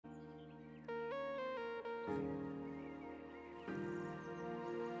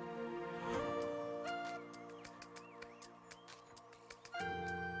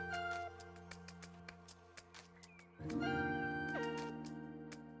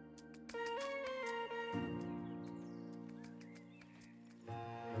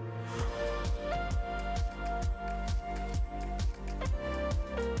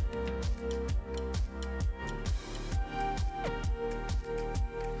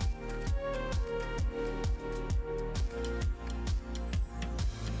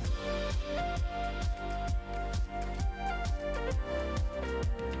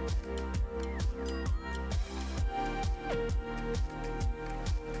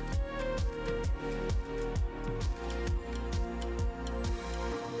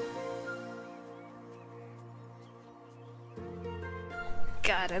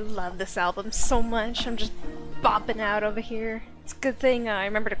God, I love this album so much. I'm just bopping out over here. It's a good thing I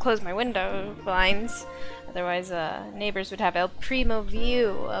remember to close my window blinds. Otherwise, neighbors would have El Primo view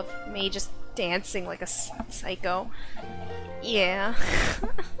of me just dancing like a psycho. Yeah.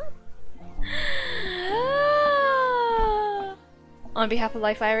 On behalf of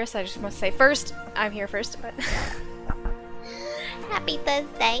Life Iris, I just must say first, I'm here first, but Happy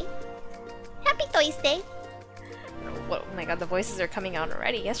Thursday. Happy Thursday. oh my god, the voices are coming out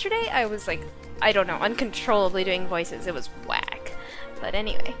already. Yesterday, I was like, I don't know, uncontrollably doing voices. It was whack. But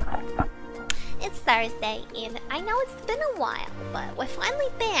anyway. It's Thursday, and I know it's been a while, but we're finally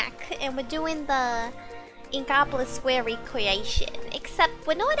back, and we're doing the Inkopolis Square recreation. Except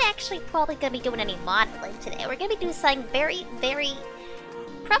we're not actually probably going to be doing any modeling today. We're going to be doing something very, very,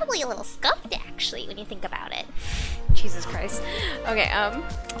 probably a little scuffed, actually, when you think about it. Jesus Christ. Okay,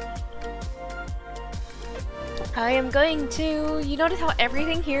 I am going to... You notice how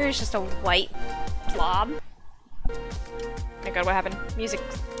everything here is just a white blob? Oh my god, what happened? Music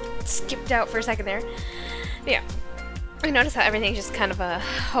skipped out for a second there. But yeah. I notice how everything's just kind of a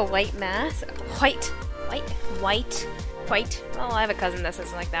white mass. White. Well, I have a cousin that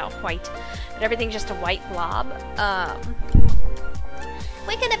says like that, white. But everything's just a white blob.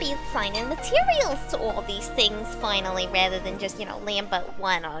 We're gonna be assigning materials to all these things finally, rather than just, you know, Lambert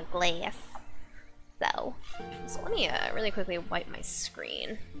 1 or glass. So let me really quickly wipe my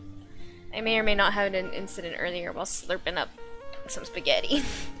screen. I may or may not have had an incident earlier while slurping up some spaghetti.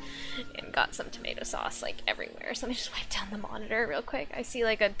 And got some tomato sauce like everywhere. So let me just wipe down the monitor real quick. I see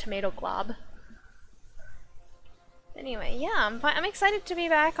like a tomato glob. Anyway, yeah, I'm excited to be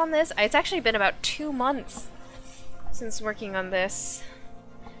back on this. It's actually been about 2 months since working on this,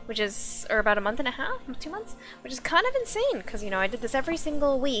 which is, or about a month and a half, 2 months, which is kind of insane because, you know, I did this every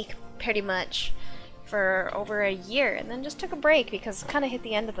single week pretty much for over a year and then just took a break because kind of hit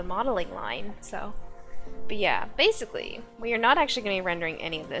the end of the modeling line. So, but yeah, basically, we are not actually going to be rendering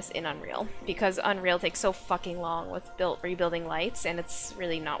any of this in Unreal because Unreal takes so fucking long with rebuilding lights and it's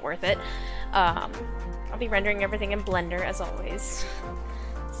really not worth it. I'll be rendering everything in Blender as always.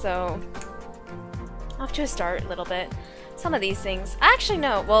 So, off to a start a little bit. Some of these things, actually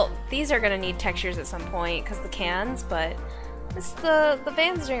no, well, these are going to need textures at some point because the cans, but the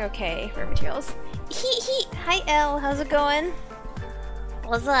van's doing okay for materials. Hi Elle, how's it going?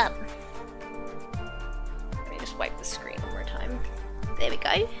 what's up? Let me just wipe the screen one more time. There we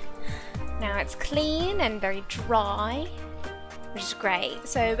go. Now it's clean and very dry, which is great.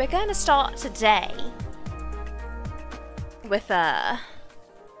 So we're going to start today with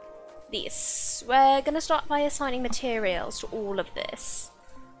this. We're going to start by assigning materials to all of this.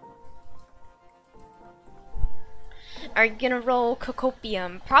 Are you gonna roll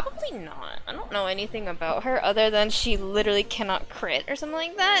Cocopium? Probably not. I don't know anything about her other than she literally cannot crit or something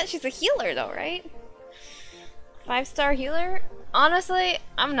like that. She's a healer though, right? 5-star healer? Honestly,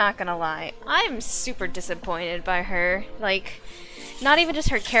 I'm not gonna lie. I'm super disappointed by her. Like, not even just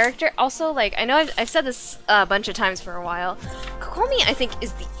her character. Also, like, I know I've said this a bunch of times for a while. Kokomi, I think,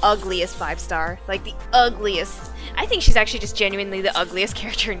 is the ugliest 5-star. Like, the ugliest. I think she's actually just genuinely the ugliest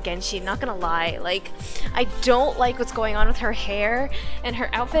character in Genshin, not gonna lie. Like, I don't like what's going on with her hair, and her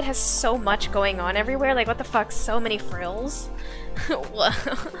outfit has so much going on everywhere. Like, what the fuck? So many frills?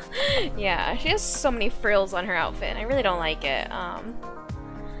 Yeah, she has so many frills on her outfit, and I really don't like it.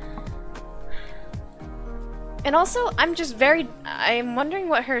 And also, I'm wondering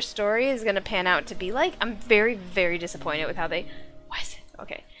what her story is gonna pan out to be like. I'm very, very disappointed with how they... Why is it?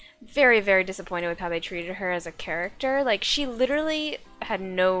 Okay. Very, very disappointed with how they treated her as a character. Like, she literally had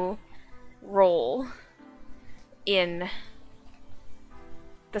no role in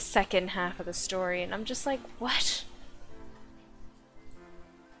the second half of the story, and I'm just like, what?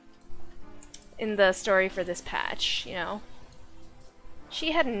 In the story for this patch, you know?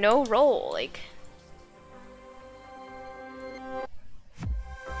 She had no role, like...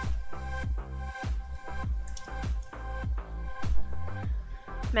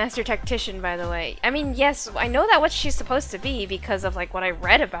 Master Tactician, by the way. I mean, yes, I know that what she's supposed to be because of, like, what I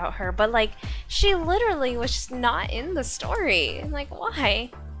read about her, but, like, she literally was just not in the story. Like, why?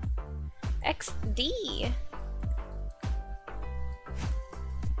 XD.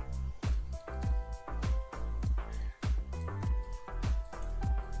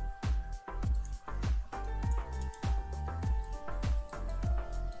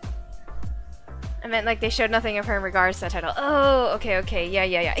 I meant, like, they showed nothing of her in regards to that title. Oh, okay,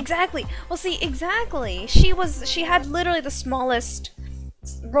 yeah. Exactly! Well, see, exactly! She had literally the smallest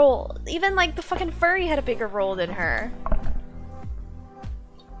role. Even, like, the fucking furry had a bigger role than her.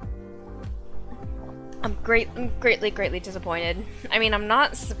 I'm greatly disappointed. I mean, I'm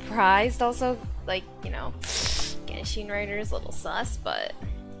not surprised also, like, you know, Genshin Rider is a little sus, but...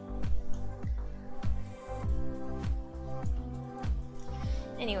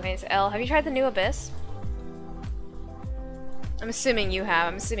 Anyways, Elle, have you tried the new Abyss? I'm assuming you have.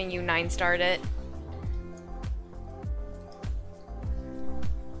 I'm assuming you 9-starred it.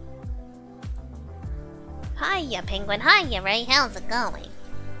 Hiya, Penguin. Hiya, Ray. How's it going?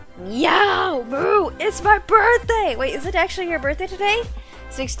 Yo, boo! It's my birthday! Wait, is it actually your birthday today?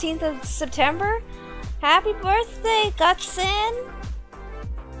 16th of September? Happy birthday, Gutsin!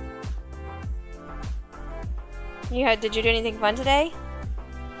 Did you do anything fun today?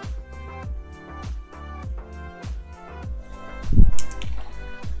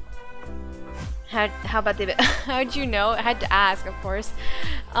 How about the... How'd you know? I had to ask, of course.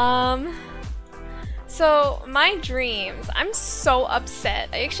 So, my dreams, I'm so upset.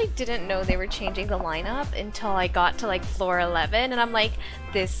 I actually didn't know they were changing the lineup until I got to like floor 11 and I'm like,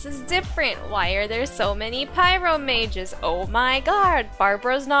 this is different. Why are there so many pyro mages? Oh my god,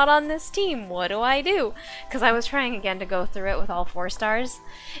 Barbara's not on this team. What do I do? Because I was trying again to go through it with all 4 stars.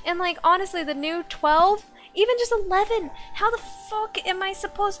 And like, honestly, the new 12, even just 11, how the fuck am I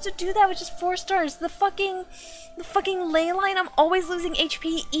supposed to do that with just 4 stars? The fucking ley line, I'm always losing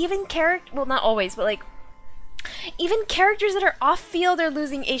HP, even well, not always, but like, even characters that are off-field are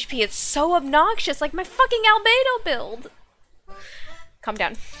losing HP. It's so obnoxious, like my fucking Albedo build. Calm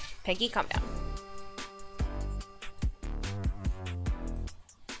down. Peggy, calm down.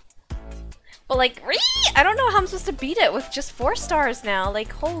 But like, I don't know how I'm supposed to beat it with just 4 stars now.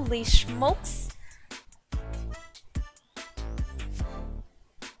 Like, holy smokes.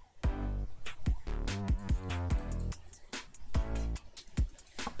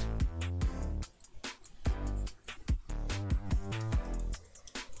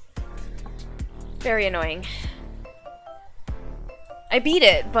 Very annoying. I beat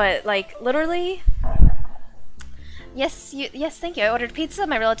it, but like literally. Yes, yes, thank you. I ordered pizza.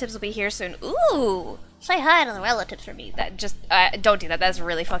 My relatives will be here soon. Ooh, Say hi to the relatives for me. that just don't do that. That's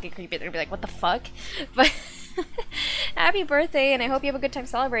really fucking creepy. They're gonna be like, what the fuck? But happy birthday, and I hope you have a good time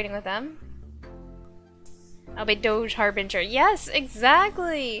celebrating with them. I'll be Doge Harbinger. Yes,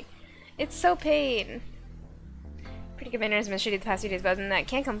 exactly. It's so pain. Pretty good manners, been shitty the past few days, but other than that,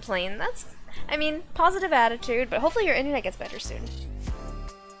 can't complain. That's, I mean, positive attitude, but hopefully your internet gets better soon.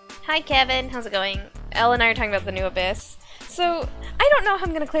 Hi Kevin, how's it going? Elle and I are talking about the new Abyss. So, I don't know how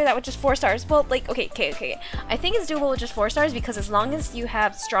I'm gonna clear that with just 4 stars. Well, like, okay. I think it's doable with just 4 stars because as long as you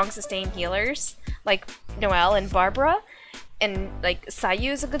have strong sustained healers, like Noelle and Barbara, and like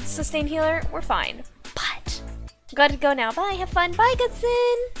Sayu is a good sustained healer, we're fine. But, gotta go now. Bye, have fun. Bye,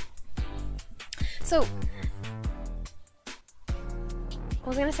 Goodson! So, what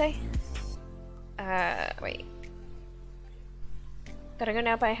was I gonna say? Wait. Gotta go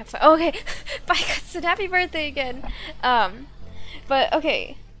now, bye, have fun. Oh, okay. Bye, Goodson, happy birthday again. But,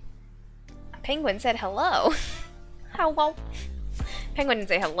 okay. Penguin said hello. Hello. Penguin didn't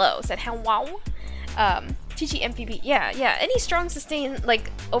say hello, said hello. TG MVP, yeah, any strong sustain, like,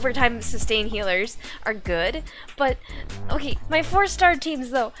 overtime sustain healers are good, but, okay, my 4-star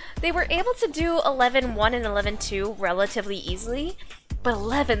teams, though, they were able to do 11-1 and 11-2 relatively easily, but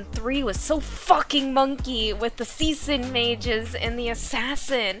 11-3 was so fucking monkey with the Season mages and the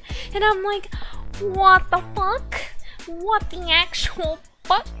assassin, and I'm like, what the fuck? What the actual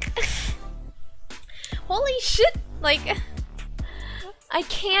fuck? Holy shit, like... I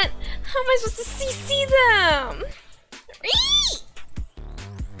can't. How am I supposed to CC them?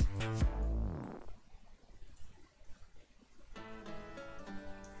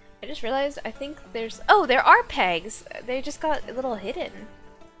 I just realized I think there's. Oh, there are pegs. They just got a little hidden.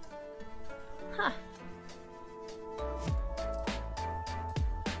 Huh.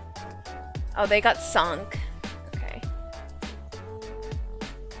 Oh, they got sunk. Okay.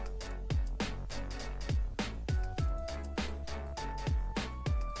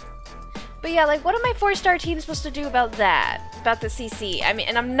 But yeah, like, what are my 4-star teams supposed to do about that? About the CC? I mean,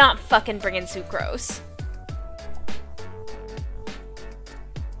 and I'm not fucking bringing Sucrose.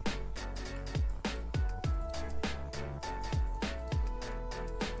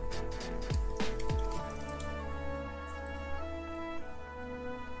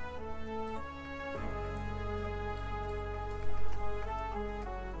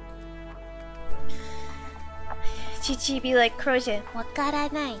 Chi-Chi be like, Crozier,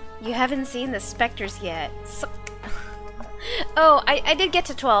 Wakaranai. you haven't seen the specters yet. Oh, I did get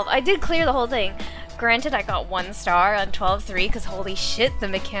to 12. I did clear the whole thing. Granted, I got 1 star on 12-3 because holy shit, the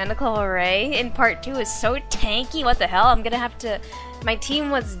mechanical array in part 2 is so tanky. What the hell? I'm gonna have to... My team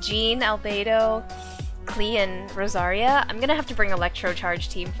was Jean, Albedo, Klee and Rosaria, I'm gonna have to bring Electro Charge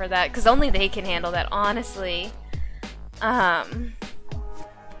team for that, because only they can handle that, honestly.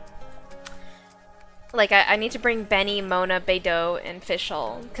 Like, I need to bring Benny, Mona, Beidou, and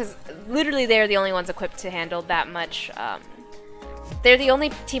Fischl, because literally they're the only ones equipped to handle that much, they're the only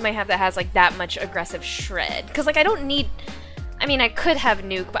team I have that has, like, that much aggressive shred. Because, like, I don't need... I mean, I could have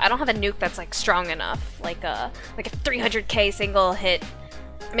nuke, but I don't have a nuke that's, like, strong enough. Like a 300k single hit.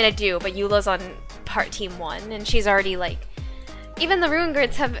 I mean, I do, but Eula's on part team 1, and she's already, like... Even the Ruin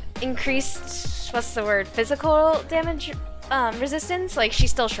Grids have increased, what's the word, physical damage resistance? Like, she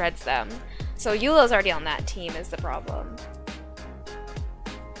still shreds them. So Eula's already on that team is the problem.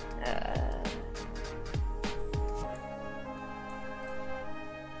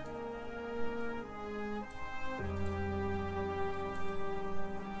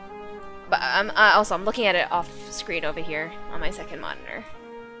 But I'm looking at it off screen over here on my second monitor.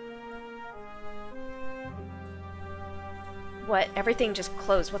 What? Everything just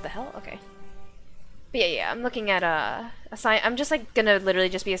closed. What the hell? Okay. But yeah, I'm looking at I'm just like gonna literally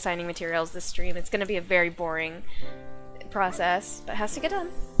just be assigning materials this stream. It's gonna be a very boring process, but it has to get done.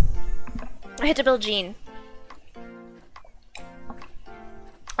 I had to build Jean.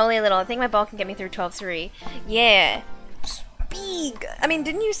 Only a little. I think my ball can get me through 12-3. Yeah. Big. I mean,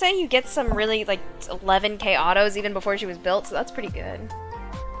 didn't you say you get some really like 11k autos even before she was built? So that's pretty good.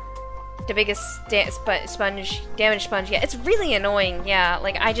 The biggest sponge, damage sponge. Yeah, it's really annoying. Yeah,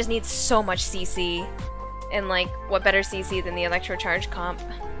 like I just need so much CC, and like what better CC than the Electro Charge comp?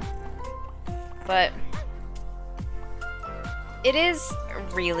 But it is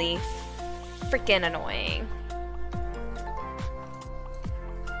really freaking annoying.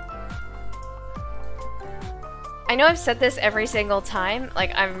 I know I've said this every single time.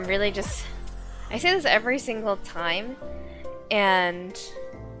 Like I'm really just, I say this every single time, and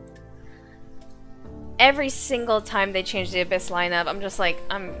every single time they change the Abyss lineup, I'm just like,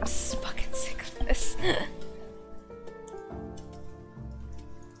 I'm fucking sick of this.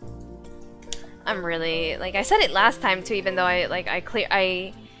 I'm really, like, I said it last time too, even though I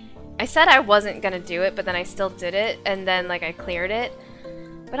said I wasn't gonna do it, but then I still did it, and then, like, I cleared it.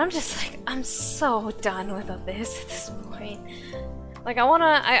 But I'm just like, I'm so done with Abyss at this point. Like,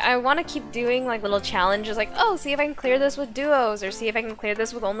 I wanna keep doing, like, little challenges, like, oh, see if I can clear this with duos, or see if I can clear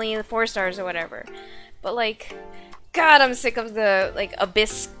this with only the 4 stars or whatever. But, like, God, I'm sick of the, like,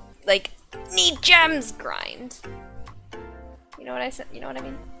 Abyss, like, need gems grind. You know what I said? You know what I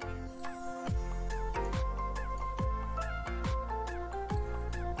mean?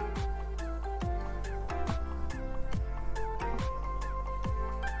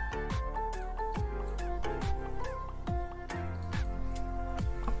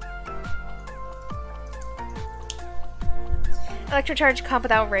 Electrocharge comp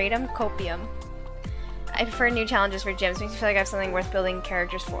without Radum, Copium. I prefer new challenges for gyms. Makes me feel like I have something worth building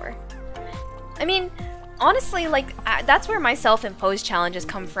characters for. I mean, honestly, like, that's where my self-imposed challenges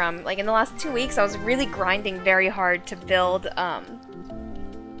come from. Like, in the last 2 weeks, I was really grinding very hard to build,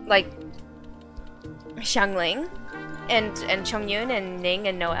 like, Xiangling and Chongyun and Ning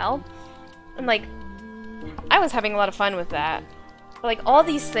and Noelle. And, like, I was having a lot of fun with that. But, like, all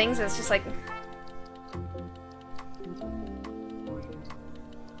these things, it's just like...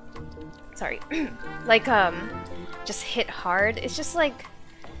 Sorry. Like, just hit hard. It's just like...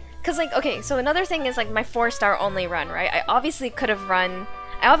 Cause, like, okay, so another thing is, like, my 4-star only run, right? I obviously could have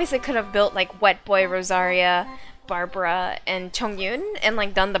built, like, Wet Boy, Rosaria, Barbara, and Chongyun, and,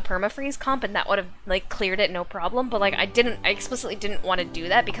 like, done the permafreeze comp, and that would have, like, cleared it no problem, but, like, I explicitly didn't want to do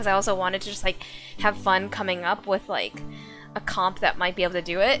that, because I also wanted to just, like, have fun coming up with, like, a comp that might be able to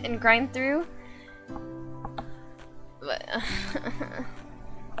do it and grind through. But...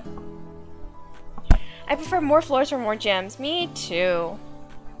 I prefer more floors for more gems. Me too.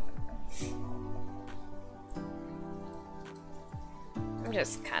 I'm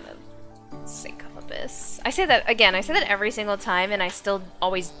just kind of sick of Abyss. I say that again, I say that every single time and I still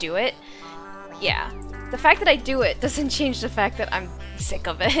always do it. Yeah. The fact that I do it doesn't change the fact that I'm sick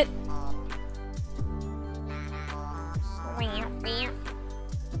of it.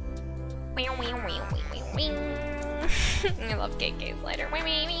 I love KK's lighter. I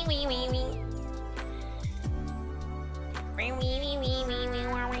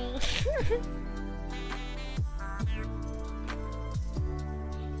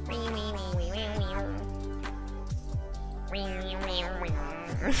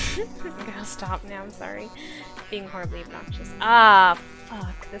gotta stop now, I'm sorry. Being horribly obnoxious. Ah,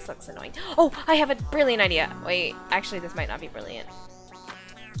 fuck, this looks annoying. Oh, I have a brilliant idea. Wait, actually this might not be brilliant.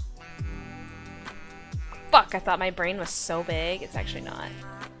 Fuck, I thought my brain was so big. It's actually not.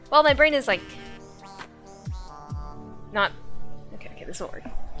 Well, my brain is like the sword.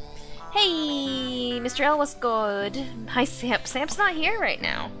 Hey, Mr. L, what's good? Hi, Samp. Samp's not here right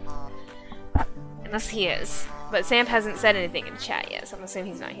now. Unless he is. But Samp hasn't said anything in chat yet, so I'm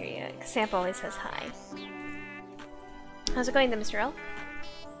assuming he's not here yet. 'Cause Samp always says hi. How's it going then, Mr. L?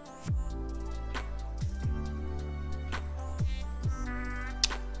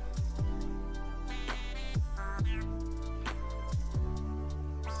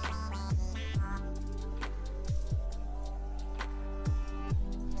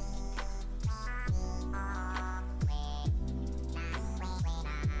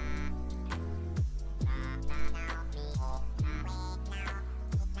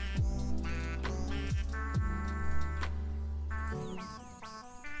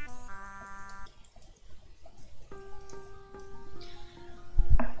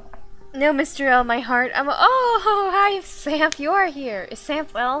 No, Mr. L, my heart. Oh, hi, Samp. You are here. Is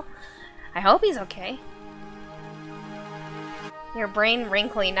Samp well? I hope he's okay. Your brain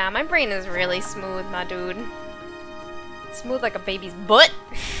wrinkly. Nah, my brain is really smooth, my dude. Smooth like a baby's butt.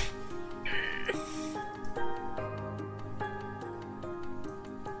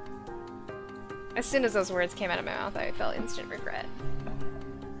 As soon as those words came out of my mouth, I felt instant regret.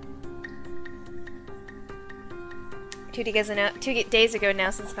 2 days ago now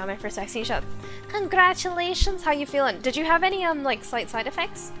since I got my first vaccine shot. Congratulations! How you feeling? Did you have any like slight side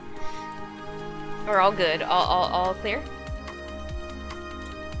effects? Or all good? All clear?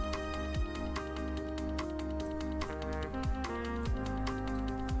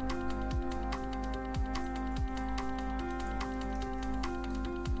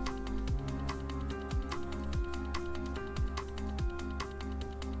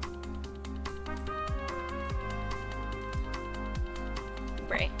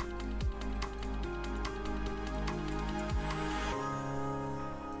 Right.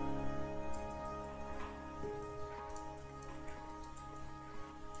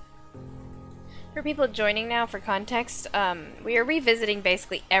 For people joining now, for context, we are revisiting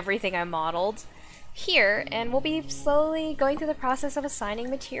basically everything I modeled here, and we'll be slowly going through the process of assigning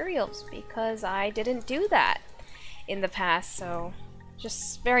materials, because I didn't do that in the past, so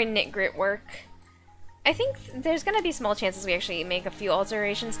just very nit-grit work. I think there's gonna be small chances we actually make a few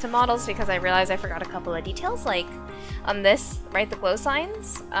alterations to models, because I realized I forgot a couple of details, like on this, right, the glow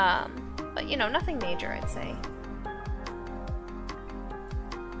signs, but you know, nothing major, I'd say.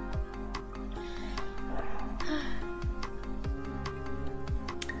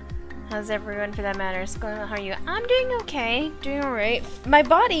 How's everyone, for that matter? How are you? I'm doing okay, doing alright. My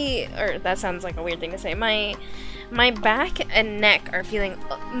body, or that sounds like a weird thing to say, my back and neck are feeling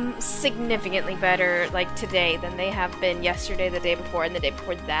significantly better, like today, than they have been yesterday, the day before, and the day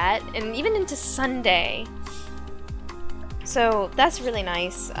before that, and even into Sunday. So that's really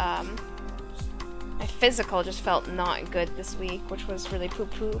nice. My physical just felt not good this week, which was really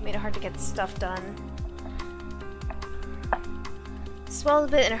poo-poo. Made it hard to get stuff done. Swelled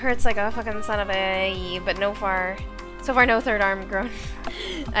a bit and it hurts like a fucking son of a, but so far no third arm grown.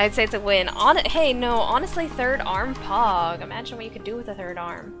 I'd say it's a win. Hey, no, honestly, third arm pog. Imagine what you could do with a third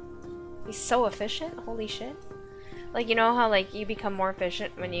arm. He's so efficient. Holy shit. Like, you know how, like, you become more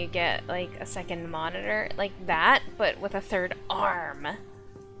efficient when you get, like, a second monitor? Like that, but with a third arm.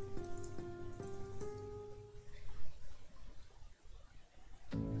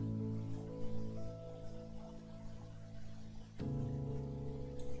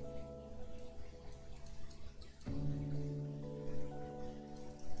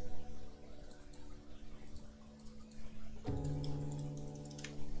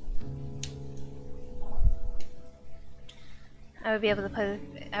 I would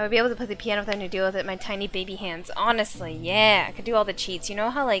be able to play the piano without having to deal with it with my tiny baby hands. Honestly, yeah, I could do all the cheats. You know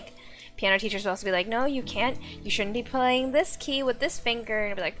how, like, piano teachers are supposed to be like, no, you can't, you shouldn't be playing this key with this finger,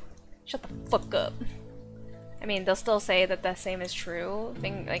 and I'd be like, shut the fuck up. I mean, they'll still say that the same is true,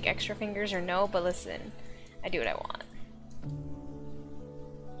 like extra fingers or no, but listen, I do what I want.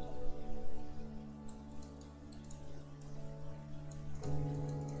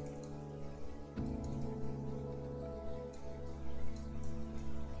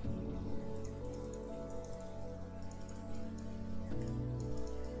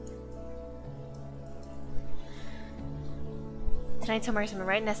 Tonight somewhere someone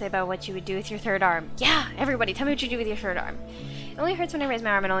write an essay about what you would do with your third arm. Yeah, everybody, tell me what you do with your third arm. It only hurts when I raise my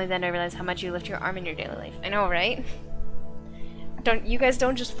arm, and only then I realize how much you lift your arm in your daily life. I know, right? You guys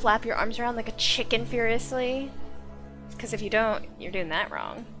don't just flap your arms around like a chicken furiously? Because if you don't, you're doing that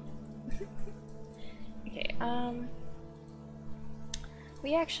wrong. Okay,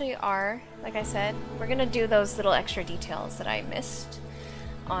 we actually are, like I said, we're gonna do those little extra details that I missed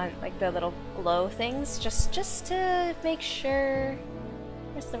on, like, the little glow things, just to make sure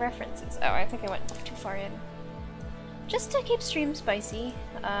Where's the references? Oh, I think I went too far in. Just to keep stream spicy.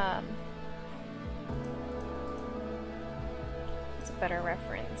 It's a better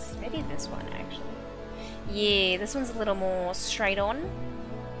reference. Maybe this one, actually. Yeah, this one's a little more straight on.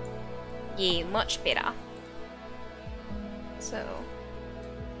 Yeah, much better. So...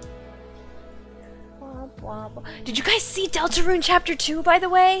 Did you guys see Deltarune Chapter 2, by the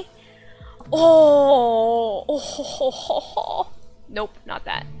way? Oh! Nope, not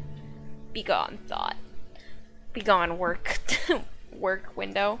that. Be gone, thought. Be gone, work. Work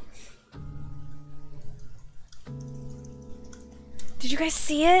window. Did you guys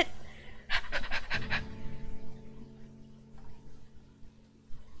see it?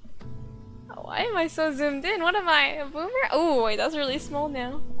 Oh, why am I so zoomed in? What am I, a boomer? Oh, wait, that's really small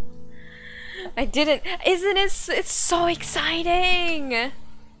now. I didn't. Isn't it? It's so exciting!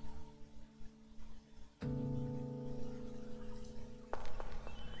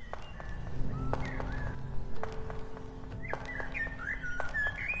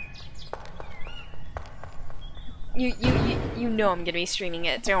 You know I'm gonna be streaming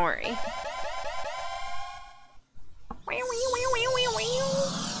it, don't worry.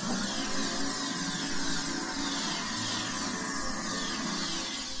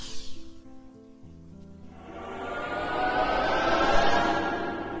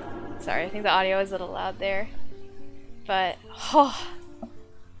 Sorry, I think the audio is a little loud there. But, oh.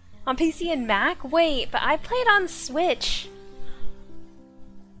 On PC and Mac? Wait, but I played on Switch.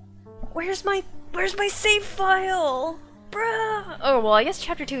 Where's my save file? Bruh! Oh, well, I guess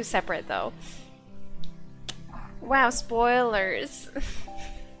Chapter 2 is separate, though. Wow, spoilers.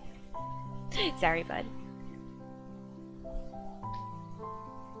 Sorry, bud.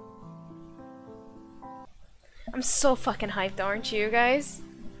 I'm so fucking hyped, aren't you guys?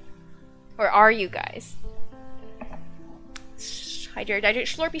 Or are you guys? Hydrate, hydrate,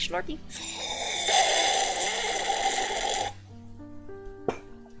 slurpy, slurpy.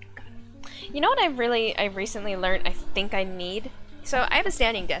 You know what I recently learned I think I need? So I have a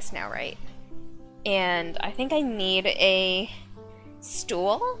standing desk now, right? And I think I need a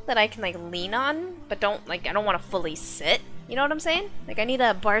stool that I can like lean on, but I don't want to fully sit. You know what I'm saying? Like I need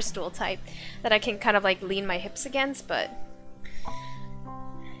a bar stool type that I can kind of like lean my hips against, but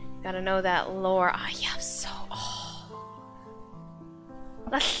gotta know that lore. Ah, yeah, so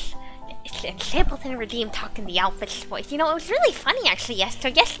Sampleton Redeem talking the Alphys voice. You know, it was really funny actually.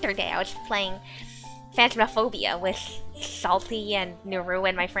 Yesterday I was playing Phasmophobia with Salty and Nuru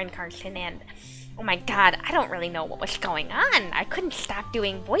and my friend Carson, and oh my god, I don't really know what was going on. I couldn't stop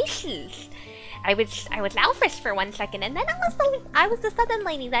doing voices. I was Alphys for 1 second, and then I was the Southern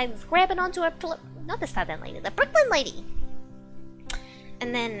lady that was grabbing onto a not the Southern lady, the Brooklyn lady.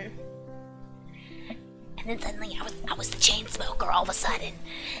 And then suddenly I was the chain smoker all of a sudden.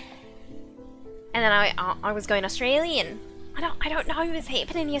 And then I was going Australian. I don't know what was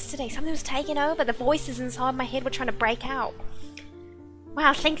happening yesterday. Something was taking over. The voices inside my head were trying to break out.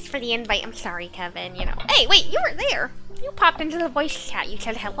 Wow, thanks for the invite. I'm sorry, Kevin, you know. Hey, wait, you were there. You popped into the voice chat. You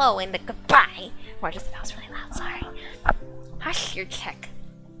said hello and the goodbye. Or just that was really loud, sorry. Hush your check.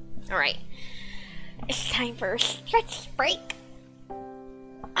 Alright. It's time for a stretch break.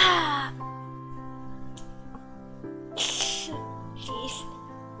 Jeez.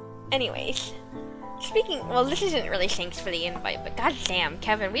 Anyways. Speaking, well, this isn't really thanks for the invite, but goddamn,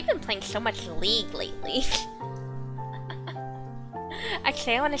 Kevin, we've been playing so much League lately.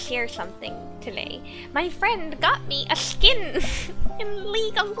 Actually, I want to share something today. My friend got me a skin in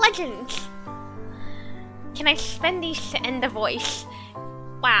League of Legends. Can I spend these to end the voice?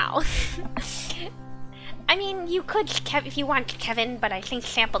 Wow. I mean, you could, if you want, Kevin, but I think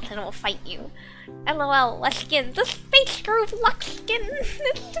Sampleton will fight you. LOL, less skin. The Space Groove Luck skin.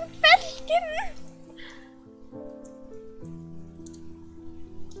 It's the best skin.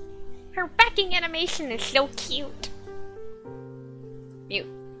 Her backing animation is so cute. Mute.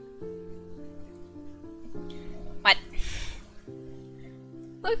 What?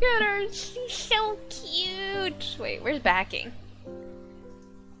 Look at her, she's so cute. Wait, where's backing?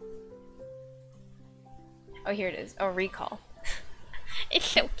 Oh, here it is. Oh, recall. It's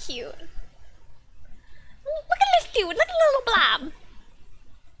so cute. Look at this dude, look at the little blob.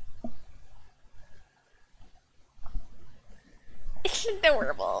 It's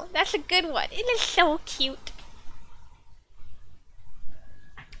adorable. That's a good one. It is so cute.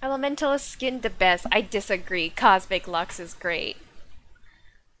 Elementalist skin the best. I disagree. Cosmic Lux is great.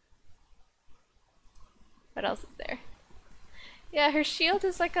 What else is there? Yeah, her shield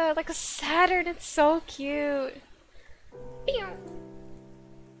is like a Saturn. It's so cute. Pew.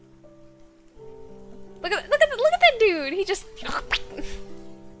 Look at that dude. He just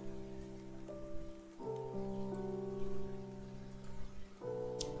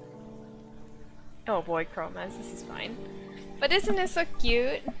Oh boy, Chromas, this is fine. But isn't it so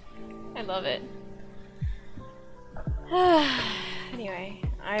cute? I love it. Anyway,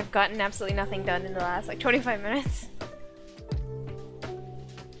 I've gotten absolutely nothing done in the last like 25 minutes.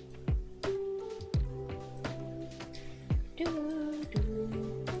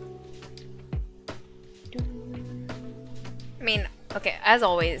 I mean, okay, as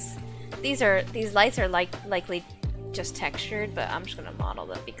always, these lights are likely just textured, but I'm just gonna model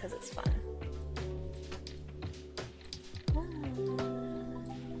them because it's fun.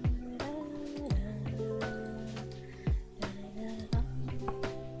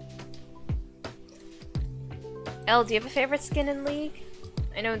 Elle, do you have a favorite skin in League?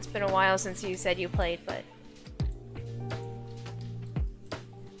 I know it's been a while since you said you played, but...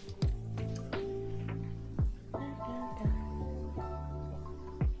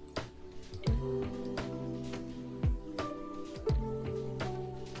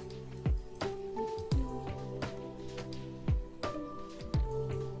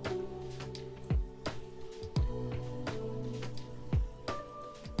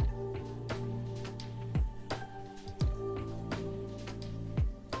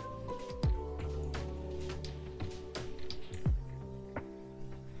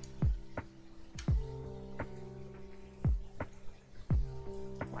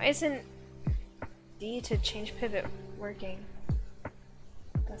 Why isn't D to change pivot working?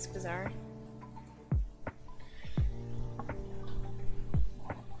 That's bizarre.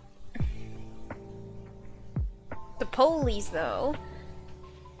 The police, though.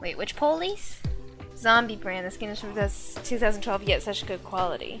 Wait, which police? Zombie brand. The skin is from 2012, yet such good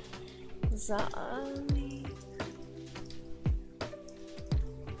quality. Zombie.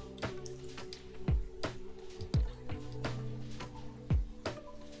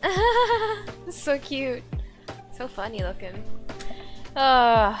 So cute. So funny looking.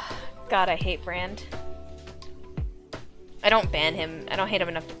 God, I hate Brand. I don't ban him. I don't hate him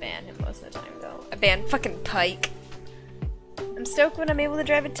enough to ban him most of the time, though. I ban fucking Pike. I'm stoked when I'm able to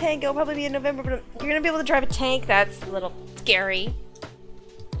drive a tank. It'll probably be in November, but you're gonna be able to drive a tank? That's a little scary.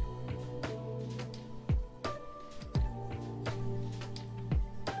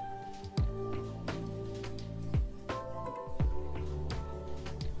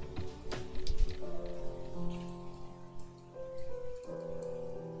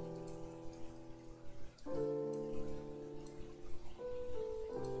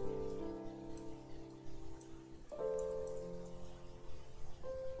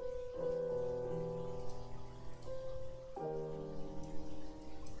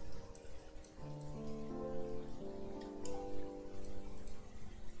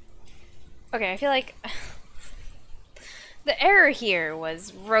 Okay, I feel like the error here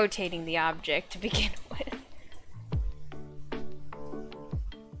was rotating the object to begin with.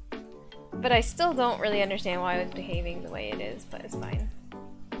 But I still don't really understand why it was behaving the way it is, but it's fine.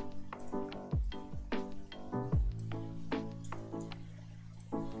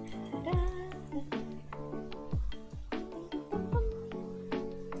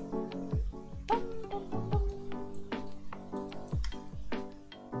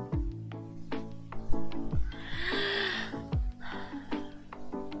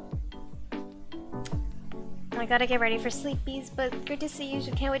 I gotta get ready for sleepies, but good to see you.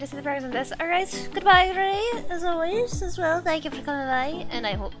 Can't wait to see the progress on this. Alright, goodbye, Ray, as always, as well. Thank you for coming by, and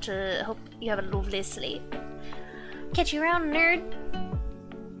I hope you have a lovely sleep. Catch you around, nerd!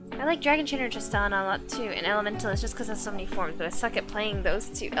 I like Dragon Chain or Tristana a lot too, and Elementalist just because it has so many forms, but I suck at playing those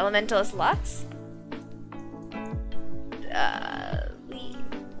two. Elementalist Lux?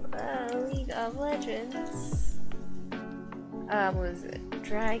 League of Legends. What was it?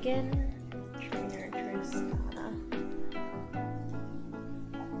 Dragon? Trainer Tristana.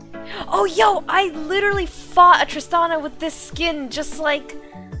 Oh, yo! I literally fought a Tristana with this skin just like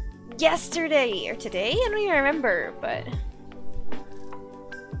yesterday or today? I don't even remember, but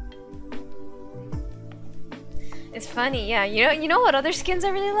it's funny. Yeah, you know what other skins I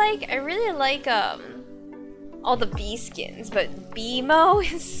really like? I really like all the bee skins, but Beemo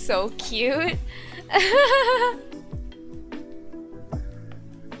is so cute.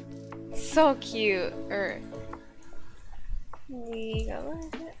 So cute. League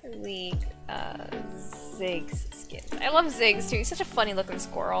Ziggs skins. I love Ziggs too. He's such a funny looking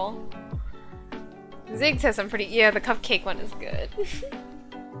squirrel. Ziggs has some pretty. Yeah, the cupcake one is good.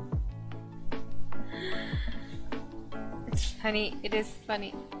 It's funny. It is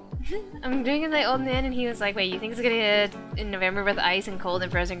funny. I'm doing it with my old man, and he was like, "Wait, you think it's gonna hit in November with ice and cold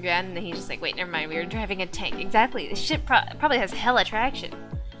and frozen ground?" And then he's just like, "Wait, never mind. We were driving a tank." Exactly. This shit probably has hella traction.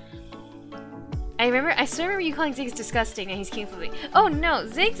 I still remember you calling Ziggs disgusting and he's king fluffy. Oh no,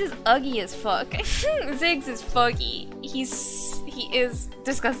 Ziggs is ugly as fuck. Ziggs is fuggy. He is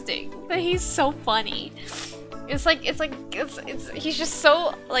disgusting, but he's so funny. It's he's just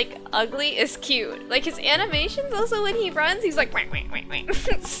so like ugly is cute. Like his animations also when he runs, he's like wah, wah, wah, wah.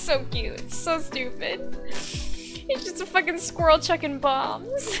 It's so cute. It's so stupid. He's just a fucking squirrel chucking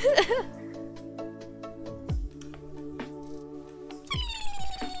bombs.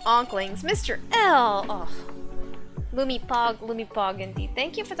 Onklings, Mr. L. Oh. Lumipog indeed.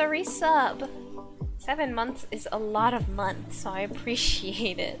 Thank you for the resub. 7 months is a lot of months, so I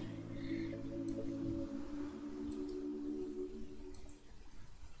appreciate it.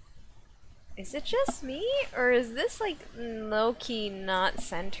 Is it just me? Or is this like low-key not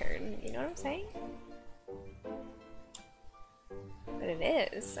centered? You know what I'm saying? But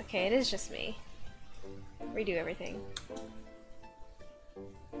it is. Okay, it is just me. Redo everything.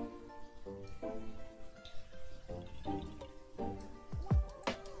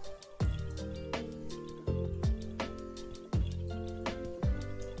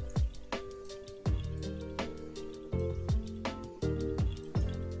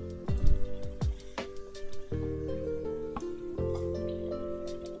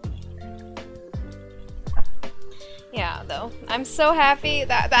 Yeah, though. I'm so happy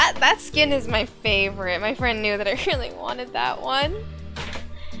that skin is my favorite. My friend knew that I really wanted that one.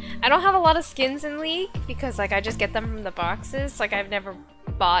 I don't have a lot of skins in League because like I just get them from the boxes. Like I've never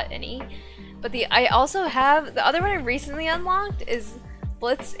bought any. But I also have the other one I recently unlocked is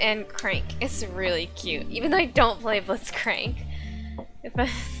Blitz and Crank. It's really cute. Even though I don't play Blitz Crank. If I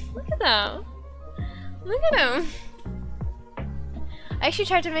look at them. Look at them. I actually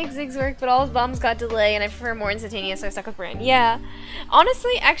tried to make Ziggs work, but all his bombs got delayed, and I prefer more instantaneous, so I stuck with Brand. Yeah.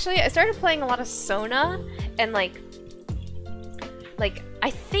 Honestly, actually, I started playing a lot of Sona, and like,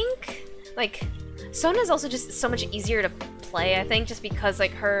 I think, like, Sona is also just so much easier to play, I think, just because,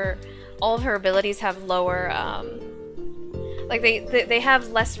 like, all of her abilities have lower, like, they have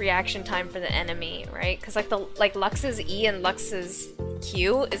less reaction time for the enemy, right? Because, like, Lux's E and Lux's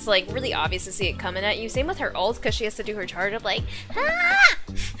Q is, like, really obvious to see it coming at you. Same with her ult, because she has to do her charge of, like, ah!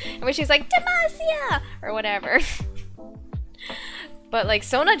 And when she's like, Demacia! Or whatever. But, like,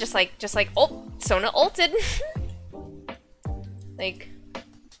 Sona just like, Sona ulted. Like...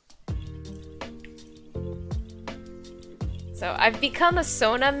 So, I've become a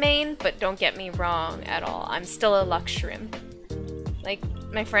Sona main, but don't get me wrong at all. I'm still a Lux Shrimp. Like,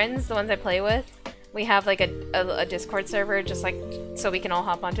 my friends, the ones I play with, we have like a Discord server just like so we can all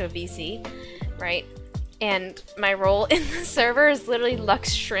hop onto a VC, right? And my role in the server is literally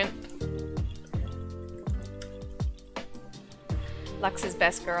Lux Shrimp. Lux's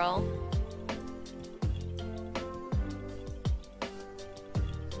best girl.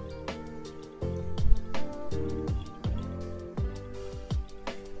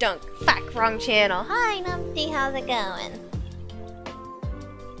 Dunk. Fuck, wrong channel. Hi, Numpty, how's it going?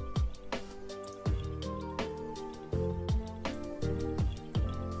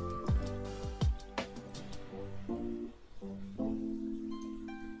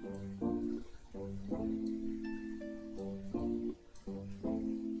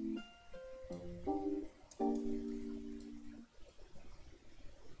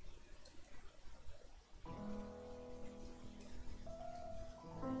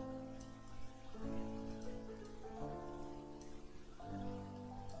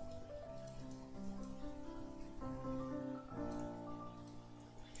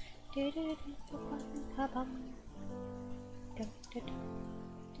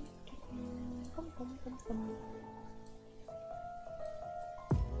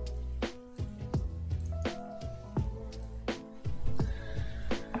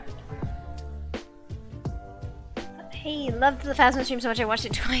 Hey, loved the Phasma stream so much I watched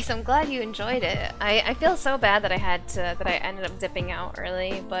it twice. I'm glad you enjoyed it. I feel so bad that I ended up dipping out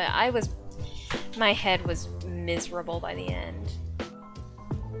early, but my head was miserable by the end.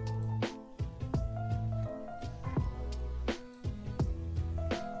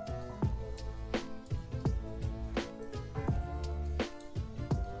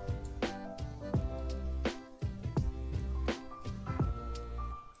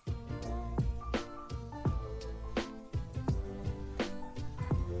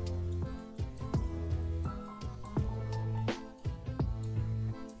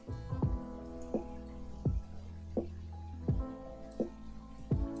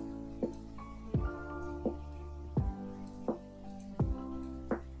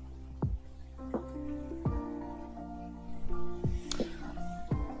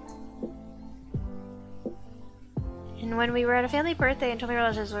 And when we were at a family birthday and told my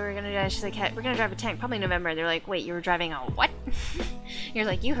relatives what we were gonna do, she's like, hey, we're gonna drive a tank, probably November. They're like, wait, you were driving a what? You're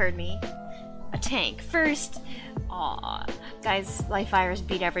like, you heard me. A tank. First. Aw. Guys, Life Fires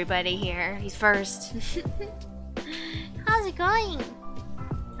beat everybody here. He's first. How's it going?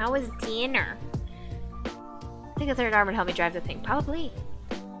 How was dinner? I think a third arm would help me drive the thing. Probably.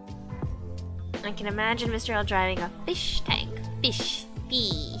 I can imagine Mr. L driving a fish tank. Fish.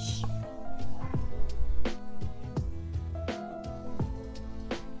 Fish.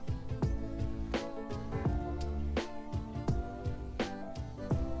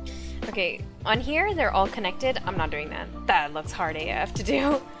 Okay, on here they're all connected. I'm not doing that. That looks hard AF to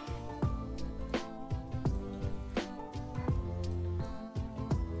do.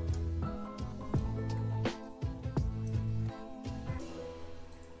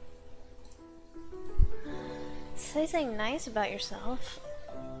 Say something nice about yourself.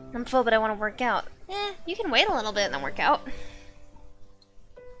 I'm full, but I want to work out. You can wait a little bit and then work out.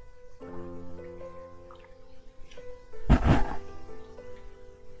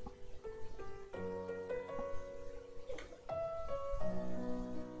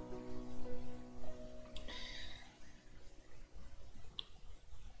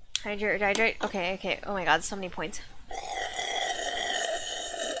 Hydrate, hydrate. Okay, okay. Oh my god, so many points.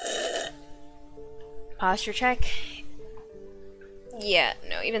 Posture check. Yeah,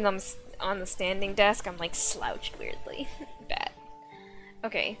 no, even though I'm on the standing desk, I'm like slouched weirdly. Bad.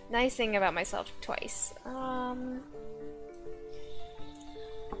 Okay, nice thing about myself twice.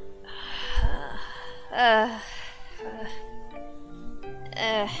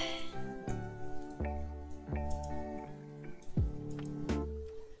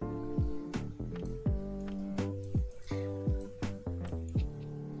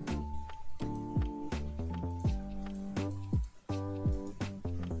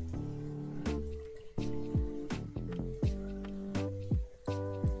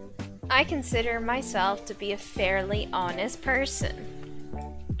 I consider myself to be a fairly honest person.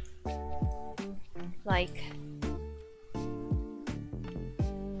 Like,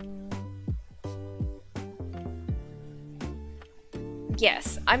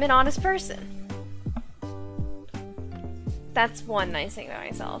 yes, I'm an honest person. That's one nice thing about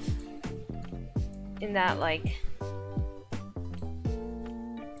myself. In that, like,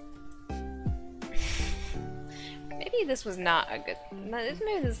 maybe this was not a good.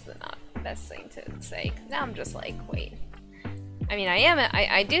 Maybe this is not the best thing to say. 'Cause now I'm just like, wait. I mean,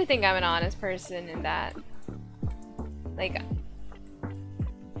 I do think I'm an honest person in that, like,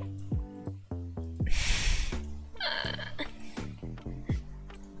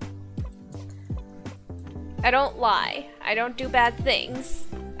 I don't lie. I don't do bad things.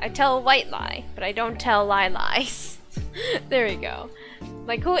 I tell a white lie, but I don't tell lies. There we go.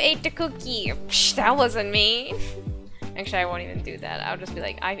 Like, who ate the cookie? Psh, that wasn't me. Actually, I won't even do that. I'll just be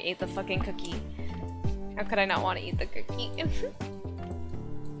like, I ate the fucking cookie. How could I not want to eat the cookie?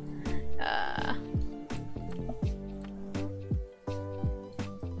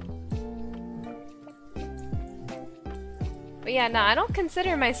 But yeah, no, I don't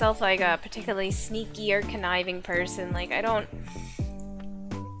consider myself like a particularly sneaky or conniving person. Like, I don't...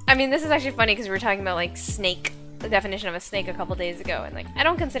 I mean, this is actually funny because we were talking about, like, snake, the definition of a snake a couple days ago, and, like, I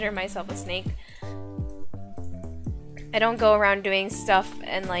don't consider myself a snake. I don't go around doing stuff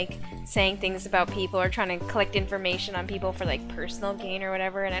and, like, saying things about people or trying to collect information on people for, like, personal gain or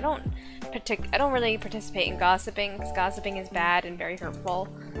whatever, and I don't really participate in gossiping, because gossiping is bad and very hurtful.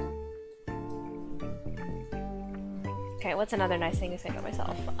 Okay, what's another nice thing to say about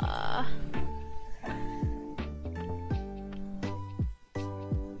myself?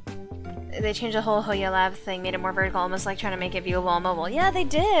 They changed the whole Hoya Lab thing, made it more vertical, almost like trying to make it viewable on mobile. Yeah, they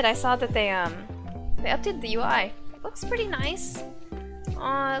did! I saw that they updated the UI. It looks pretty nice.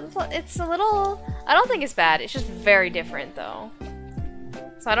 It's a little... I don't think it's bad, it's just very different, though.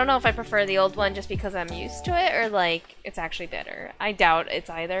 So I don't know if I prefer the old one just because I'm used to it, or, like, it's actually better. I doubt it's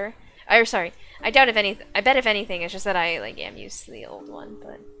either. Or, sorry, I doubt if anything... I bet if anything, it's just that I, like, am used to the old one,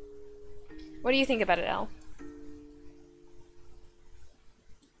 but... What do you think about it, Elle?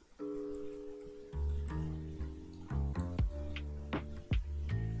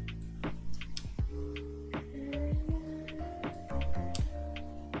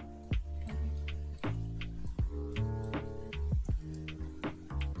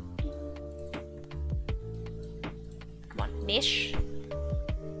 Niche.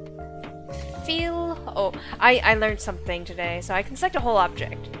 Feel... Oh, I learned something today. So I can select a whole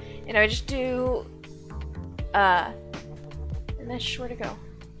object. And I just do... mesh, where to go?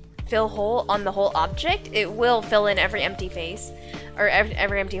 Fill hole on the whole object. It will fill in every empty face. Or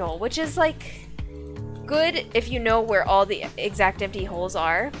every empty hole. Which is, like, good if you know where all the exact empty holes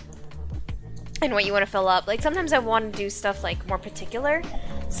are and what you want to fill up. Like, sometimes I want to do stuff, like, more particular.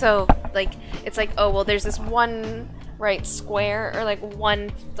 So, like, it's like, oh, well, there's this one right square, or,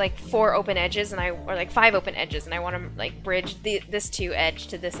 like, 4 open edges, and or, like, 5 open edges, and I want to, like, bridge this edge,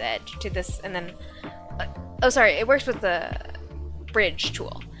 to this, and then... oh, sorry, it works with the bridge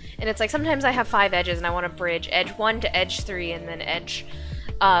tool. And it's like, sometimes I have 5 edges, and I want to bridge edge 1 to edge 3, and then edge,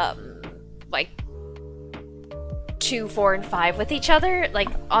 like, 2, 4, and 5 with each other. Like,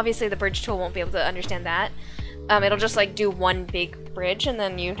 obviously the bridge tool won't be able to understand that. It'll just, like, do one big bridge, and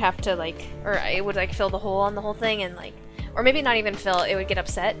then you'd have to, like, or it would, like, fill the hole on the whole thing, and, like, or maybe not even fill, it would get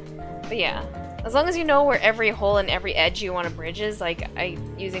upset. But yeah, as long as you know where every hole and every edge you want to bridge is, like,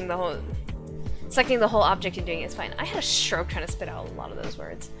 selecting the whole object and doing it is fine. I had a stroke trying to spit out a lot of those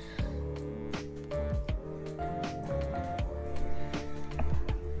words.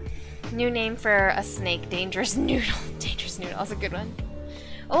 New name for a snake, Dangerous Noodle. Dangerous Noodle, that's a good one.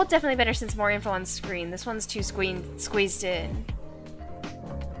 Oh, definitely better since more info on screen. This one's too squeezed in.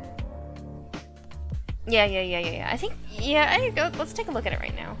 Yeah. I think, let's take a look at it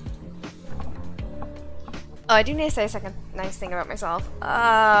right now. Oh, I do need to say a second nice thing about myself.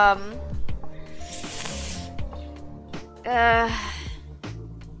 I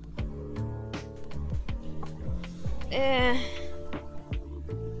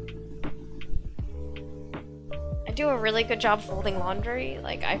do a really good job folding laundry.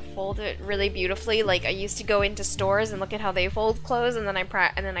 Like, I fold it really beautifully. Like, I used to go into stores and look at how they fold clothes, and then I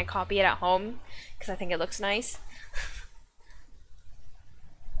copy it at home because I think it looks nice.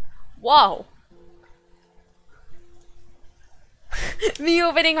 Whoa! Me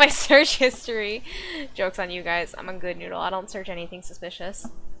opening my search history. Joke's on you guys. I'm a good noodle. I don't search anything suspicious.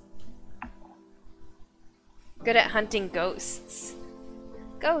 Good at hunting ghosts.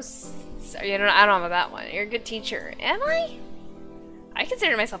 Ghosts. I don't know about that one. You're a good teacher. Am I? I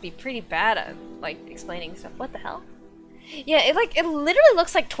consider myself to be pretty bad at, like, explaining stuff. What the hell? Yeah, it literally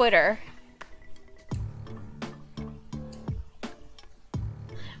looks like Twitter.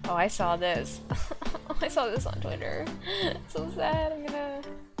 Oh, I saw this. I saw this on Twitter. So sad. I'm gonna...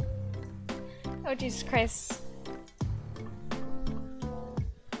 Oh, Jesus Christ.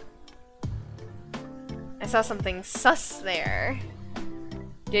 I saw something sus there.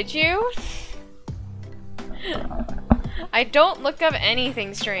 Did you? I don't look up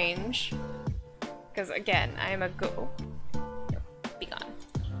anything strange. Because, again, I am a go. Be gone.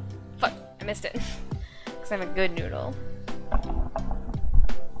 Fuck, I missed it. Because I'm a good noodle.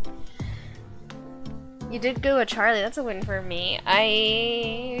 You did go with Charlie, that's a win for me.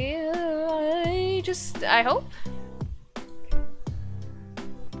 I hope.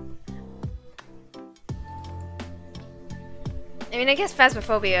 I mean, I guess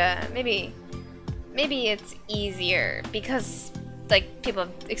Phasmophobia, maybe it's easier because, like, people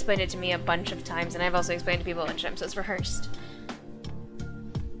have explained it to me a bunch of times, and I've also explained it to people a bunch of times, so it's rehearsed.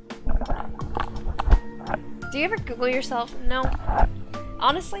 Do you ever Google yourself? No.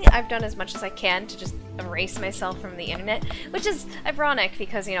 Honestly, I've done as much as I can to just erase myself from the internet, which is ironic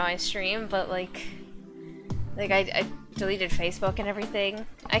because, you know, I stream, but, like I deleted Facebook and everything.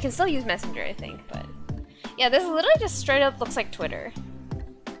 I can still use Messenger, I think, but... Yeah, this literally just straight up looks like Twitter.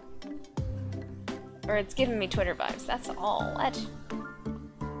 Or it's giving me Twitter vibes, that's all. What?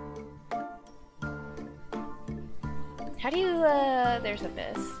 How do you, there's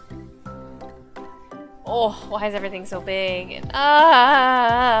Abyss. Oh, why is everything so big? And,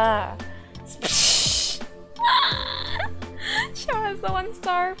 Show has the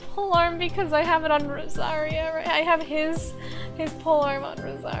 1-star polearm because I have it on Rosaria. Right? I have his polearm on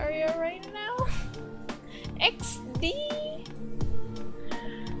Rosaria right now. XD.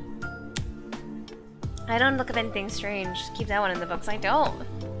 I don't look up anything strange. Just keep that one in the books. I don't.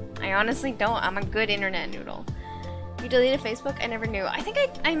 I honestly don't. I'm a good internet noodle. You deleted Facebook? I never knew. I think I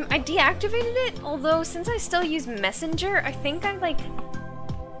deactivated it, although since I still use Messenger, I think I'm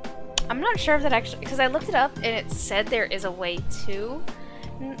not sure if that actually, because I looked it up and it said there is a way to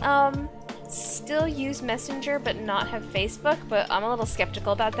still use Messenger but not have Facebook, but I'm a little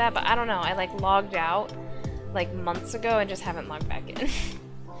skeptical about that, but I don't know. I logged out like months ago and just haven't logged back in.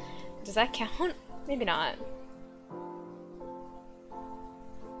 Does that count? Maybe not.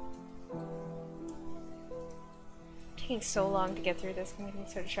 Taking so long to get through this, I'm getting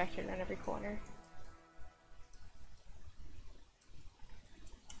so distracted around every corner.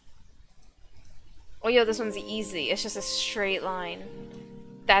 Oh yo, this one's easy. It's just a straight line.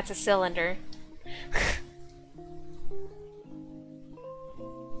 That's a cylinder.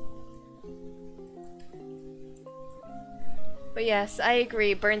 But yes, I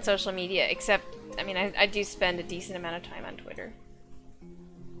agree, burn social media, except I mean, I do spend a decent amount of time on Twitter.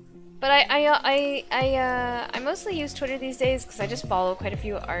 But I mostly use Twitter these days because I just follow quite a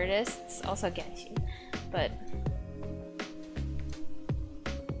few artists, also Genshin, but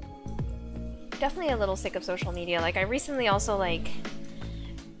definitely a little sick of social media. Like, I recently also, like,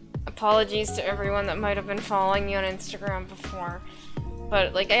 apologies to everyone that might have been following me on Instagram before,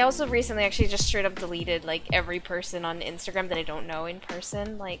 but, like, I also recently actually just straight up deleted, like, every person on Instagram that I don't know in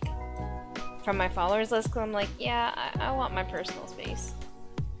person, like, from my followers list, because I'm like, yeah, I want my personal space.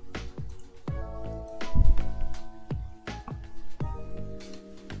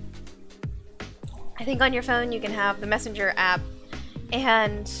 I think on your phone you can have the Messenger app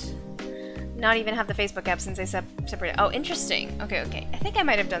and not even have the Facebook app since they separated. Oh, interesting. Okay, okay. I think I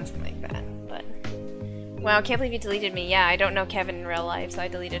might have done something like that, but... Wow, can't believe you deleted me. Yeah, I don't know Kevin in real life, so I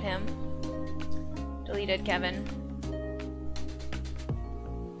deleted him. Deleted Kevin.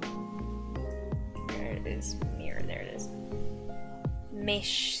 There it is. Mirror, there it is.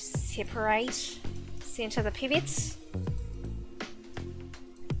 Mesh separate. Center the pivots.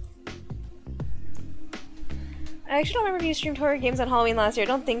 I actually don't remember if you streamed horror games on Halloween last year. I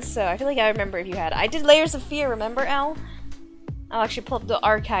don't think so. I feel like I remember if you had. I did Layers of Fear, remember, Al? I'll actually pull up the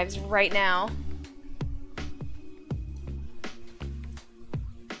archives right now.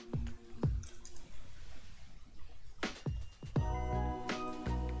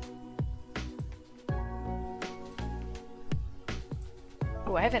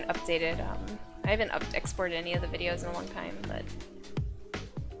 Oh, I haven't updated, I haven't exported any of the videos in a long time, but...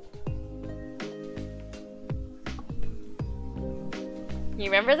 You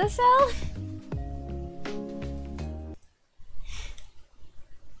remember this, Al?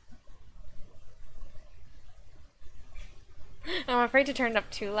 I'm afraid to turn it up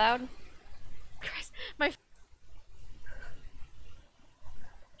too loud. Christ, my...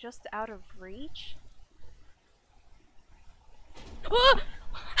 Just out of reach? Oh!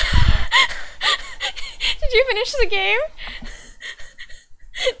 Did you finish the game?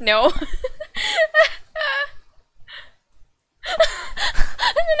 No.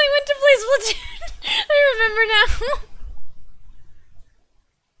 And then I went to play Splatoon. I remember now.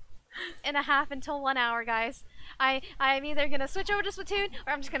 And a half until 1 hour, guys. I'm either gonna switch over to Splatoon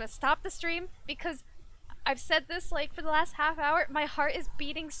or I'm just gonna stop the stream because I've said this like for the last half hour. My heart is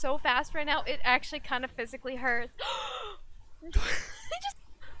beating so fast right now, it actually kind of physically hurts.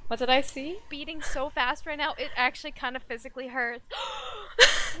 What did I see? Beating so fast right now, it actually kind of physically hurts.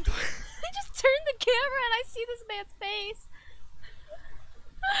 I just turned the camera and I see this man's face.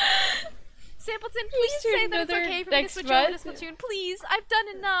 Sampleton, please say that it's okay for me to switch over to Splatoon. Please, I've done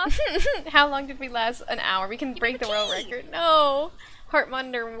enough. How long did we last? An hour. We can break the world record. No.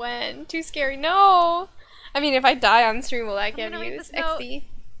 Heartmunder when? Too scary. No. I mean, if I die on stream, will that get used? XD.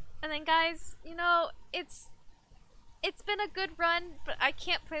 And then, guys, you know, it's been a good run, but I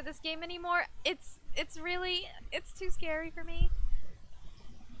can't play this game anymore. It's too scary for me.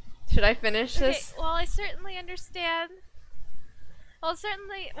 Should I finish this? Well, I certainly understand. Well,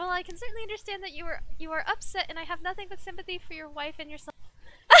 I can certainly understand that you are upset, and I have nothing but sympathy for your wife and your son.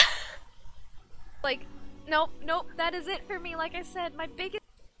 Like, nope, that is it for me. Like I said, my biggest...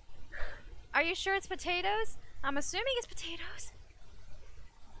 Are you sure it's potatoes? I'm assuming it's potatoes.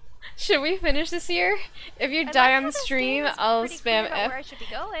 Should we finish this here? If you die on stream, I'll spam F. Where I should be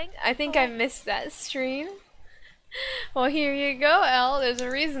going. I think I missed that stream. Well, here you go, Elle. There's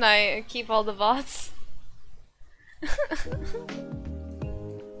a reason I keep all the bots.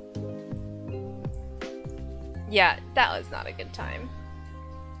 Yeah, that was not a good time.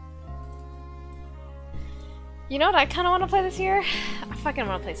 You know what I kind of want to play this year? I fucking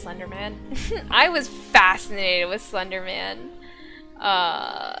want to play Slender Man. I was fascinated with Slender Man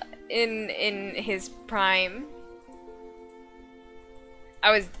in his prime.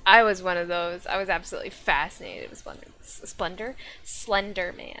 I was one of those. I was absolutely fascinated with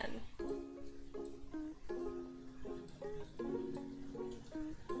Slender Man.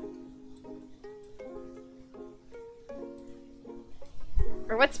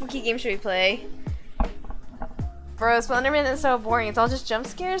 Or what spooky game should we play? Bro, Slenderman is so boring. It's all just jump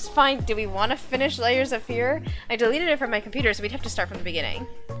scares? Fine, do we want to finish Layers of Fear? I deleted it from my computer, so we'd have to start from the beginning.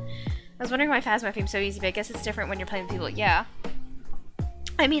 I was wondering why Phasma seems so easy, but I guess it's different when you're playing with people. Yeah.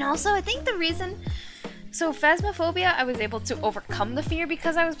 I mean, also, I think the reason... So, Phasmophobia, I was able to overcome the fear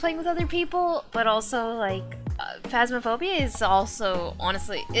because I was playing with other people, but also, like, Phasmophobia is also,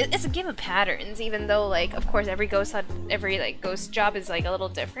 honestly, it's a game of patterns, even though, like, of course, every ghost job is, like, a little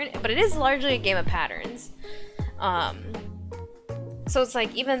different, but it is largely a game of patterns. So it's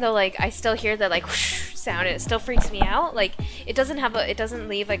like, even though, like, I still hear the, like, whoosh sound, and it still freaks me out. Like, it doesn't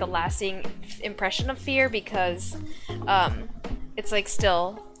leave like a lasting impression of fear because it's like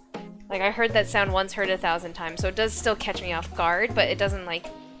still, like, I heard that sound once, heard it 1,000 times, so it does still catch me off guard, but it doesn't like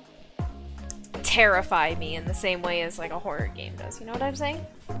terrify me in the same way as like a horror game does. You know what I'm saying?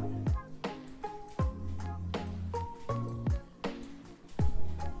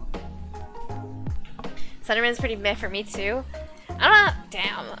 Slenderman's pretty meh for me too. I don't know.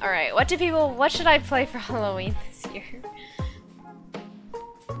 Damn. Alright, what should I play for Halloween this year?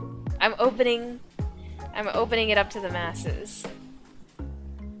 I'm opening it up to the masses.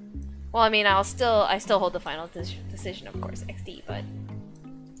 Well, I mean, I still hold the final decision, of course, XD, but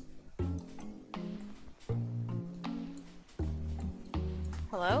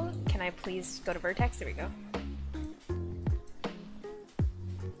hello? Can I please go to Vertex? There we go.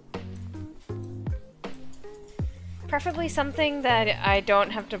 Preferably something that I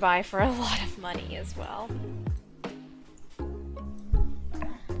don't have to buy for a lot of money as well.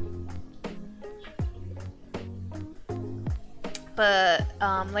 But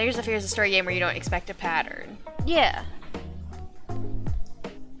Layers of Fear is a story game where you don't expect a pattern. Yeah.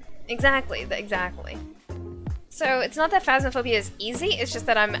 Exactly, exactly. So it's not that Phasmophobia is easy, it's just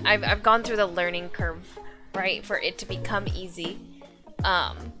that I've gone through the learning curve, right, for it to become easy.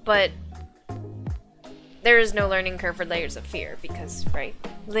 But there is no learning curve for Layers of Fear because, right,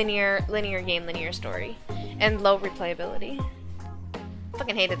 linear game, linear story, and low replayability.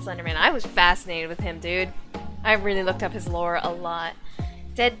 Fucking hated Slenderman. I was fascinated with him, dude. I really looked up his lore a lot.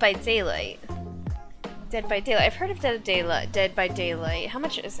 Dead by Daylight. Dead by Daylight. I've heard of Dead by Daylight. How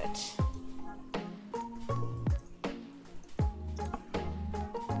much is it?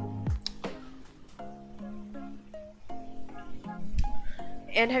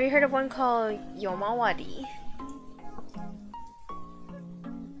 And have you heard of one called Yomawari?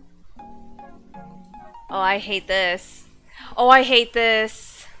 Oh, I hate this. Oh, I hate this.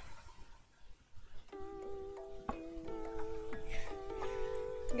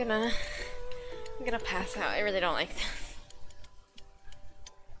 I'm gonna pass out. I really don't like this.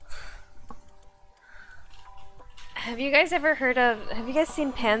 Have you guys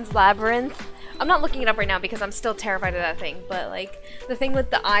seen Pan's Labyrinth? I'm not looking it up right now because I'm still terrified of that thing, but like the thing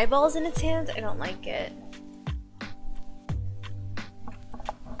with the eyeballs in its hands, I don't like it.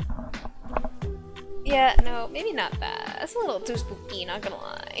 Yeah, no, maybe not that. That's a little too spooky, not gonna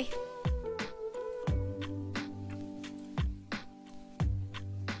lie.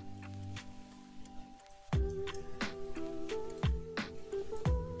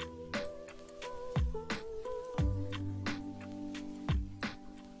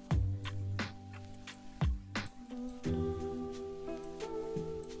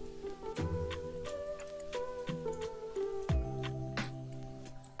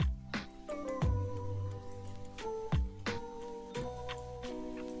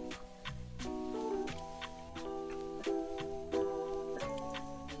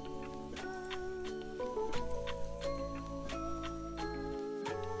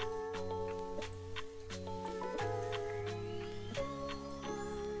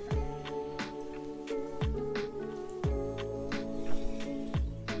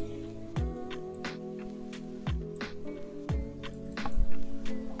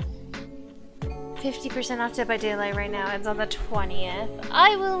 50% off Dead by Daylight right now. It's on the 20th.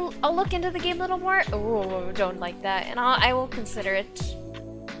 I'll look into the game a little more. Oh, don't like that. And I will consider it.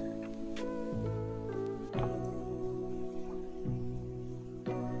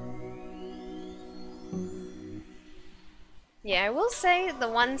 Yeah, I will say the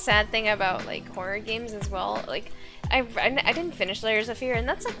one sad thing about like horror games as well, like I didn't finish Layers of Fear, and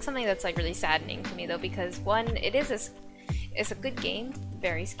that's like something that's like really saddening to me though, because one, it's a good game,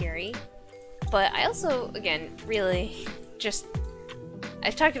 very scary, but I also, again, really just,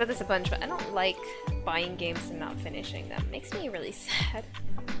 I've talked about this a bunch, but I don't like buying games and not finishing them. It makes me really sad.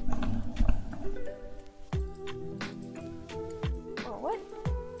 Oh, what?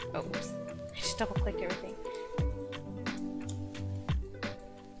 Oh, oops. I just double clicked everything.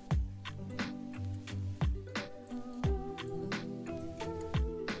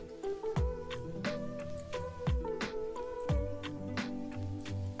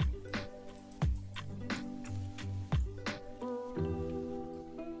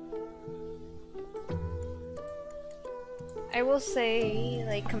 I will say,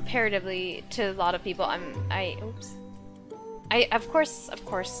 like, comparatively to a lot of people, of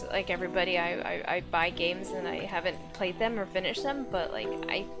course, like everybody, I buy games and I haven't played them or finished them, but like,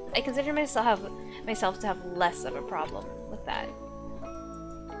 I consider myself to have less of a problem with that.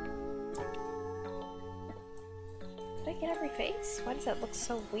 Did I get every face? Why does that look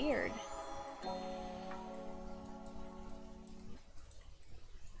so weird?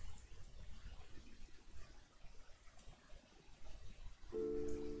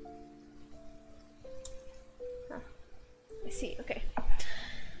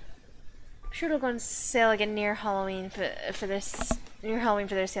 sure it'll go on sale again near Halloween for this near Halloween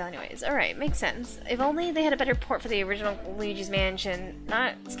for their sale anyways. Alright, makes sense. If only they had a better port for the original Luigi's Mansion.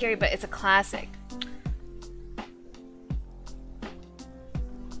 Not scary, but it's a classic.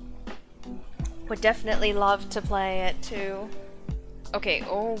 Would definitely love to play it too. Okay,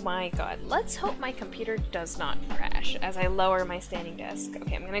 oh my god. Let's hope my computer does not crash as I lower my standing desk.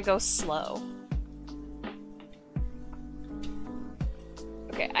 Okay, I'm gonna go slow.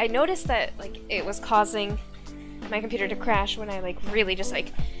 Okay, I noticed that like it was causing my computer to crash when I like really just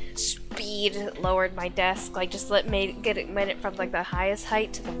like speed lowered my desk, like just made it from like the highest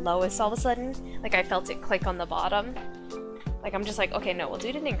height to the lowest all of a sudden. Like I felt it click on the bottom. Like I'm just like, okay, no, we'll do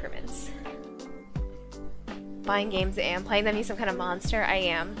it in increments. Buying games and playing them, he's some kind of monster. I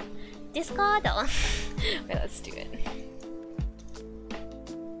am. Discord. Wait, let's do it.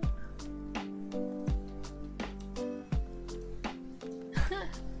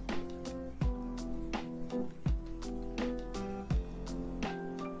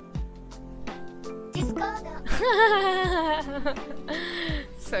 Discord.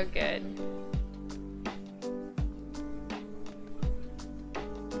 So good.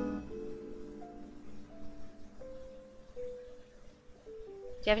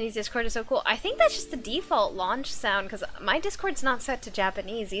 Japanese Discord is so cool. I think that's just the default launch sound because my Discord's not set to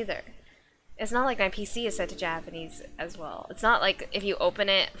Japanese either. It's not like my PC is set to Japanese as well. It's not like if you open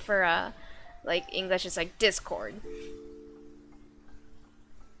it for like English, it's like Discord.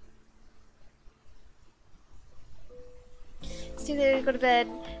 It's too late to go to bed.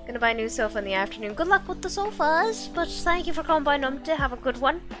 Gonna buy a new sofa in the afternoon. Good luck with the sofas, but thank you for coming by, Numta. Have a good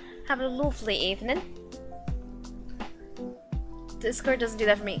one. Have a lovely evening. Discord doesn't do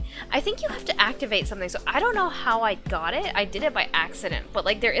that for me. I think you have to activate something, so I don't know how I got it. I did it by accident, but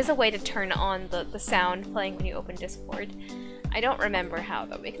like there is a way to turn on the sound playing when you open Discord. I don't remember how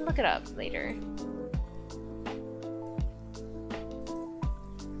though. We can look it up later.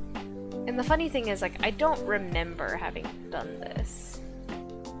 And the funny thing is, like, I don't remember having done this.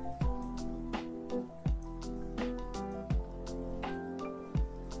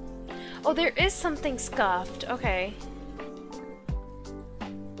 Oh, there is something scuffed. Okay.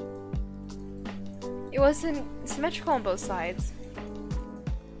 It wasn't symmetrical on both sides.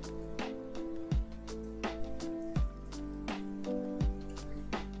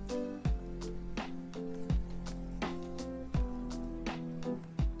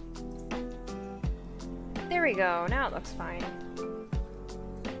 There we go. Now it looks fine.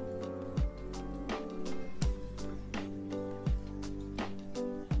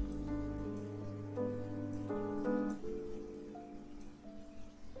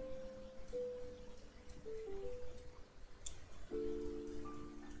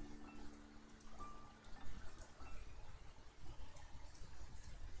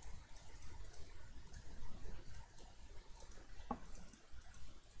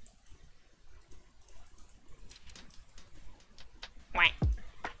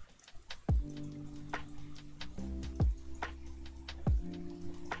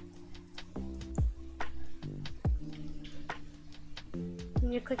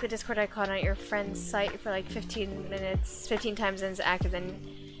 You click the Discord icon on your friend's site for like 15 minutes, 15 times, and it's active. Then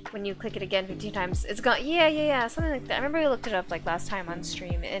when you click it again 15 times, it's gone. Yeah, something like that. I remember we looked it up like last time on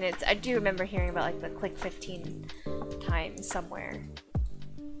stream, and I do remember hearing about like the click 15 times somewhere.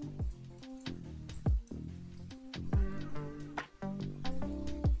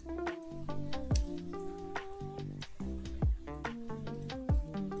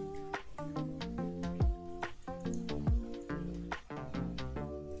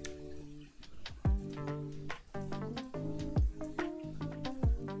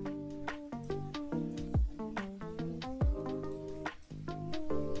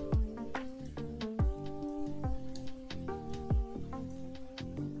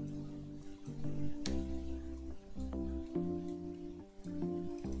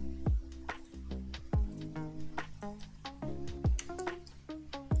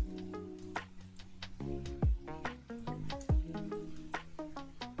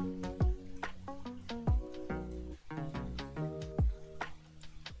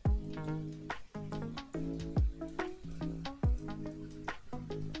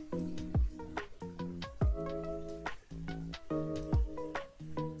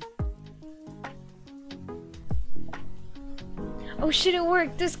 Oh shit, it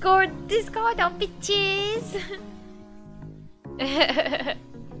worked! Discord, oh bitches!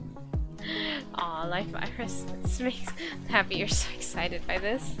 Aw, Life Virus. This makes me happy you're so excited by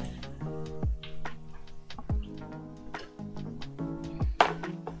this.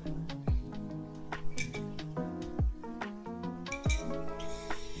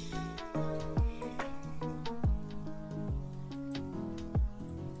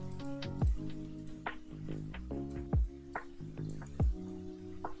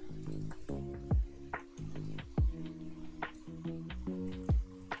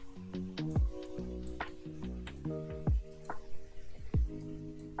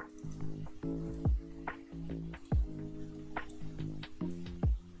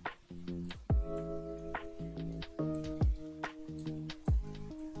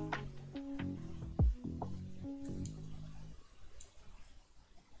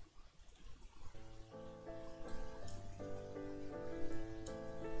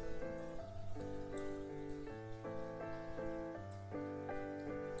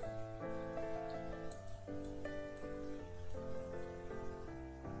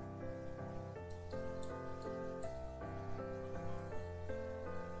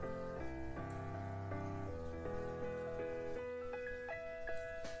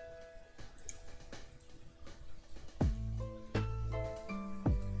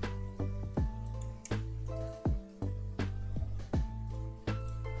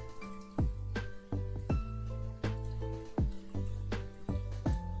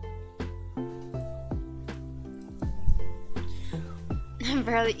 I'm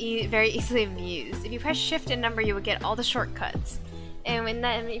very easily amused. If you press shift and number, you will get all the shortcuts. And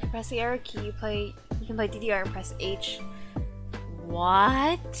if you press the arrow key, you can play DDR and press H.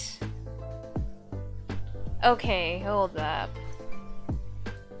 What? Okay, hold up.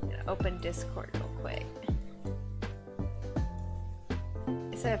 Open Discord real quick.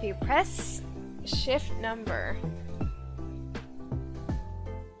 So if you press shift number.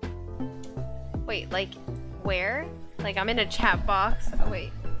 Wait, like where? Like I'm in a chat box. Oh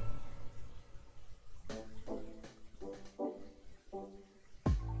wait.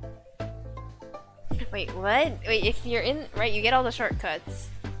 Wait, what? Wait, if you're in right, you get all the shortcuts.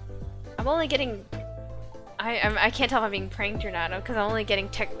 I'm only getting. I can't tell if I'm being pranked or not because I'm only getting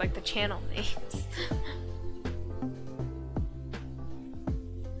like the channel names.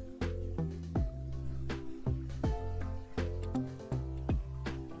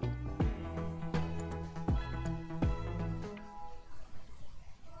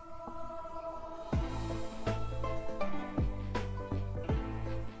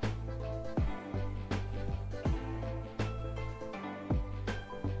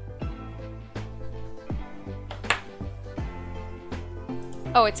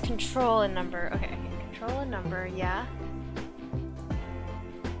 Oh, it's control and number. Okay, control and number, yeah.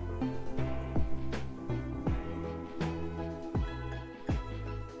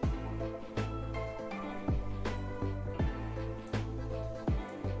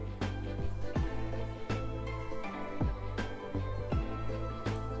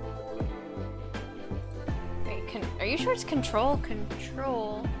 Wait, are you sure it's control?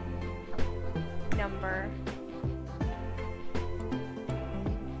 Control number.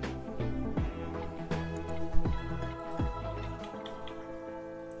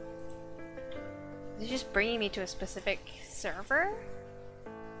 Is it just bringing me to a specific server?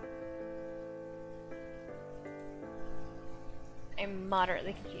 I'm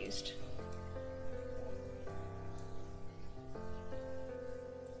moderately confused.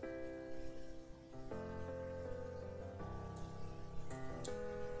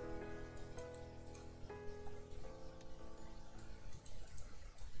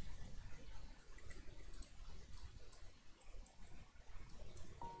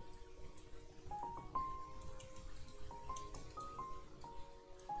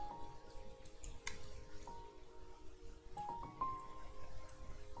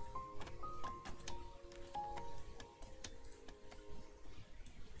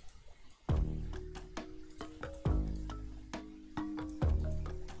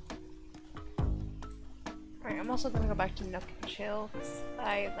 I'm also gonna go back to Nook and Chill because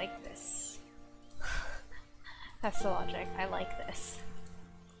I like this. That's the logic. I like this.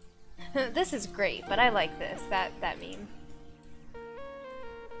 This is great, but I like this. That meme.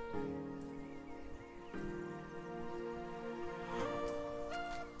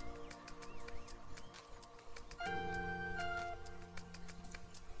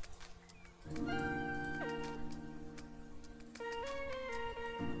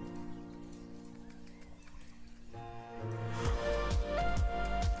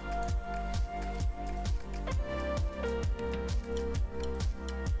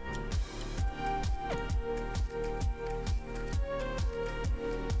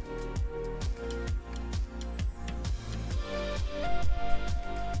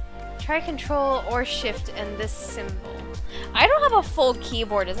 Try control or shift and this symbol. I don't have a full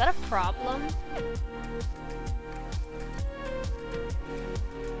keyboard. Is that a problem?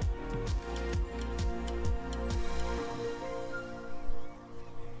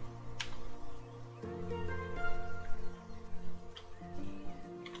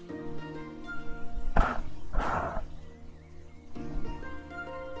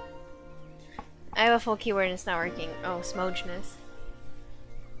 I have a full keyboard and it's not working. Oh, smogeness.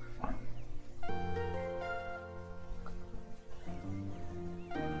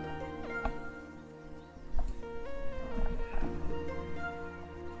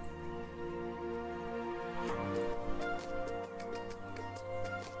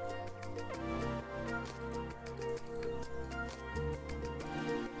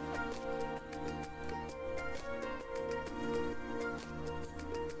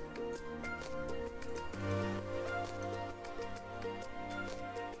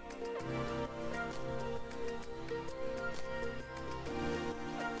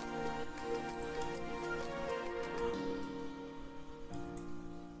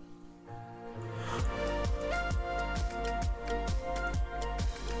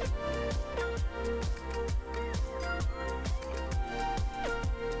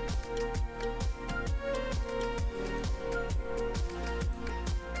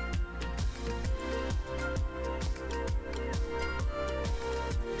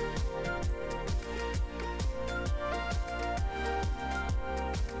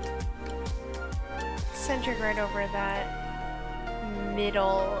 centered right over that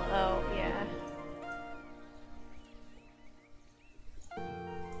middle. Oh, yeah.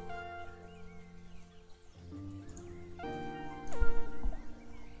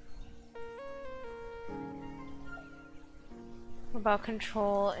 What about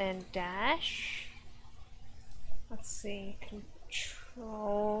control and dash? Let's see.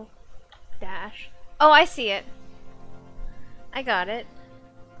 Control dash. Oh, I see it. I got it.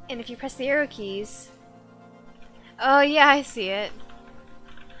 And if you press the arrow keys... Oh yeah, I see it.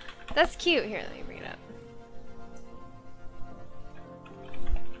 That's cute. Here, let me bring it up.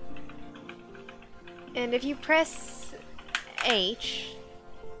 And if you press H...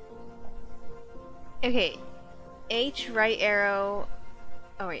 Okay. H, right arrow...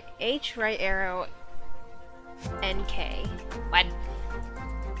 Oh wait. H, right arrow, NK. What?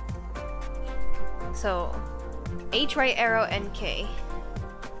 So... H, right arrow, NK.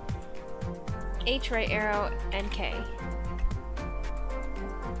 H, right arrow, NK.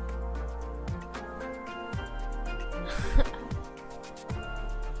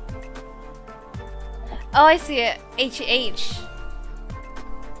 Oh, I see it. HH.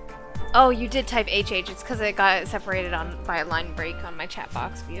 Oh, you did type HH. It's because it got separated by a line break on my chat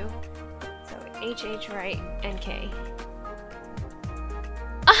box view. So HH, right, NK.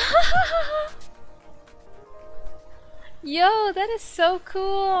 Yo, that is so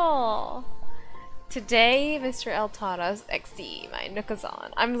cool! Today, Mr. L taught us XD, my Nookazon.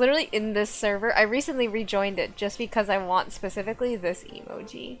 I'm literally in this server. I recently rejoined it just because I want specifically this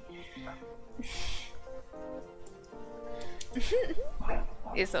emoji.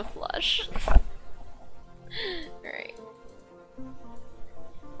 Is a flush. Alright.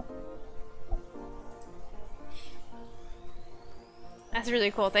 That's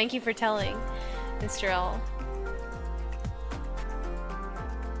really cool. Thank you for telling, Mr. L.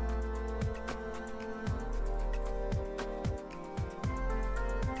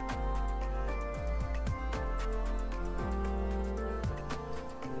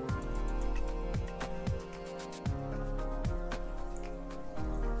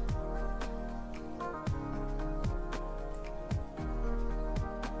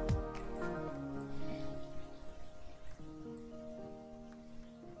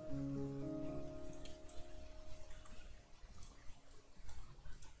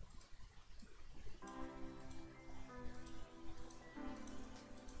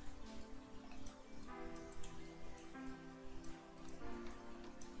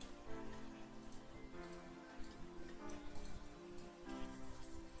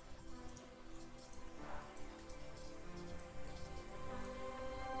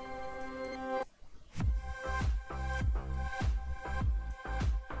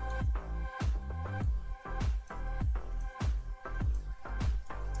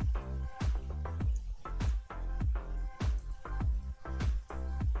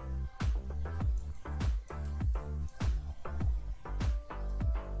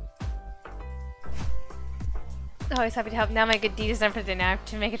 Always happy to help. Now my good deed is done for the day. Now I have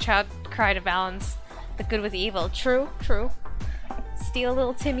to make a child cry to balance the good with the evil. True, true. Steal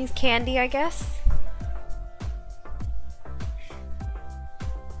little Timmy's candy, I guess.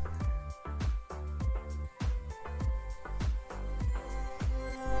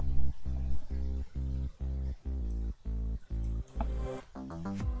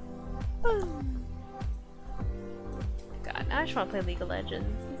 God, now I just want to play League of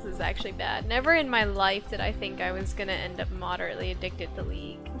Legends. This is actually bad. Never in my life did I think I was gonna end up moderately addicted to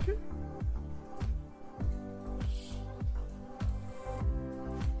League.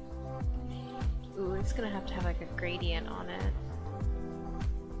 Ooh, it's gonna have to have like a gradient on it.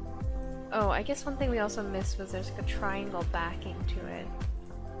 Oh, I guess one thing we also missed was there's like a triangle backing to it.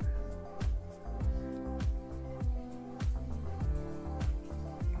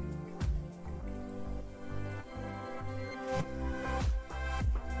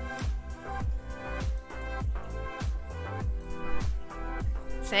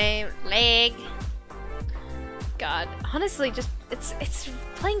 Same leg. God, honestly, just it's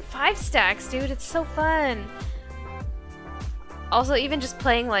playing 5 stacks, dude. It's so fun. Also, even just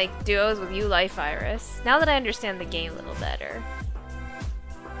playing like duos with you, Life Iris. Now that I understand the game a little better.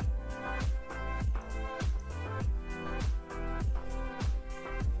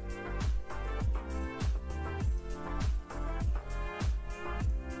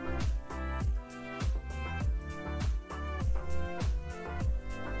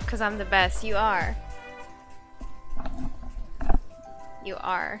 Because I'm the best. You are. You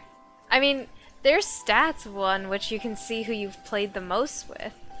are. I mean, there's stats one which you can see who you've played the most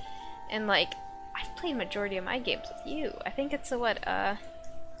with. And like, I've played majority of my games with you. I think it's a what,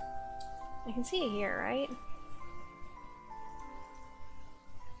 I can see it here, right?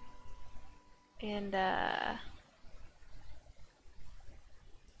 And,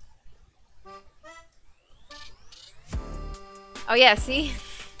 oh yeah, see?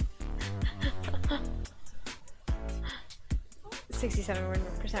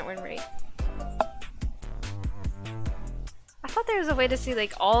 67% win rate. I thought there was a way to see,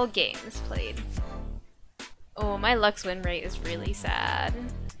 like, all games played. Oh, my Lux win rate is really sad.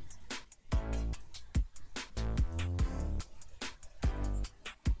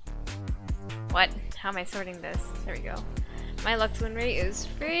 What? How am I sorting this? There we go. My Lux win rate is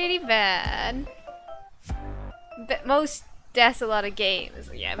pretty bad. But most deaths a lot of games.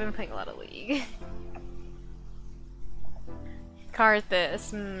 Yeah, I've been playing a lot of League.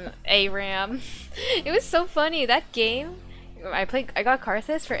 Karthus, ARAM. It was so funny, that game. I got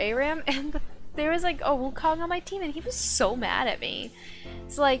Karthus for ARAM, and there was like a Wukong on my team, and he was so mad at me.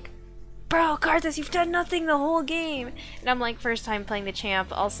 It's like, bro, Karthus, you've done nothing the whole game. And I'm like, first time playing the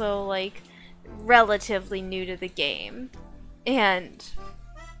champ, also like relatively new to the game, and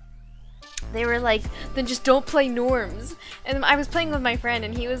they were like, then just don't play norms. And I was playing with my friend,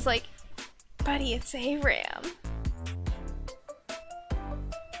 and he was like, buddy, it's ARAM.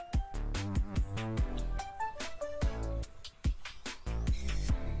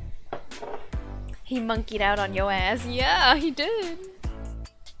 He monkeyed out on yo ass. Yeah, he did.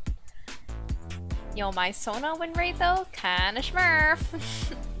 Yo, my Sona win rate though, kinda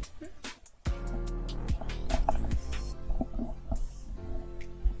smurf.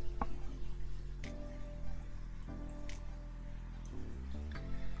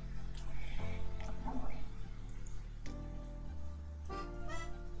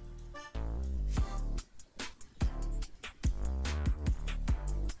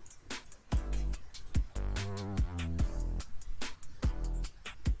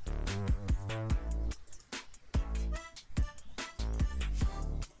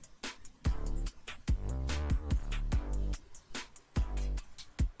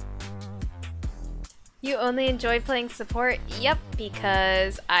 You only enjoy playing support? Yep,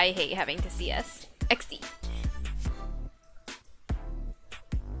 because I hate having to CS. XD.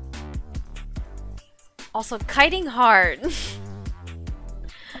 Also, kiting hard.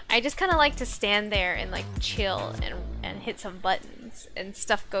 I just kind of like to stand there and like chill and hit some buttons and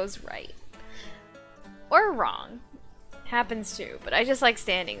stuff goes right. Or wrong. Happens too, but I just like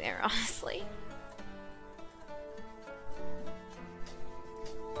standing there, honestly.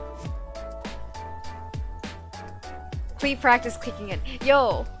 Please practice kicking it.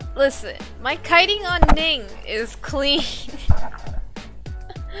 Yo, listen, my kiting on Ning is clean.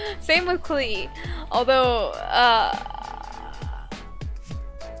 Same with Klee. Although,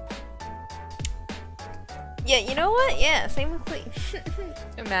 yeah, you know what? Yeah, same with Klee.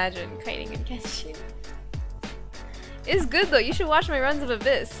 Imagine kiting in Genshin. It's good though, you should watch my runs of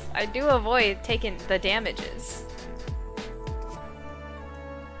Abyss. I do avoid taking the damages.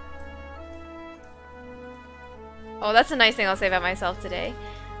 Oh, that's a nice thing I'll say about myself today.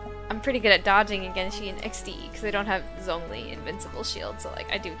 I'm pretty good at dodging in Genshin XD because I don't have Zhongli invincible shield, so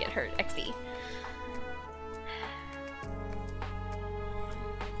like I do get hurt XD.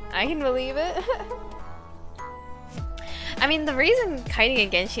 I can believe it. I mean, the reason kiting in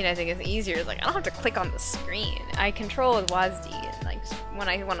Genshin I think is easier is like I don't have to click on the screen. I control with WASD and like when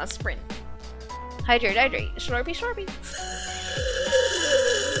I want to sprint. Hydrate, hydrate, slurpy, slurpy.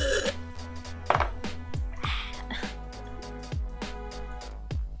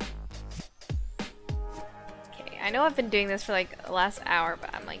 I know I've been doing this for like the last hour,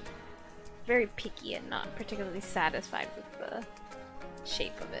 but I'm like very picky and not particularly satisfied with the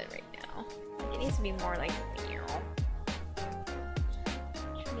shape of it right now. It needs to be more like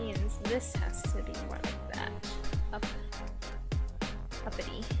which means this has to be more like that.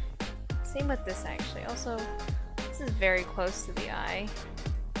 Uppity. Same with this actually. Also, this is very close to the eye.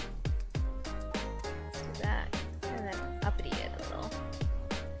 Let's do that. And then uppity it a little.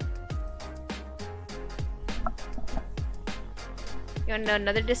 You wanna know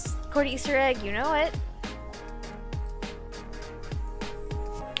another Discord Easter egg? You know it.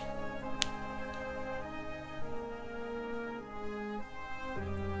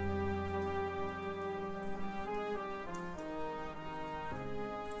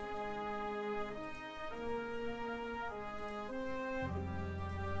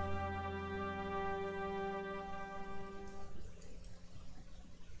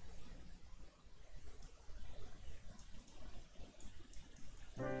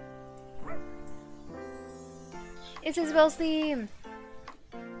 It's Isabel's theme!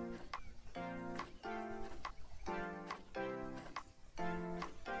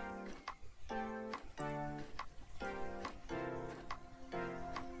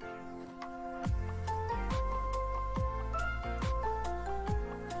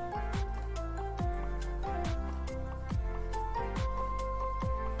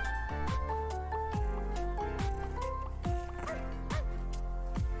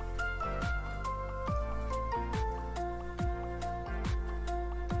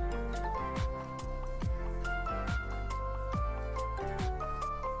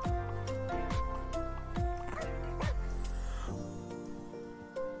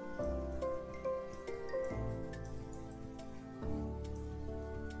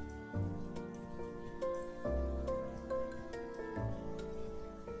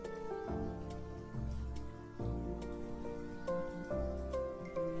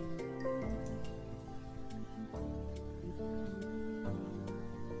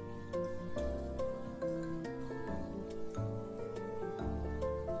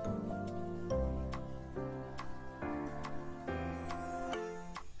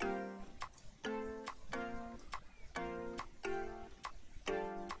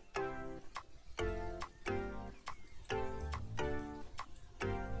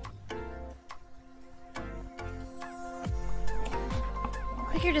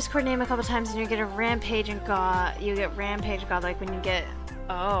 Click your Discord name a couple times and you get a rampage and god. You get rampage god like when you get.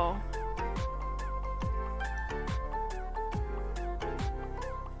 Oh.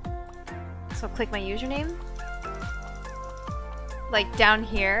 So click my username. Like down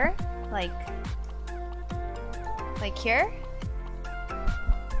here, like here.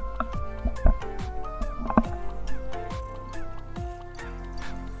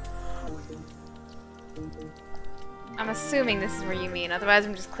 I'm assuming this is where you mean, otherwise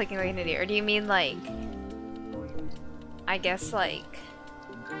I'm just clicking like an idiot. Or do you mean like, I guess like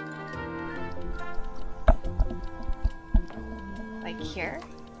here?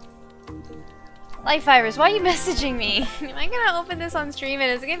 Life Virus, why are you messaging me? Am I gonna open this on stream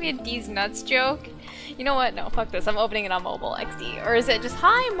and is it gonna be a D's nuts joke? You know what? No, fuck this. I'm opening it on mobile XD. Or is it just,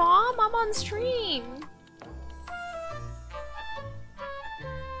 hi mom, I'm on stream?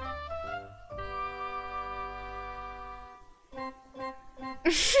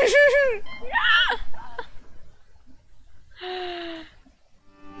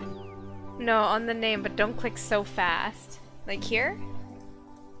 No, on the name, but don't click so fast. Like here?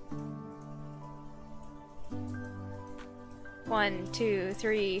 1, 2,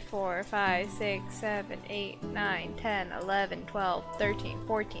 3, 4, 5, 6, 7, 8, 9, 10, 11, 12, 13,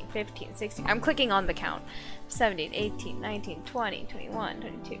 14, 15, 16. I'm clicking on the count. 17, 18, 19, 20, 21,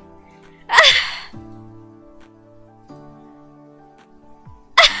 22.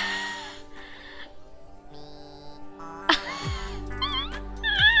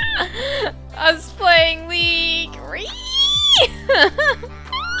 Us playing League.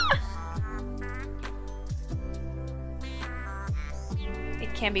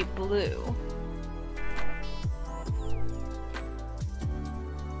 It can be blue.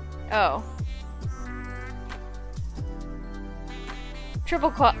 Oh.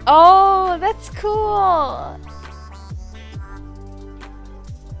 Triple quad. Oh, that's cool.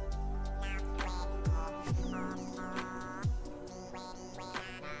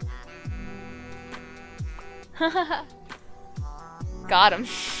 Got him.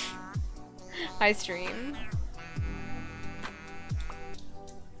 Hi, stream.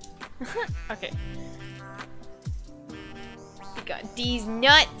 Okay. We got D's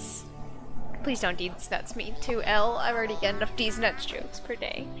nuts. Please don't D's nuts me too, L. I've already got enough D's nuts jokes per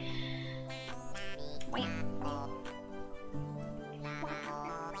day. Wait.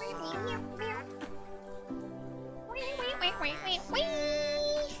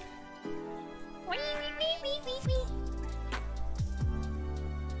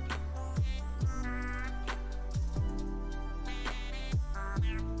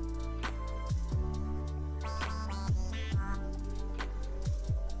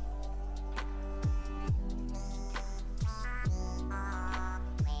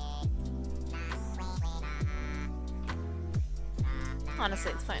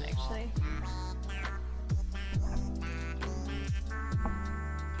 Honestly, it's fine actually.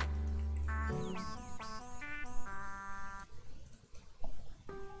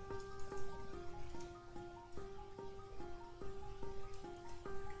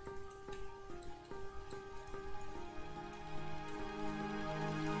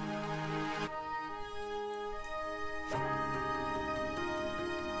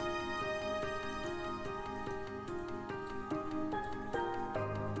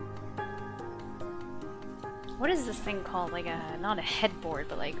 What is this thing called? Like a, not a headboard,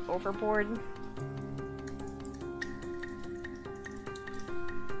 but like overboard?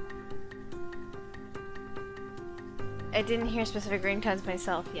 I didn't hear specific ringtones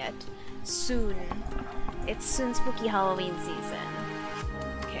myself yet. Soon. It's soon spooky Halloween season.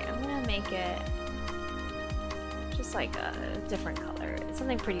 Okay, I'm gonna make it just like a different color. It's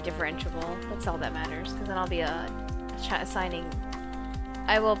something pretty differentiable. That's all that matters, because then I'll be assigning.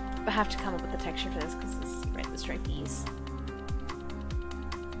 I will have to come up with a texture for this because this right the stripies.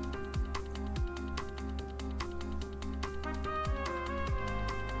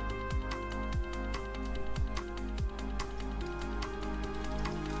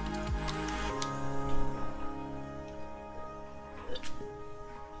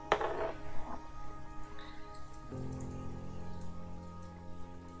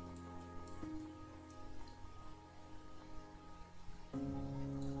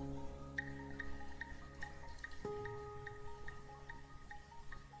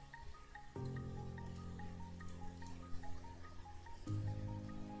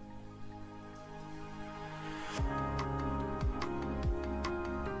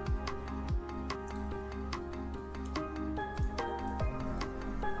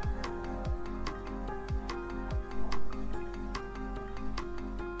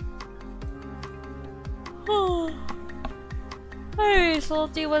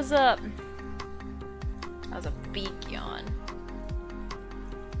 Salty, what's up? That was a big yawn.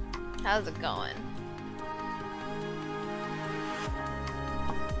 How's it going?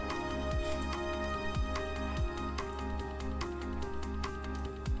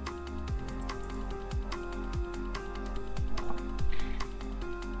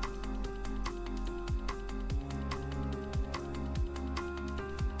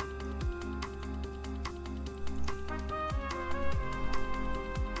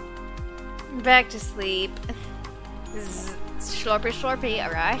 Back to sleep. Slurpy slurpy,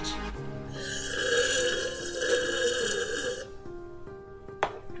 alright.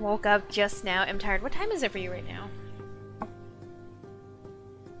 Woke up just now. I'm tired. What time is it for you right now?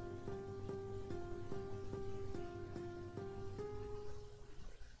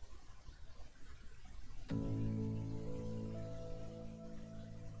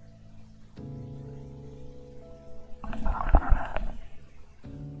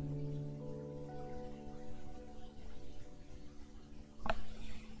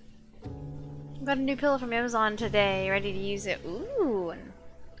 Got a new pillow from Amazon today. Ready to use it. Ooh.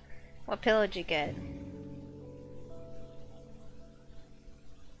 What pillow did you get?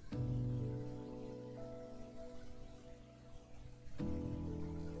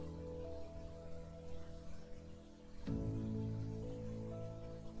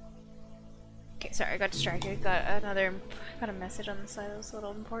 Okay, sorry, I got distracted. Got a message on the side that was a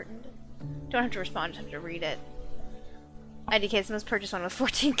little important. Don't have to respond, just have to read it. IDK's most purchased one with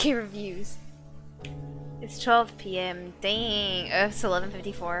 14k reviews. It's 12 p.m. Dang. It's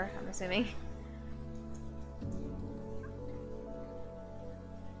 11:54, I'm assuming.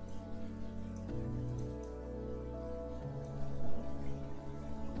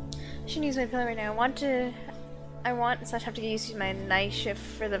 I shouldn't use my pillow right now. I want slash have to get used to my night shift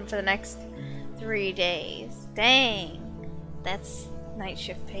for them for the next 3 days. Dang. That's night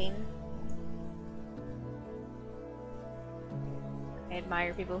shift pain. I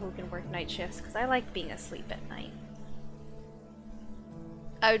admire people who can work night shifts because I like being asleep at night.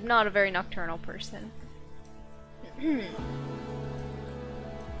 I'm not a very nocturnal person.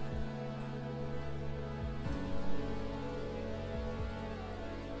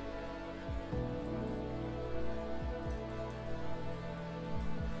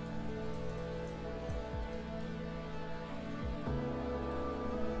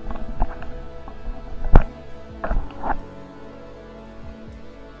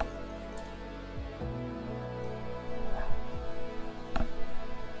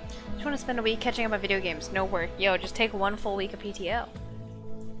 I want to spend a week catching up on video games. No work. Yo, just take 1 full week of PTO.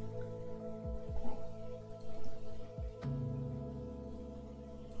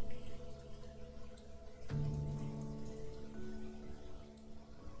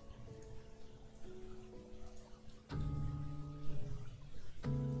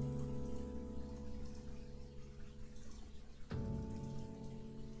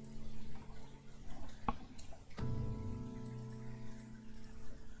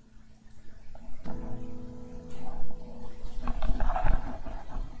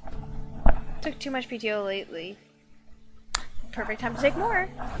 Took too much PTO lately. Perfect time to take more.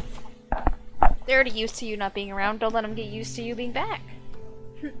 They're already used to you not being around. Don't let them get used to you being back.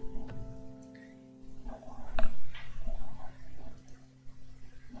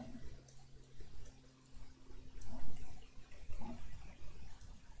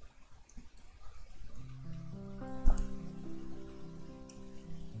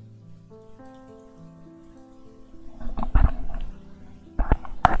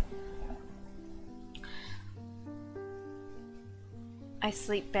 I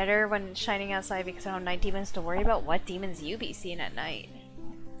sleep better when it's shining outside because I don't have night demons to worry about. What demons you be seeing at night?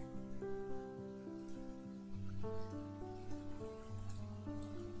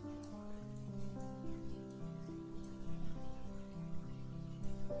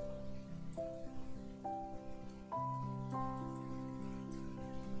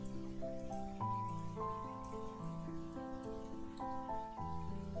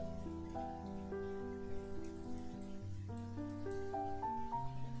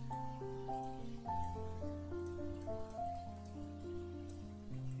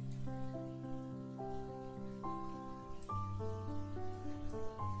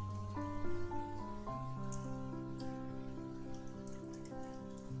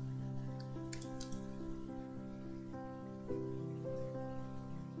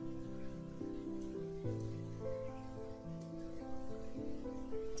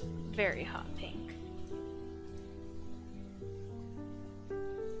 Very hot pink.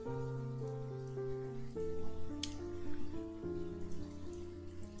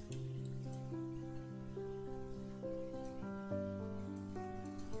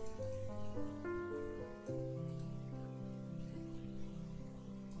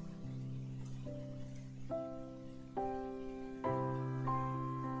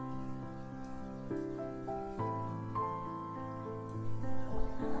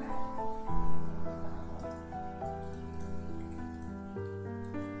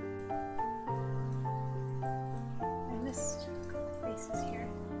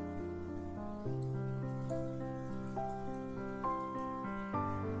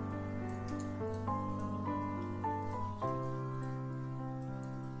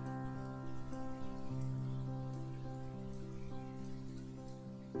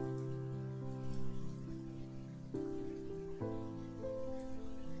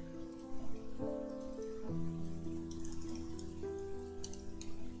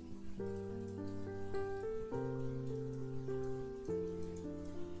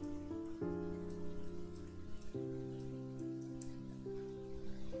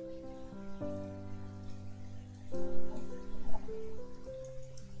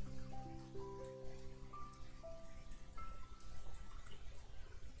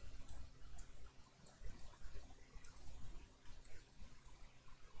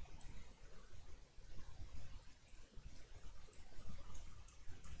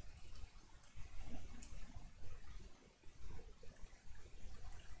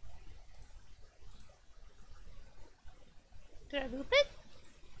 loop it?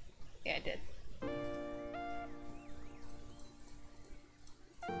 Yeah, I did.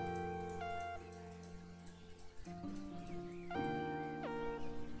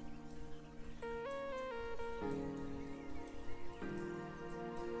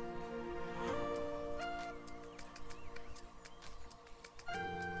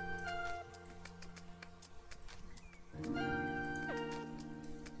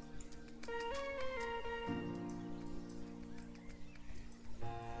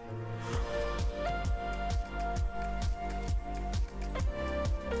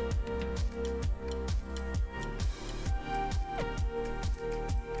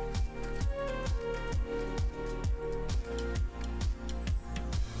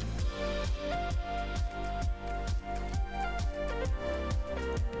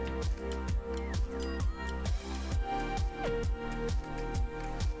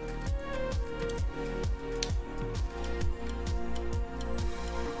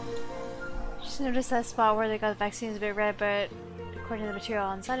 Noticed that spot where they got the vaccine is a bit red, but according to the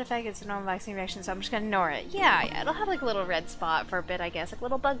material and side effect, it's a normal vaccine reaction, so I'm just gonna ignore it. Yeah, it'll have like a little red spot for a bit, I guess, like a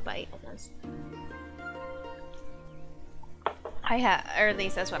little bug bite almost. I had, or at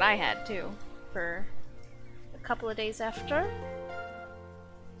least that's what I had too, for a couple of days after.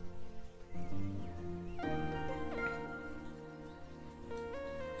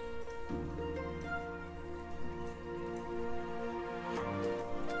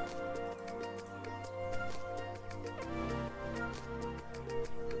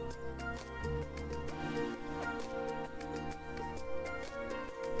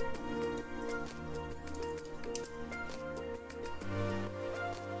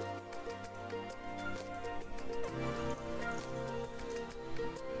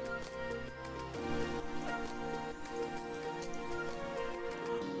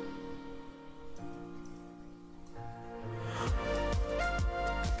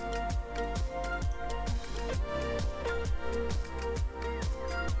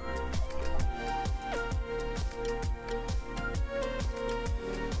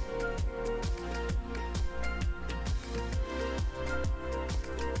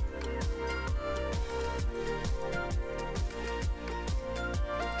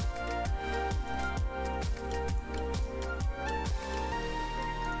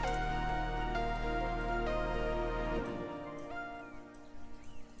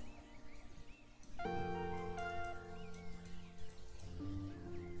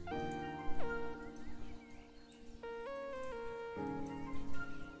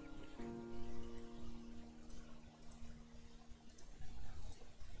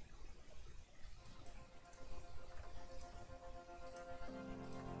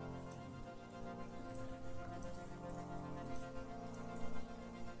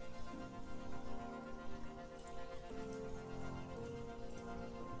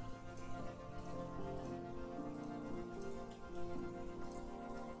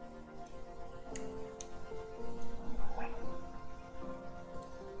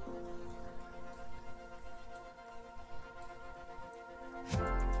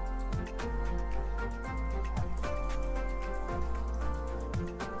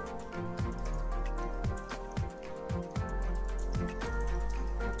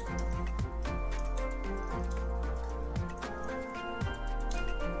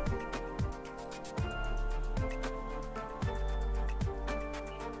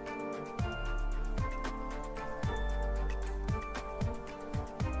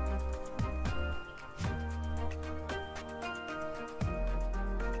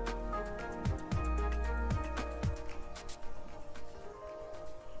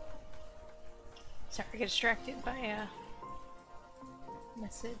 Sorry, I get distracted by a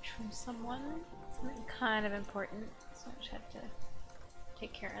message from someone. Something kind of important, so I just have to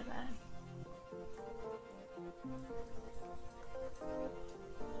take care of that.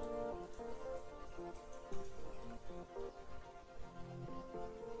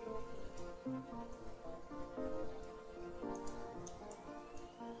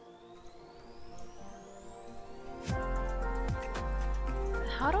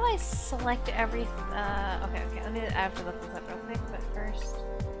 How do I select every? Okay, let me. I have to look this up real quick, but first.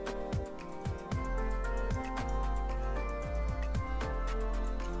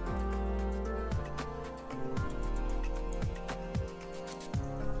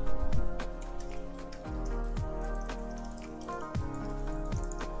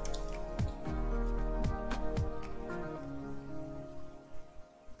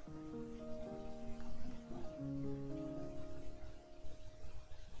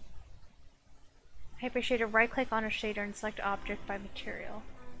 Hyper shader, right click on a shader and select object by material.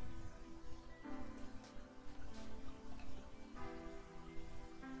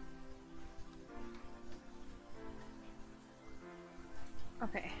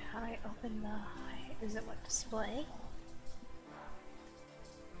 Okay, how do I open the... Is it what, display?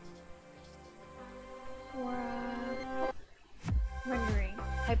 Or... rendering.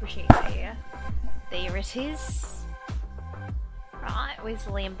 Hypershade, yeah. There it is. Right, with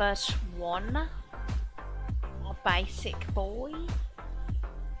Lambert 1. Our basic boy.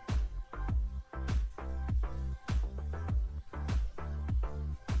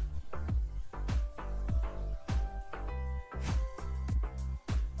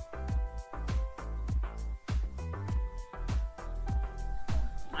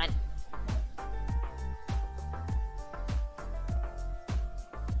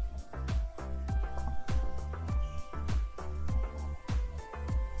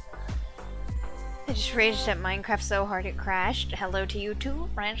 I just raged at Minecraft so hard it crashed. Hello to you too,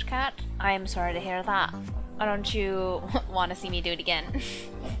 Ranch Cat. I am sorry to hear that. Why don't you want to see me do it again?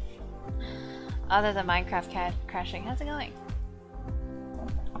 Other than Minecraft cat crashing, how's it going?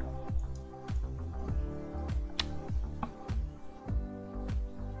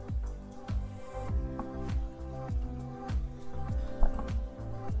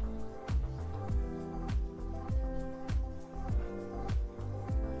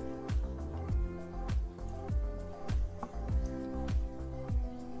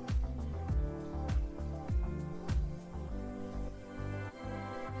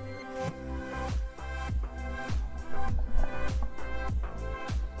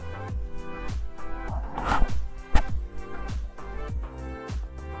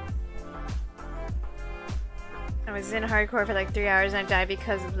 I was in hardcore for like 3 hours and I died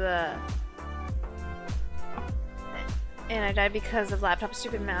because of the... And I died because of laptop's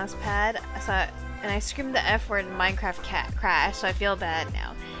stupid mouse pad. And I screamed the F word and Minecraft cat crashed, so I feel bad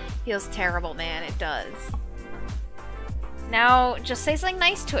now. Feels terrible, man, it does. Now, just say something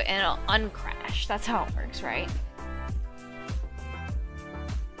nice to it and it'll uncrash. That's how it works, right?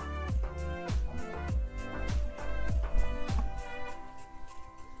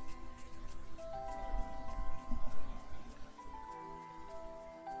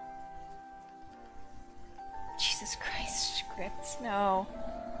 Jesus Christ, scripts, no.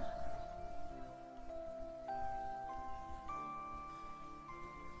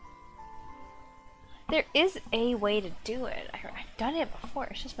 There is a way to do it. I've done it before,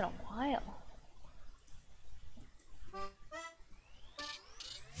 it's just been a while.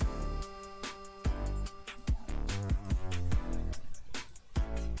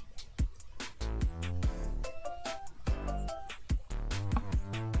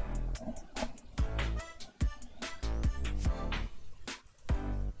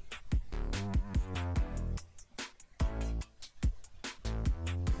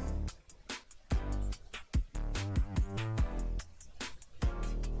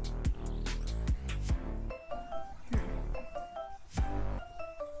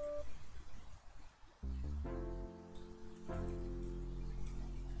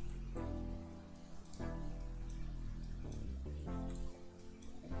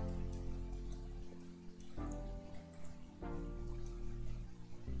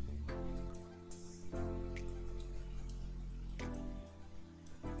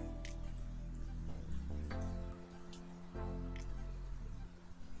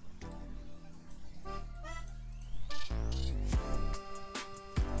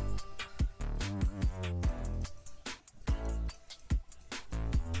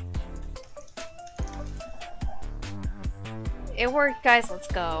 It worked, guys, let's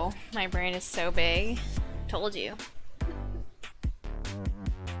go. My brain is so big. Told you.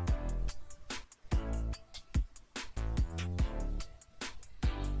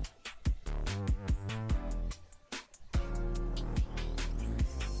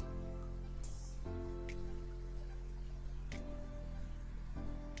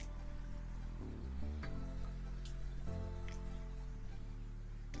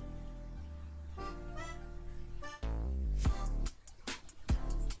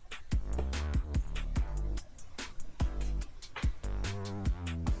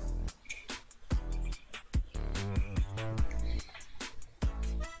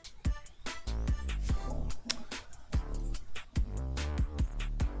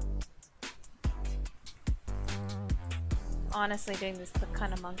 Honestly doing this the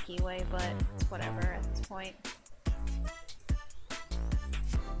kind of monkey way, but it's whatever at this point.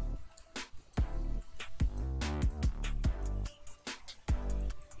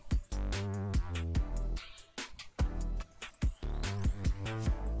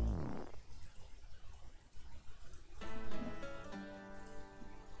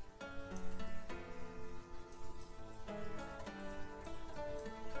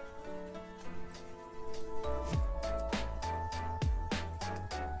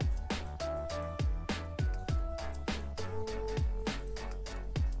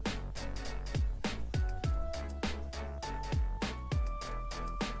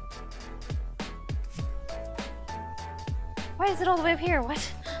 Why is it all the way up here?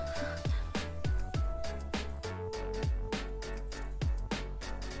 What?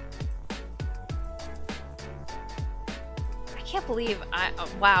 I can't believe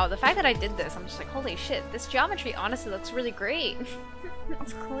wow, the fact that I did this, I'm just like, holy shit, this geometry honestly looks really great.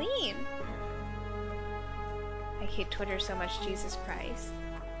 It's clean. I hate Twitter so much, Jesus Christ.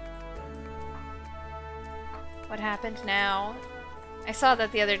 What happened now? I saw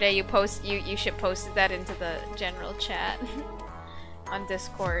that the other day you posted that into the general chat on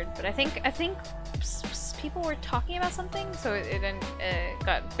Discord, but I think people were talking about something, so it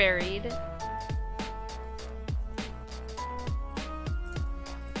got buried.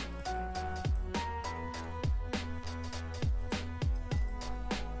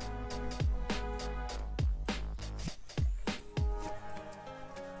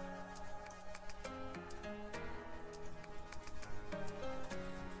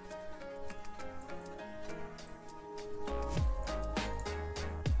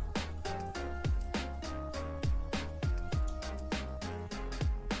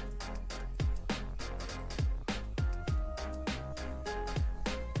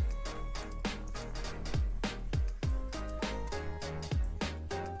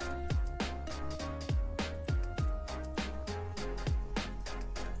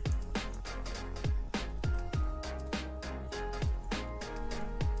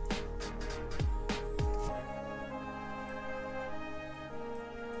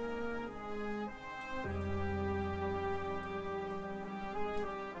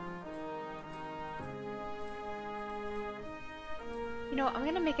 You know, I'm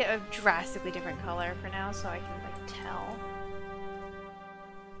gonna make it a drastically different color for now so I can, like, tell.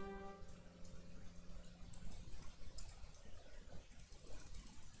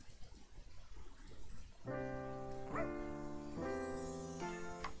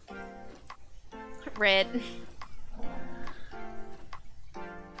 Red.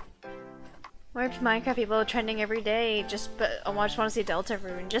 Why are Minecraft people trending every day? I just want to see Delta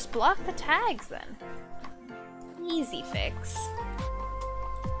Rune. Just block the tags then. Easy fix.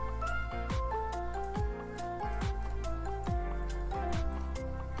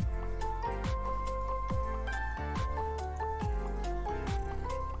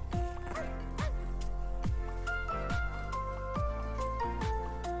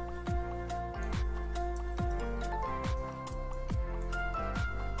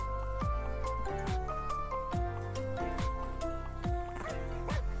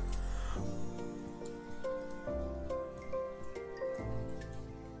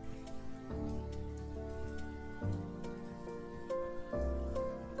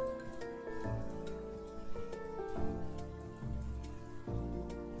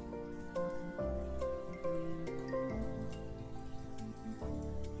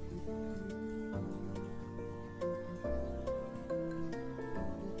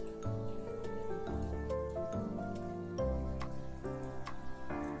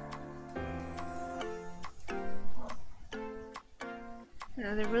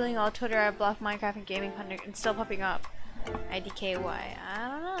 No, they're ruling all Twitter. I blocked Minecraft and gaming content and still popping up. IDKY. I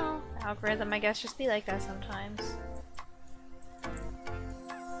don't know. Algorithm, I guess, just be like that sometimes.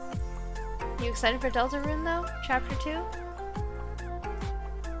 You excited for Delta Rune though? Chapter 2?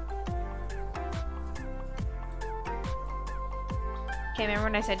 Okay, remember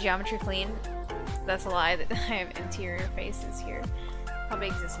when I said geometry clean? That's a lie, that I have interior faces here. Probably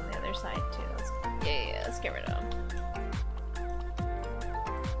exists on the other side too. Yeah, let's get rid of them.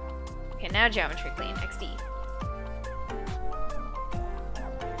 Okay, now geometry clean, XD.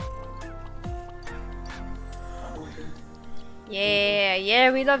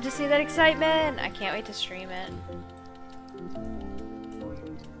 Yeah, we love to see that excitement! I can't wait to stream it.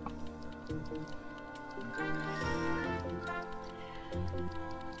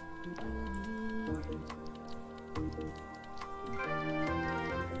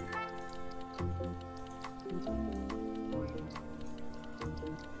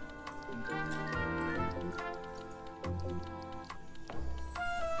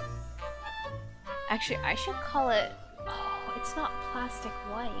 Actually, I should call it... Oh, it's not plastic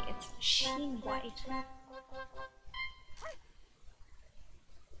white, it's sheen white.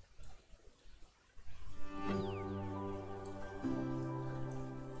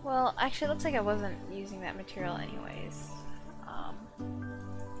 Well, actually it looks like I wasn't using that material anyways.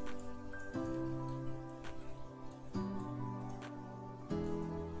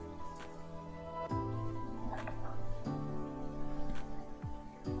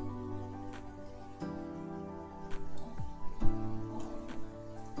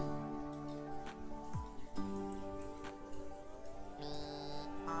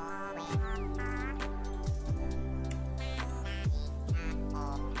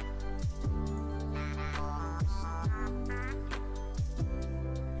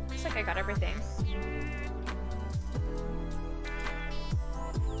 I got everything.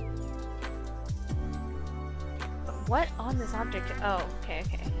 But what on this object? Oh, okay,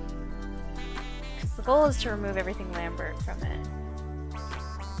 okay. Because the goal is to remove everything Lambert from it.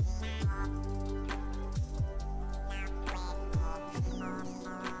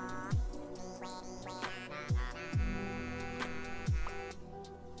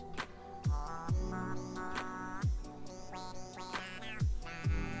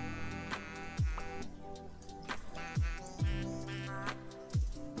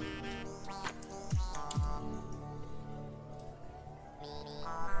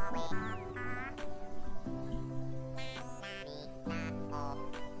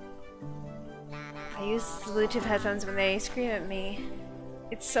 I use Bluetooth headphones when they scream at me.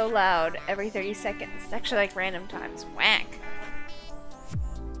 It's so loud every 30 seconds. It's actually like random times. Whack!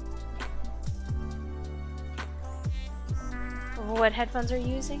 What headphones are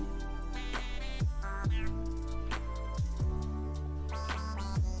you using?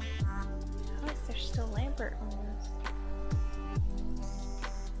 How is there still Lambert on this?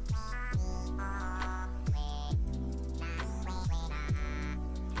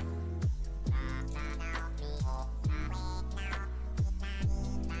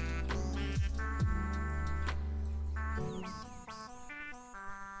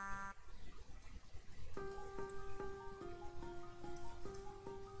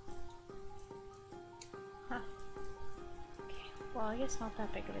 Well, I guess not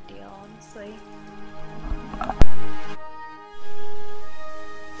that big of a deal, honestly.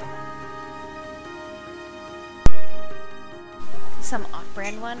 Some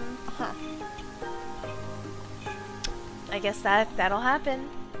off-brand one? Huh. I guess that'll happen.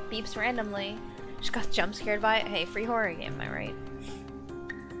 Beeps randomly. Just got jump scared by it. Hey, free horror game, am I right?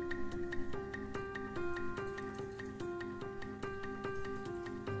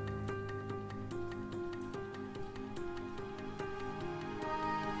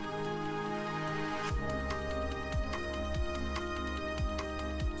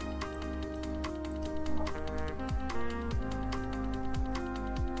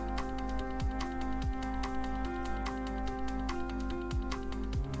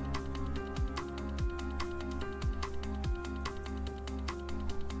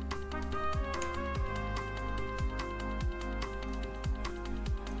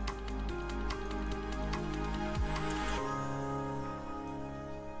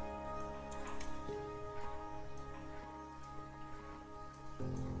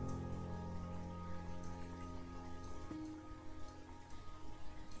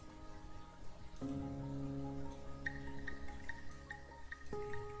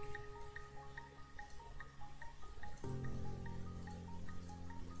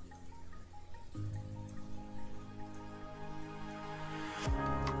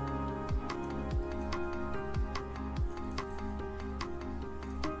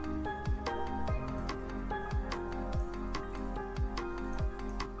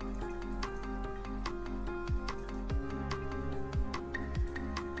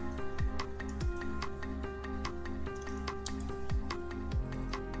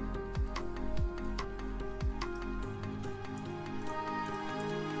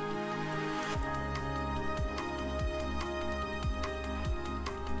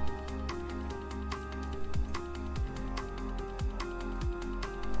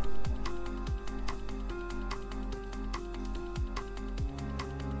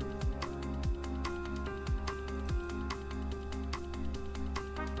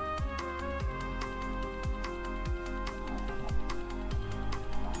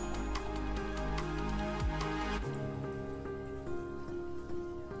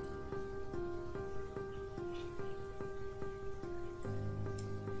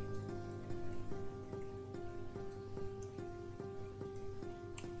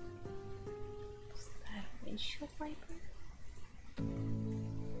 Windshield wiper?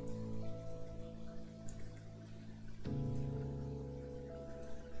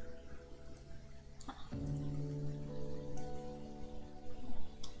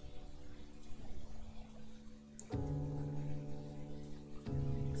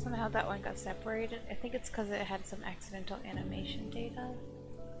 Somehow that one got separated. I think it's because it had some accidental animation data.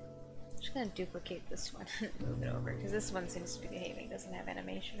 I'm just gonna duplicate this one and move it over because this one seems to be behaving. It doesn't have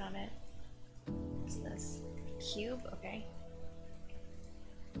animation on it. What's this? Cube? Okay.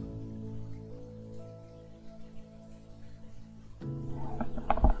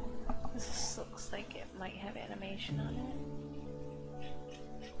 This looks like it might have animation on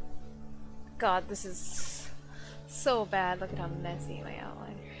it. God, this is so bad. Look at how messy my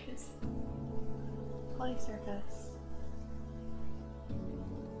outliner is. Polysurface.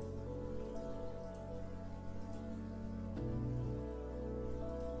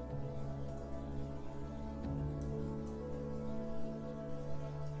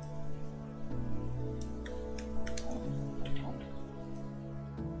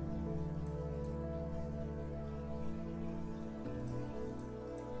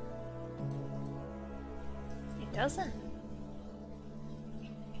 doesn't.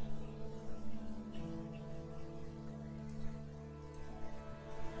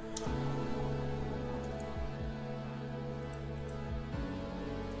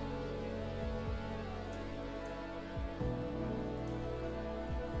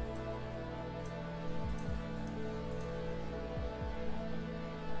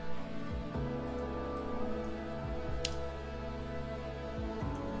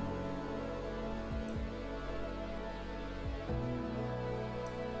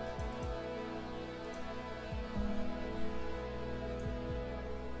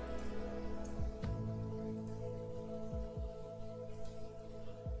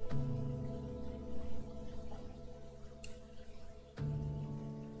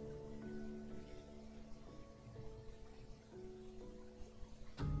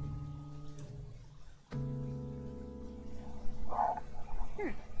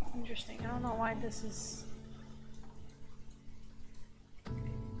 Interesting. I don't know why this is... What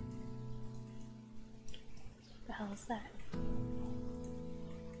the hell is that?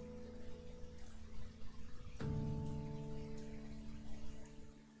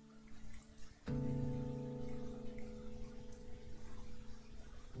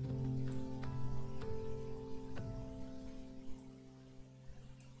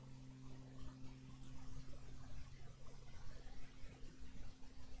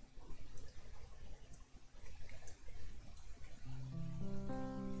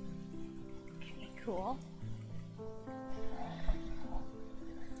 Cool.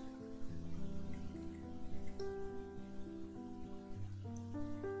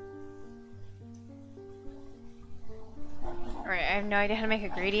 Alright, I have no idea how to make a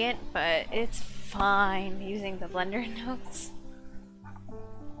gradient, but it's fine using the Blender notes.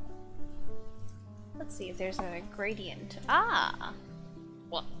 Let's see if there's a gradient. Ah!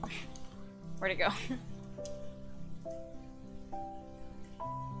 Well, where'd it go?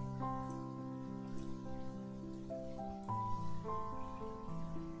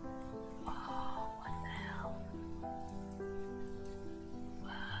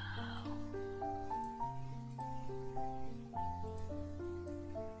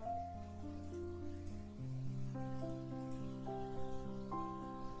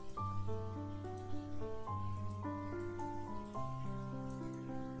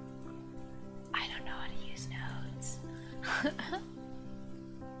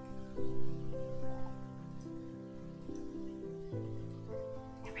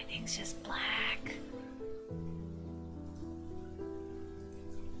 Everything's just black.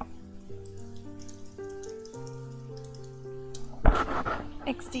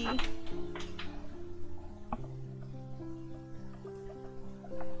 XD.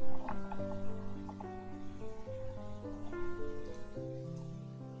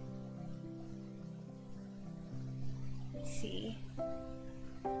 See.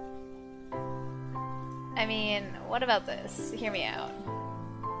 I mean, what about this? Hear me out.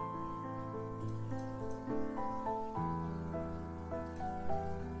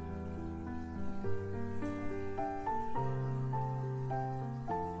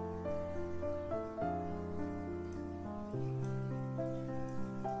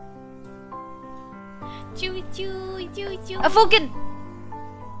 Choo choo choo choo. A Vulcan!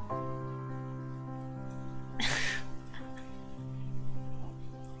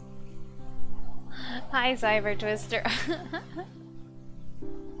 Hi, Cyber Twister.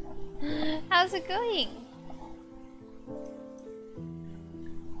 How's it going?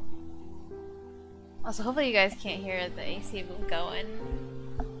 Also, hopefully you guys can't hear the AC going.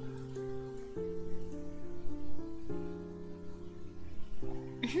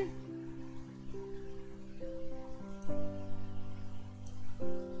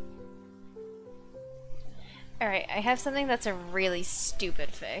 Alright, I have something that's a really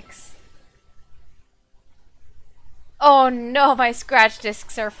stupid fix. Oh no, my scratch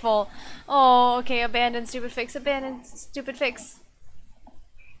discs are full. Oh, okay, abandon stupid fix, abandon stupid fix.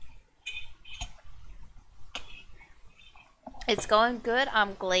 It's going good,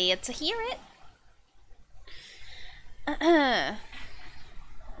 I'm glad to hear it.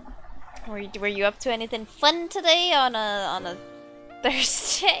 Were you up to anything fun today on a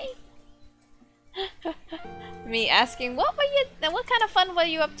Thursday? Me asking, what kind of fun were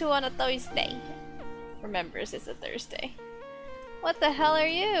you up to on a Thursday? Remembers it's a Thursday. What the hell are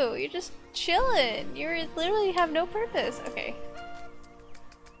you? You're just chilling. You literally have no purpose. Okay.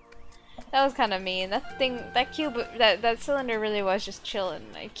 That was kind of mean. That thing, that cube, that cylinder really was just chilling.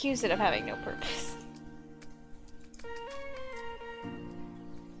 I accused it of having no purpose.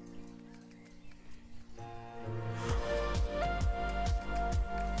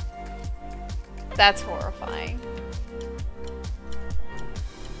 That's horrifying.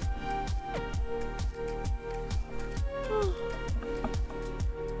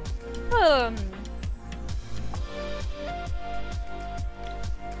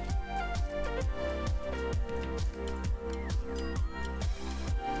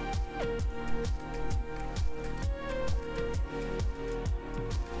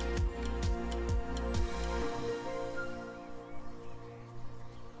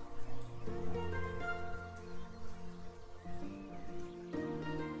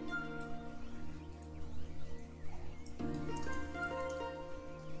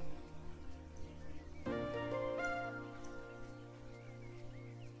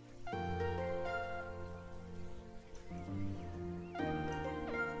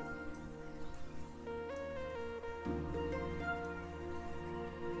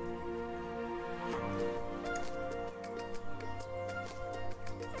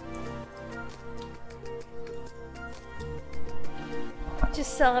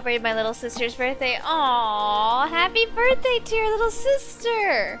 Just celebrated my little sister's birthday. Aww, happy birthday to your little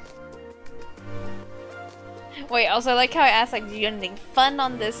sister! Wait, also I like how I asked, like, do you do anything fun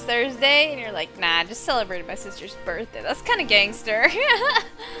on this Thursday? And you're like, nah, just celebrated my sister's birthday. That's kind of gangster.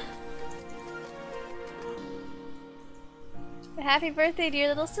 Happy birthday to your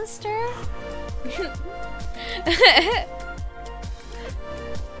little sister!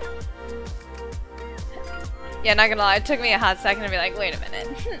 Yeah, not gonna lie, it took me a hot second to be like, wait a minute.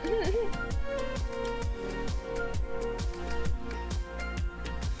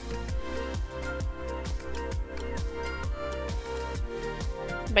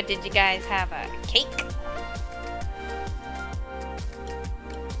 But did you guys have a cake?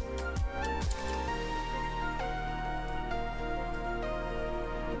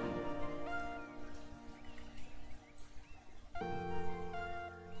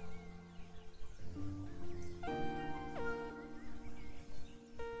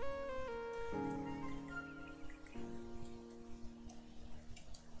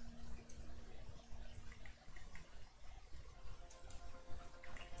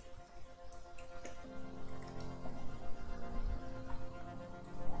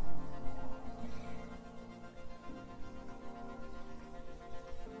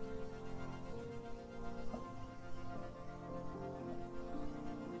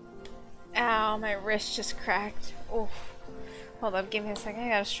 Ow, my wrist just cracked. Oh, hold up, give me a second. I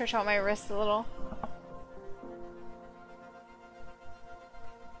gotta stretch out my wrist a little.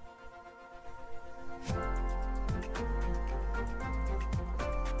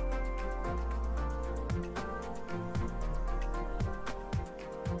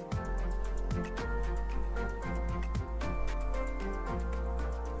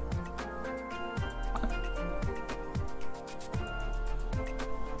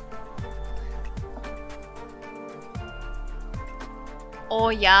 Oh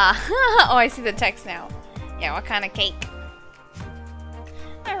yeah. Oh, I see the text now. Yeah, what kind of cake?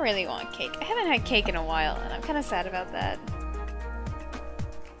 I really want cake. I haven't had cake in a while, and I'm kind of sad about that.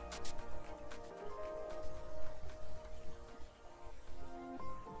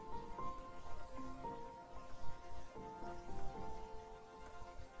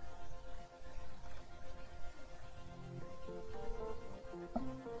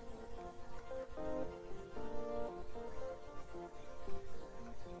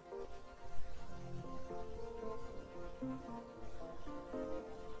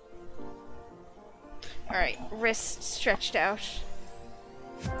 Alright, wrist stretched out.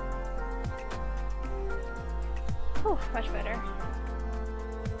 Whew, much better.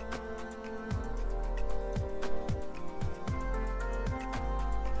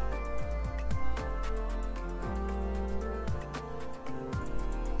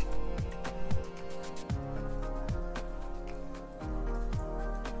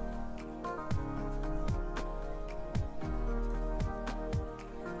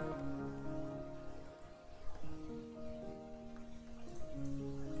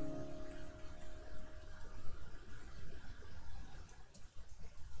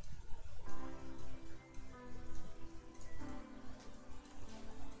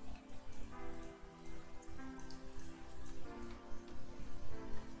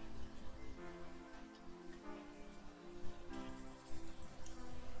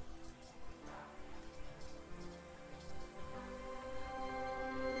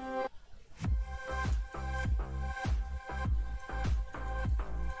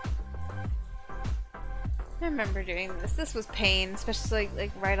 I remember doing this. This was pain, especially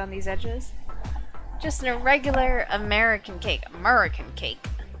like right on these edges. Just a regular American cake. American cake.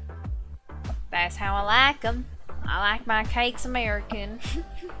 That's how I like them. I like my cakes American.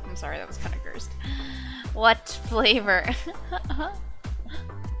 I'm sorry, that was kind of cursed. What flavor?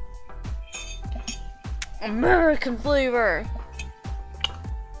 American flavor.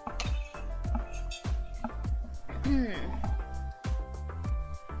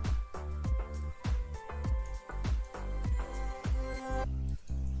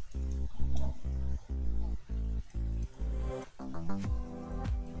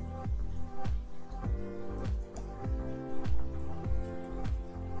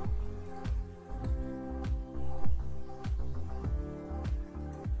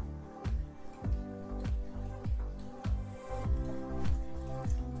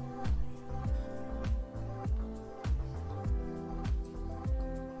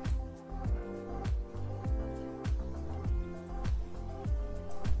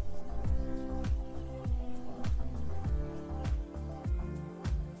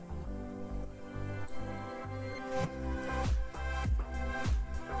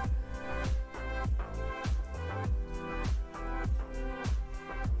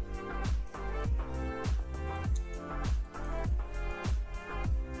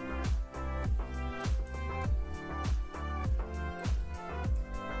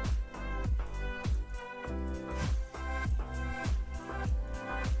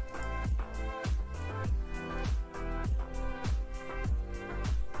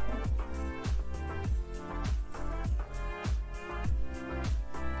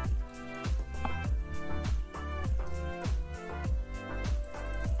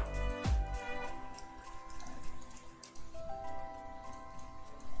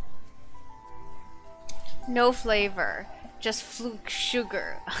 No flavor, just fluke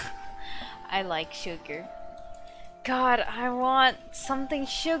sugar. I like sugar. God, I want something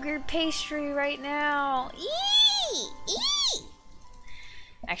sugar pastry right now. Eee! Eee!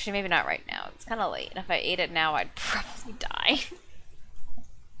 Actually, maybe not right now. It's kind of late. And if I ate it now, I'd probably die.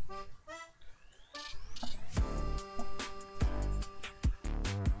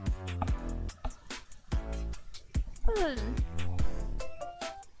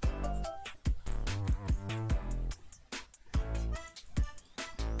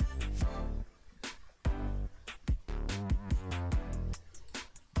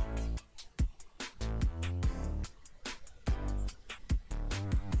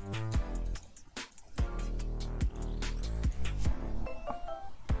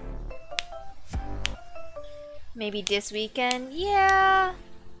 Maybe this weekend? Yeah.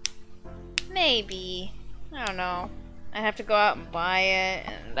 Maybe. I don't know. I have to go out and buy it,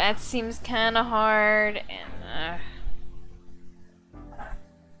 and that seems kind of hard, and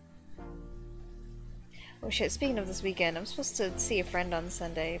oh shit, speaking of this weekend, I'm supposed to see a friend on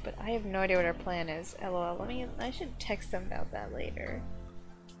Sunday, but I have no idea what our plan is. LOL, I should text them about that later.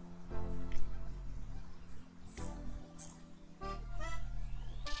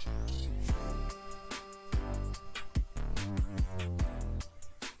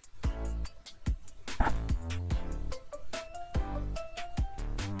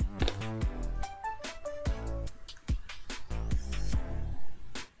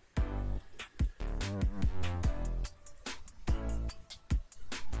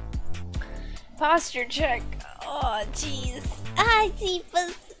 Posture check. Oh, jeez. Ah,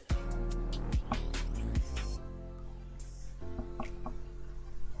 jeepers.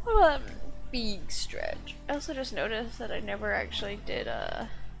 Big stretch. I also just noticed that I never actually did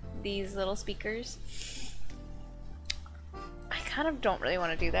these little speakers. I kind of don't really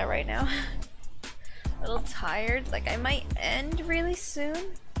want to do that right now. A little tired. Like, I might end really soon.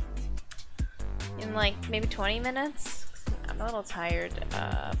 In like maybe 20 minutes. I'm a little tired,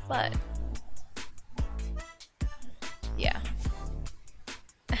 but yeah.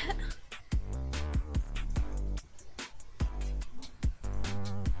 I'm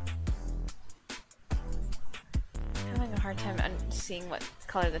having a hard time seeing what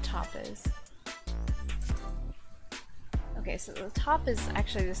color the top is. Okay, so the top is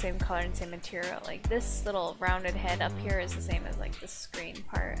actually the same color and same material. Like, this little rounded head up here is the same as like the screen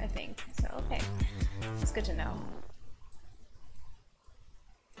part, I think. So, okay. It's good to know.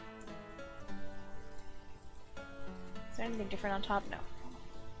 Is there anything different on top? No.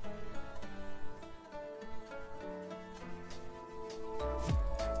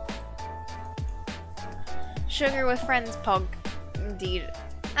 Sugar with friends, Pog. Indeed.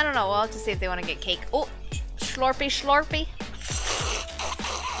 I don't know, we'll have to see if they want to get cake. Oh! Slurpy, slurpy.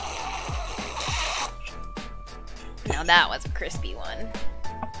 Now that was a crispy one.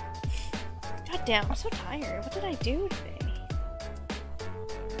 God damn, I'm so tired. What did I do today?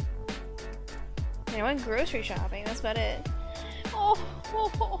 I went grocery shopping, that's about it. Oh,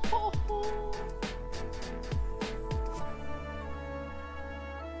 oh, oh, oh, oh.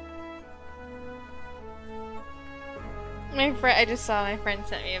 My friend, I just saw my friend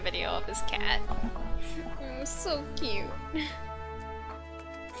sent me a video of his cat. It was so cute.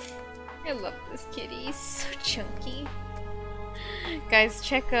 I love this kitty. He's so chunky. Guys,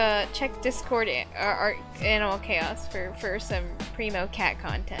 check Discord or Animal Chaos for some primo cat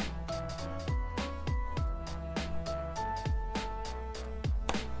content.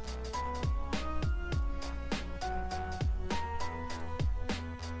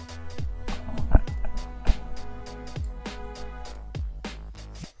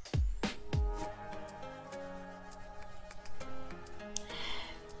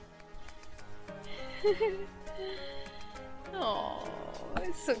 Oh,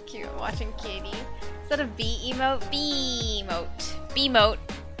 it's so cute watching Katie. Instead of B emote, B emote, B emote,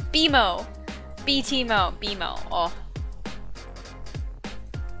 B-mo, B-T-mo, B-mo. Oh.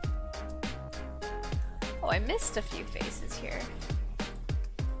 Oh, I missed a few faces here.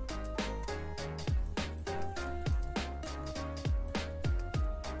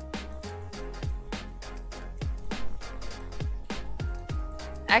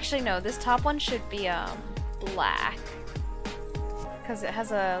 Actually, no, this top one should be black. Because it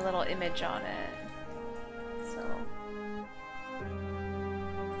has a little image on it. So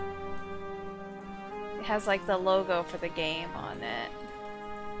it has like the logo for the game on it.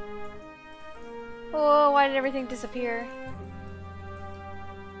 Oh, why did everything disappear?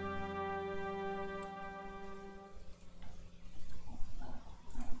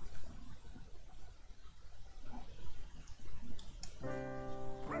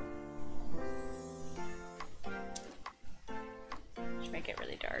 Should make it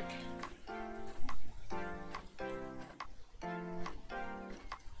really dark.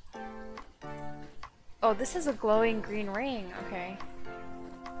 Oh, this is a glowing green ring. Okay.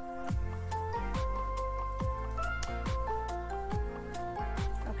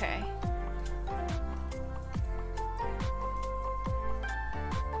 Okay.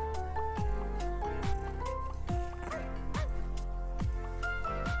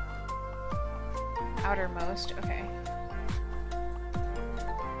 Outermost, okay.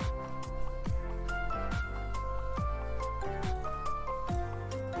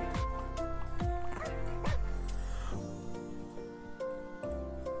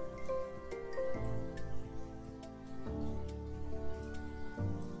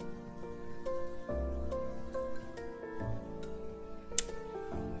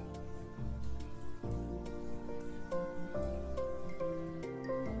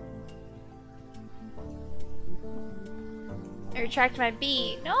 I retract my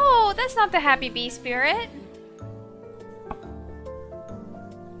bee. No, that's not the happy bee spirit.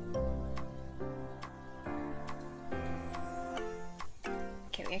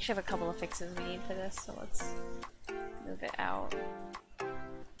 Okay, we actually have a couple of fixes we need for this, so let's move it out.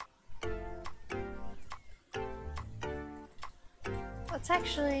 Let's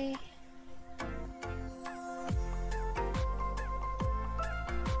actually...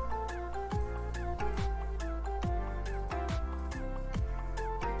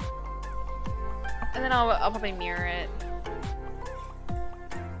 And then I'll probably mirror it.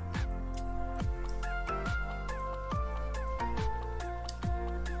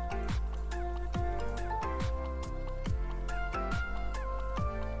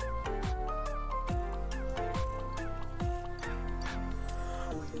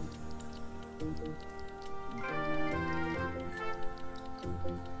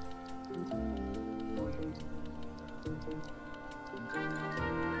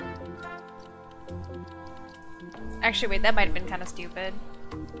 Actually, wait, that might have been kind of stupid.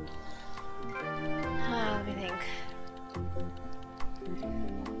 Let me think.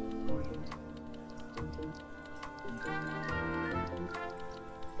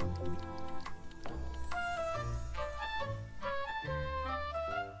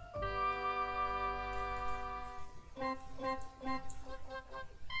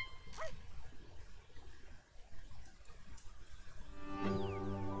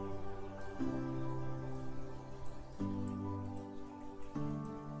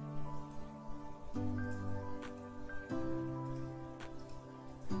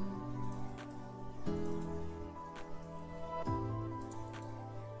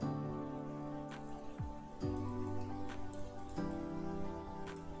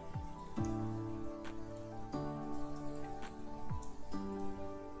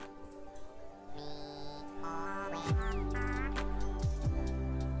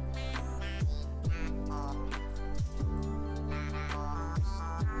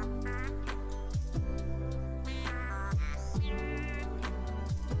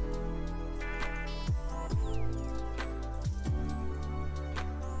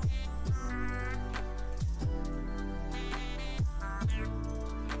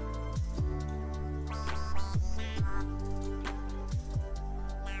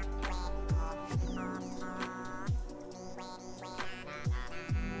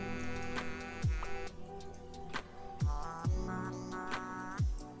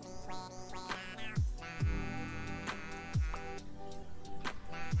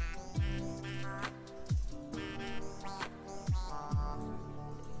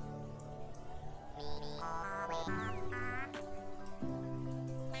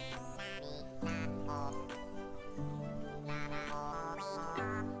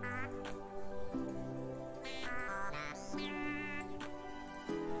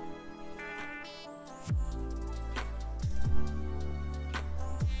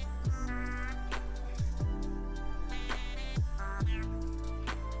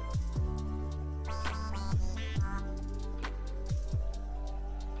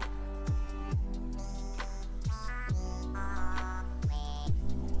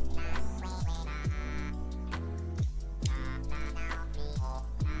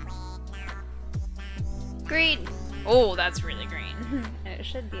 Green! Oh, that's really green. And it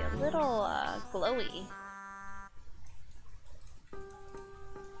should be a little glowy.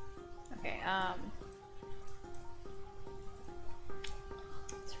 Okay,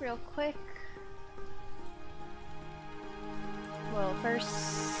 it's real quick. We'll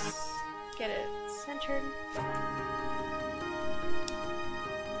first get it centered.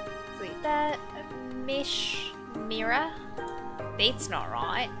 Delete that. Mish Mira. Date's not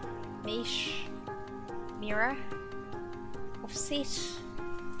right. Mish Mira. Offset.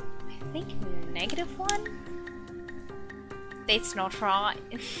 I think -1. Date's not right.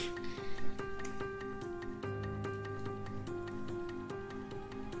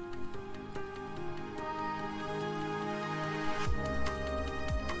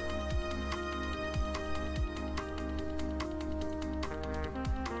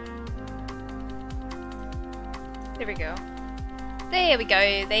 There we go. There we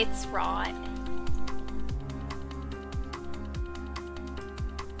go, that's right.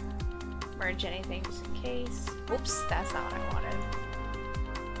 Merge anything just in case. Oops, that's not what I wanted.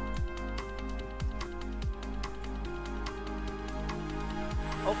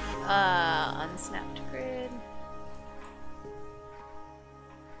 Oh, unsnapped grid.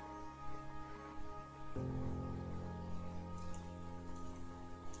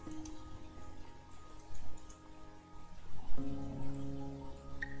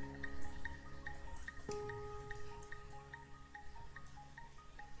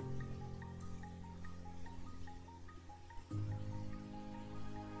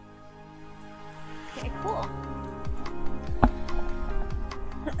 Okay, cool.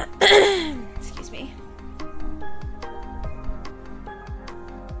 Excuse me.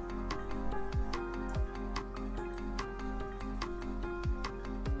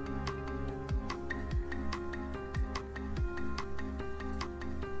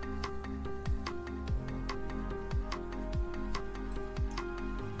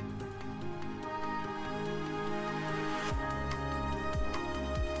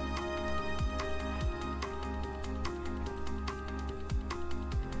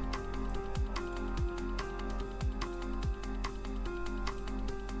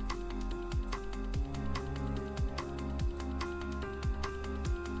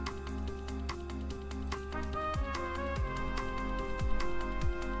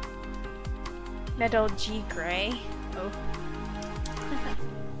 Metal G Gray. Oh.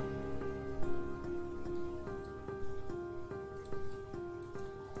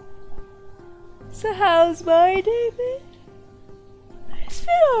 So how's my day been? It's been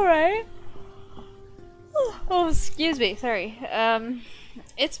alright. Oh, excuse me, sorry.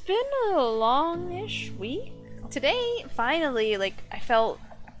 It's been a long-ish week. Today, finally, like, I felt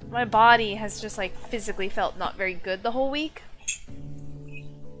my body has just like physically felt not very good the whole week.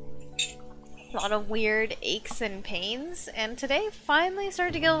 A lot of weird aches and pains, and today finally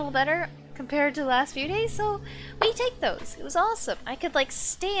started to get a little better compared to the last few days, so we take those. It was awesome. I could like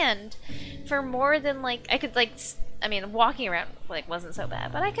stand for more than like, I could like, I mean, walking around like wasn't so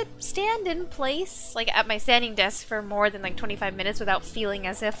bad, but I could stand in place like at my standing desk for more than like 25 minutes without feeling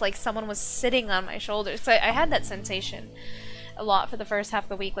as if like someone was sitting on my shoulders. So I had that sensation a lot for the first half of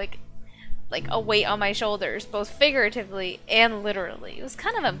the week, like a weight on my shoulders, both figuratively and literally. It was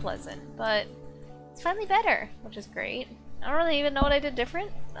kind of unpleasant, but it's finally better, which is great. I don't really even know what I did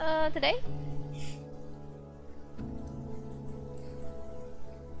different today.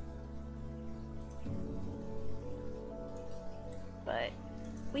 But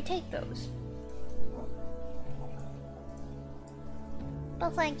we take those.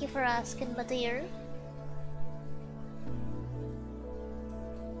 Well, thank you for asking, my dear.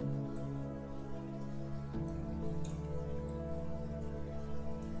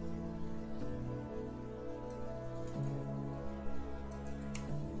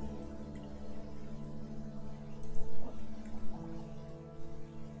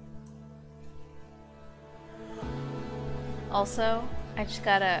 Also, I just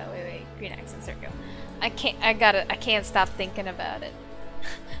gotta wait, green accent circle. I can't stop thinking about it.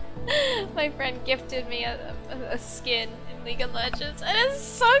 My friend gifted me a skin in League of Legends, and it's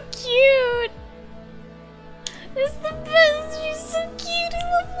so cute. It's the best. She's so cute.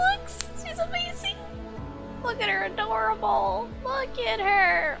 I love looks. She's amazing. Look at her, adorable. Look at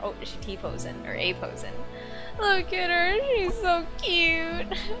her. Oh, is she T-posing or A-posing? Look at her. She's so cute.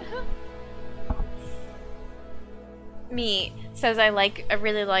 Me says I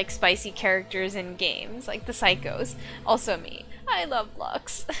really like spicy characters in games, like the psychos. Also me. I love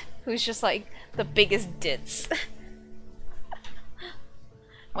Lux, who's just like the biggest ditz.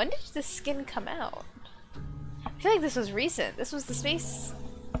 When did this skin come out? I feel like this was recent. This was the space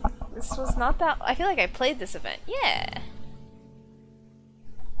This was not that... I feel like I played this event. Yeah.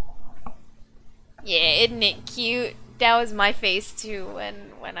 Yeah, isn't it cute? That was my face too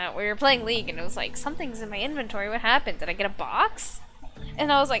when we were playing League and it was like, something's in my inventory, what happened? Did I get a box?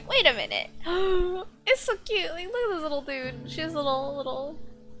 And I was like, wait a minute. It's so cute. Like, look at this little dude. She has a little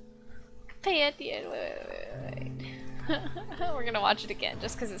companion. Wait. We're gonna watch it again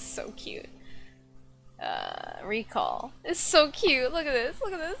just because it's so cute. Recall. It's so cute. Look at this.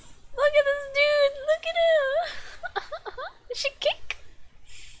 Look at this. Look at this dude. Look at him. She kick.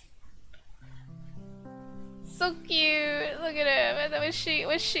 So cute. Look at him. And then was she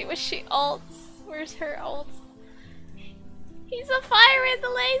ults? Where's her ults? He's a fire in the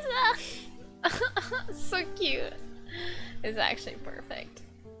laser. So cute. It's actually perfect.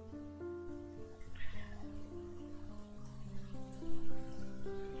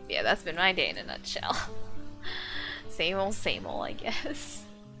 Yeah, that's been my day in a nutshell. Same old, I guess.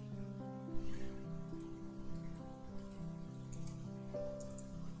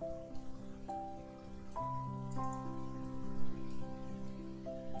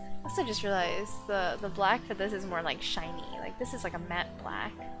 Also just realized the black for this is more like shiny. Like this is like a matte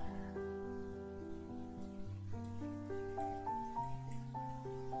black.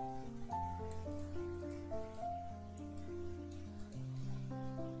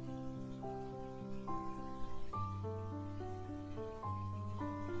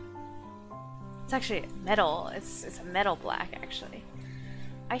 It's actually metal. It's a metal black actually.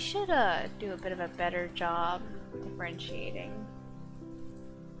 I should do a bit of a better job differentiating.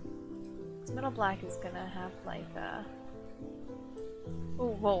 This metal black is gonna have like a...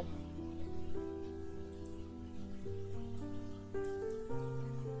 Oh, whoa.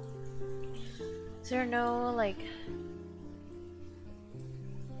 Is there no like...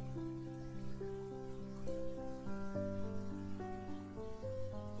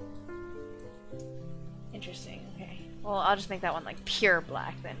 Interesting, okay. Well, I'll just make that one like pure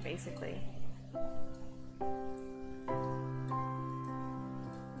black then, basically.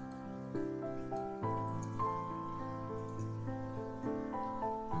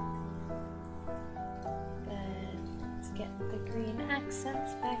 Then let's get the green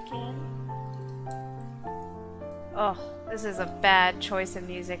accents back in. Oh, this is a bad choice of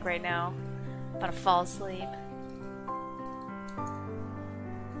music right now. I'm about to fall asleep.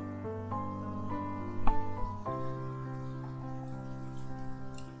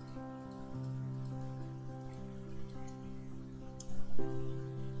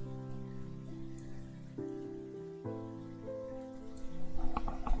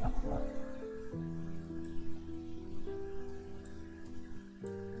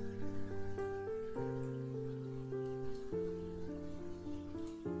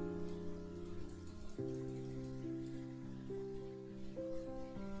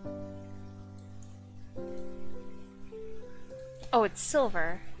 Oh, it's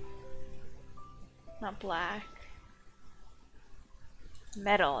silver. Not black.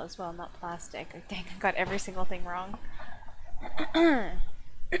 Metal as well, not plastic. Oh, dang, I got every single thing wrong.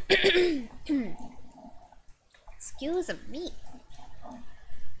 Excuse me.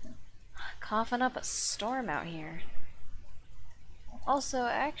 Coughing up a storm out here. Also,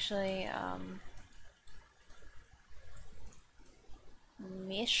 actually,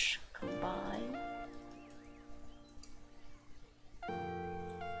 Mish combine.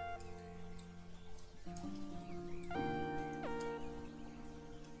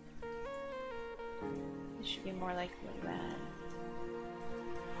 It should be more like that.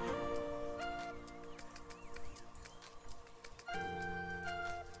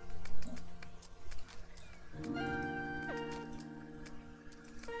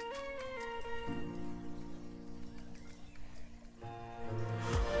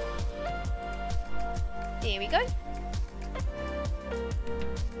 There we go.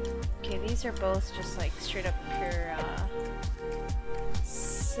 Okay, these are both just like straight up pure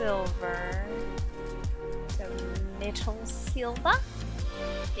silver. So metal silver.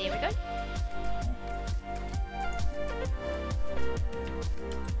 There we go.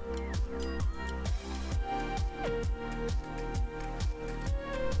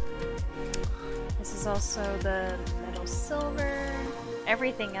 This is also the metal silver.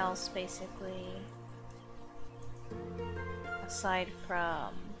 Everything else basically, aside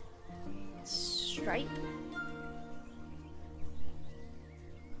from stripe,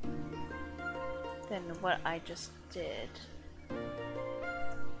 than what I just did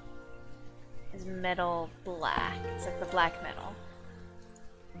is metal black. It's like the black metal.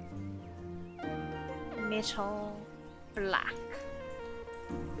 Metal black.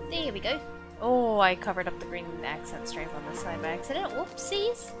 There we go. Oh, I covered up the green accent stripe on this side by accident.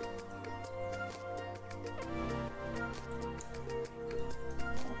 Whoopsies!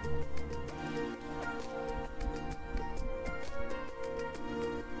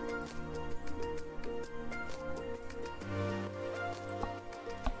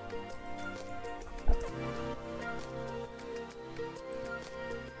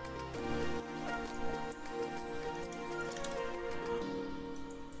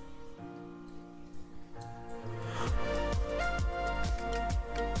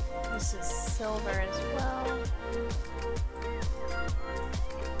 This is silver as well.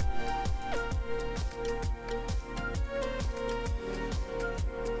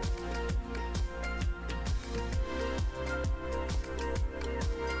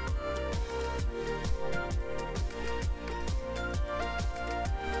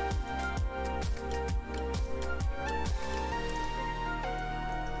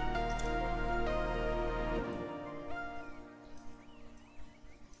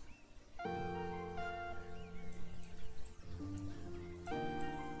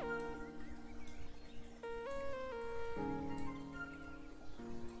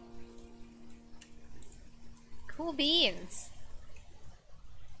 Cool beans.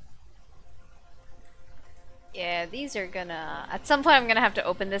 Yeah, these are gonna... At some point I'm gonna have to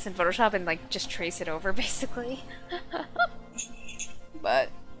open this in Photoshop and like just trace it over basically. But...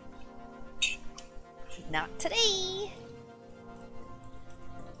 not today!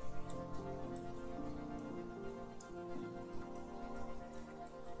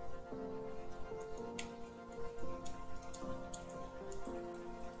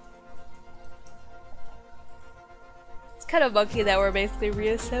 Kind of monkey that we're basically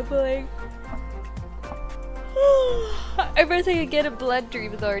reassembling. Everything again in Blender,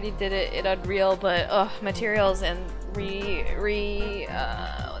 even though I already did it in Unreal, but materials and what's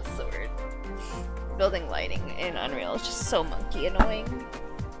the word? Building lighting in Unreal is just so monkey annoying.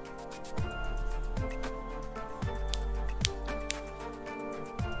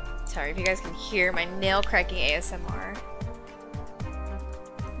 Sorry if you guys can hear my nail cracking ASMR.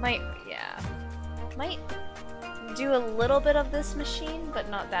 Might do a little bit of this machine, but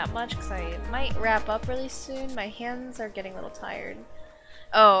not that much because I might wrap up really soon. My hands are getting a little tired.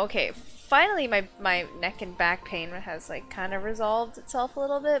 Oh, okay. Finally, my neck and back pain has like kind of resolved itself a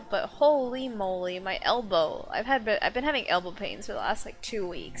little bit, but holy moly, my elbow. I've been having elbow pains for the last like 2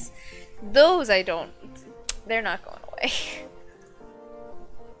 weeks. Those they're not going away.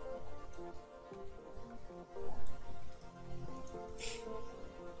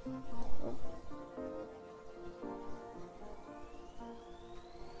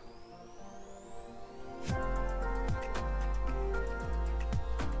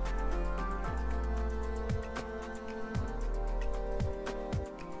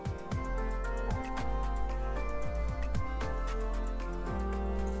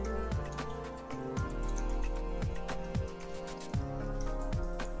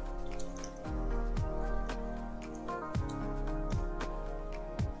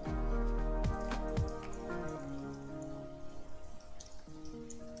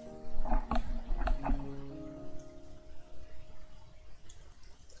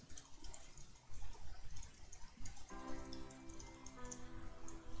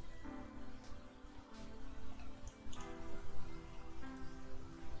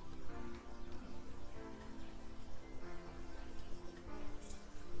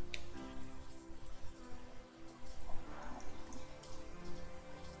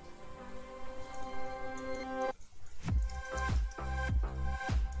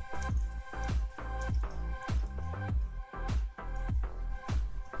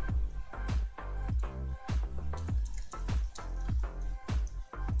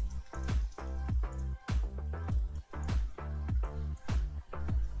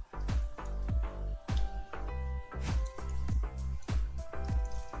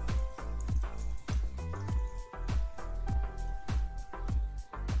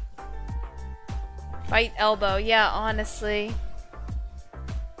 Right elbow, yeah, honestly.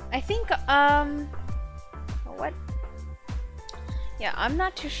 I think, what? Yeah, I'm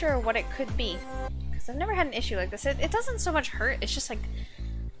not too sure what it could be. Because I've never had an issue like this. It doesn't so much hurt, it's just like,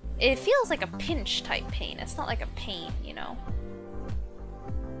 it feels like a pinch type pain. It's not like a pain, you know?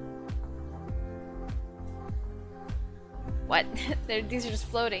 What? These are just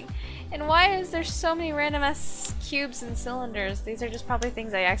floating. And why is there so many random ass cubes and cylinders? These are just probably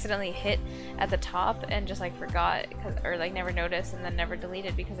things I accidentally hit at the top and just like forgot, or like never noticed and then never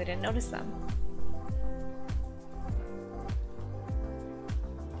deleted because I didn't notice them.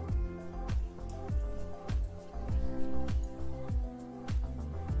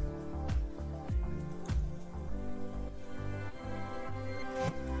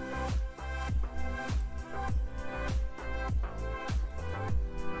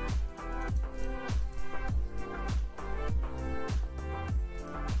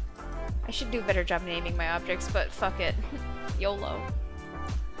 I should do a better job naming my objects, but fuck it. YOLO.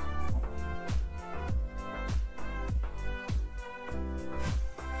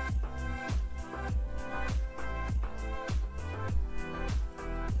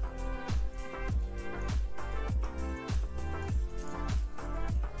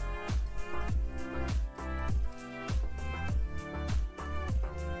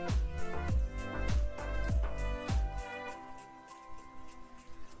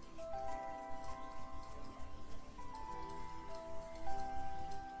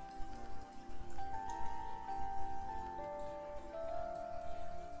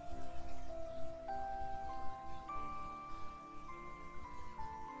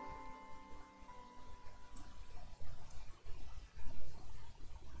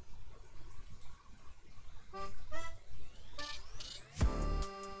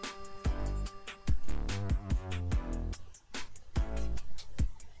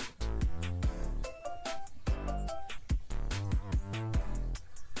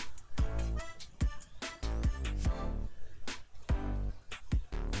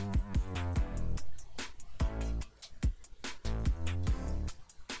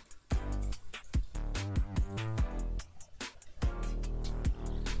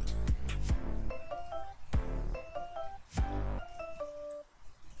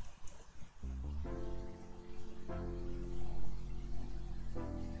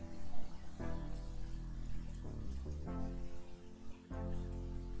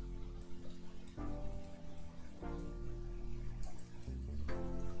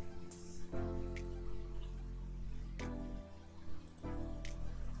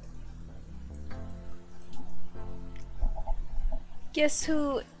 Guess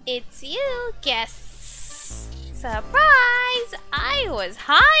who? It's you. Guess. Surprise! I was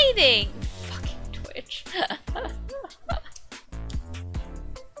hiding. Fucking Twitch.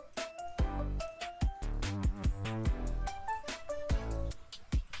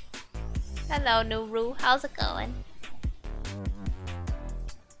 Hello, Nuru. How's it going?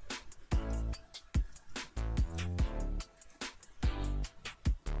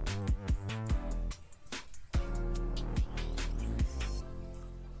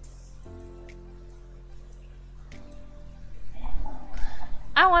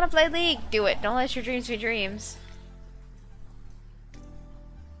 I want to play League. Do it. Don't let your dreams be dreams.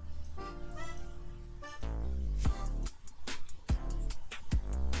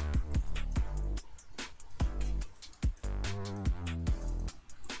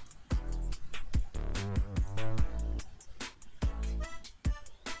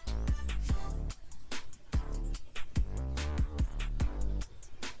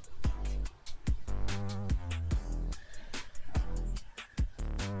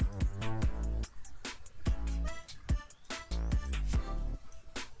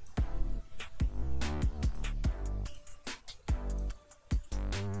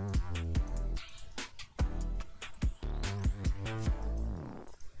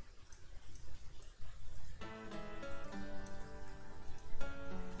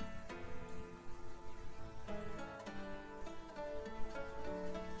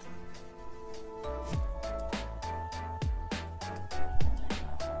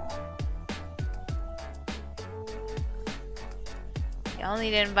 You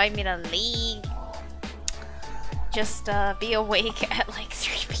only didn't invite me to League. Just be awake at like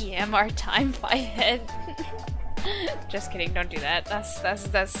 3 p.m. our time, Fivehead. Just kidding, don't do that.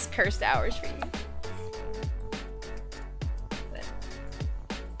 That's cursed hours for you.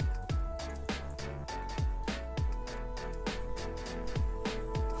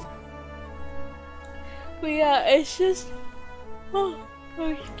 But yeah, it's just oh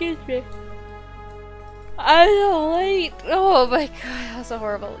excuse me. I'm so late. Oh my god, that was a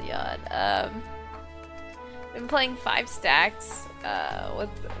horrible yawn. Been playing 5 stacks with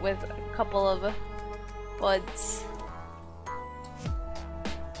a couple of buds.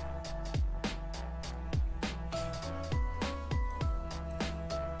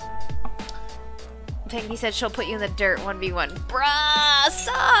 Tanky said she'll put you in the dirt 1v1. Bruh,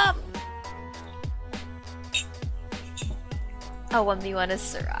 stop! Oh, 1v1 is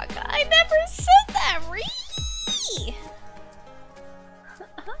Soraka. I never said that, Ree!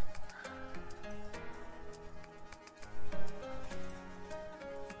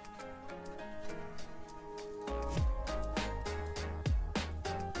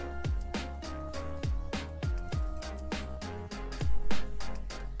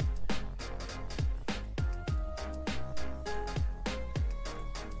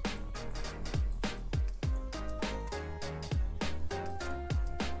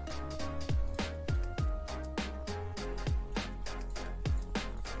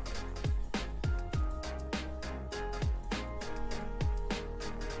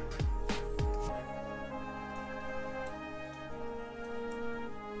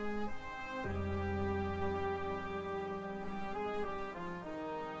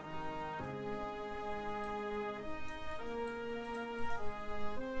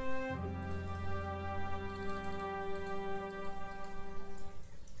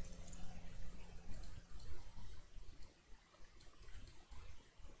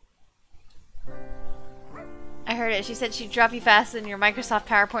 heard it. She said she'd drop you faster than your Microsoft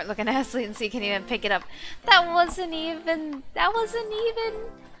PowerPoint looking athlete and so you can even pick it up. That wasn't even.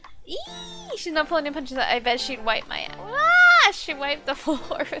 Eee! She's not pulling any punches. I bet she'd wipe my ass. Ah! She wiped the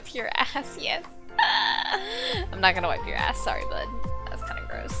floor with your ass, yes. I'm not gonna wipe your ass, sorry, bud. That's kind of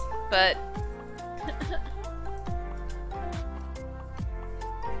gross. But.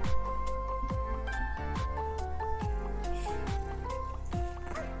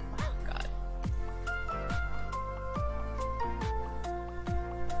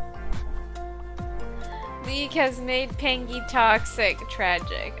 League has made Pengy toxic.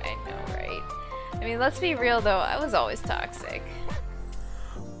 Tragic. I know, right? I mean, let's be real though, I was always toxic.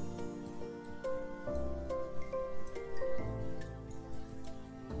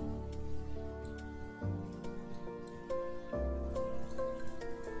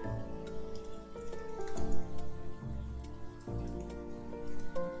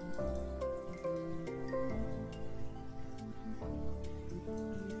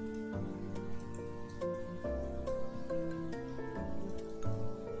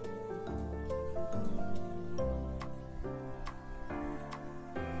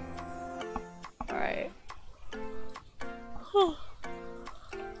 Alright.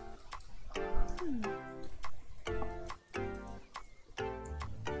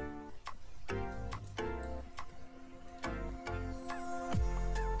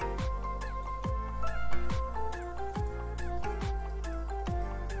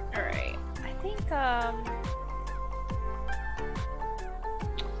 Alright.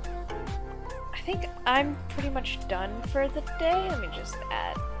 I think I'm pretty much done for the day. Let me just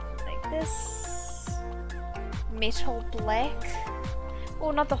add like this metal black.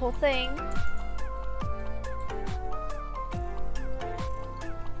 Oh, not the whole thing.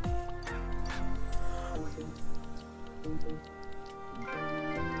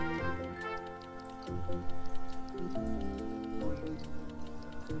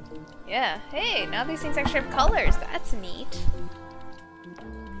 Yeah, hey, now these things actually have colors. That's neat.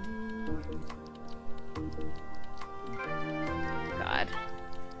 God.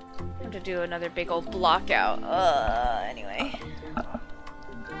 I have to do another big old block out. Anyway.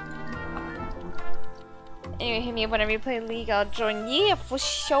 Anyway, hit me up whenever you play League, I'll join. Yeah, for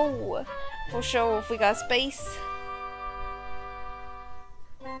sure. For sure, if we got space.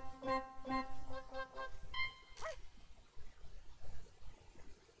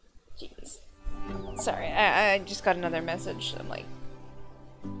 Jeez. Sorry, I just got another message. I'm like,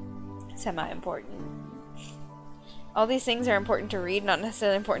 semi-important. All these things are important to read, not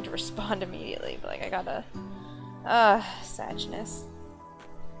necessarily important to respond immediately, but like I gotta... sadness.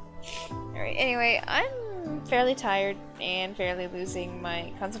 Alright, anyway, I'm fairly tired and fairly losing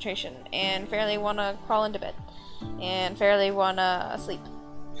my concentration and fairly wanna crawl into bed and fairly wanna sleep.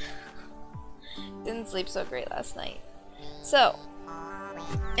 Didn't sleep so great last night. So,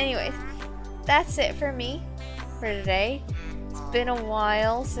 anyway, that's it for me for today. It's been a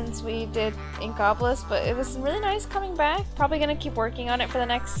while since we did Inkopolis, but it was really nice coming back. Probably gonna keep working on it for the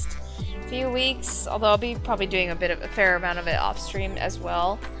next few weeks, although I'll be probably doing a fair amount of it off stream as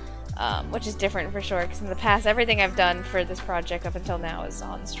well, which is different for sure, because in the past everything I've done for this project up until now is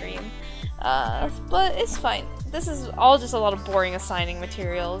on stream. But it's fine. This is all just a lot of boring assigning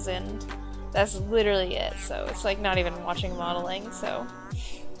materials, and that's literally it, so it's like not even watching modeling, so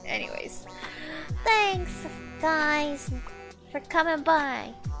anyways. Thanks, guys, for coming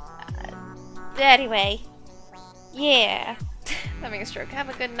by. Anyway, yeah. Having a stroke. Have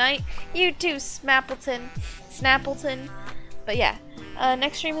a good night. You too, Snappleton. But yeah,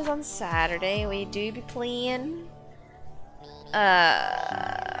 next stream is on Saturday. We do be playing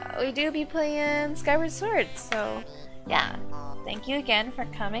Skyward Sword. So yeah, thank you again for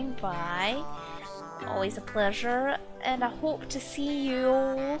coming by. Always a pleasure, and I hope to see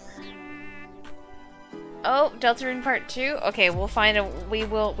you. Oh, Deltarune Part 2? Okay, we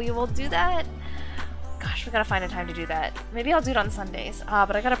will do that. Gosh, we gotta find a time to do that. Maybe I'll do it on Sundays.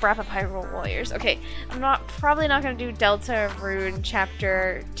 But I gotta wrap up Hyrule Warriors. Okay, I'm probably not gonna do Deltarune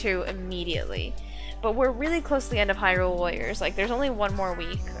Chapter 2 immediately. But we're really close to the end of Hyrule Warriors. Like, there's only one more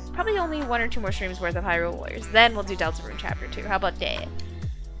week. Probably only 1 or 2 more streams worth of Hyrule Warriors. Then we'll do Deltarune Chapter 2. How about that?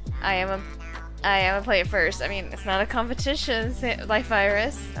 I am a play it first. I mean, it's not a competition, Life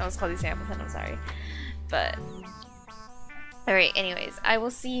Virus. I was called Sampleton, I'm sorry. But alright, anyways, I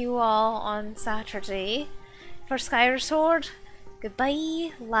will see you all on Saturday for Skyward Sword.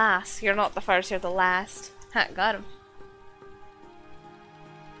 Goodbye, last. You're not the first, you're the last. Ha, got him.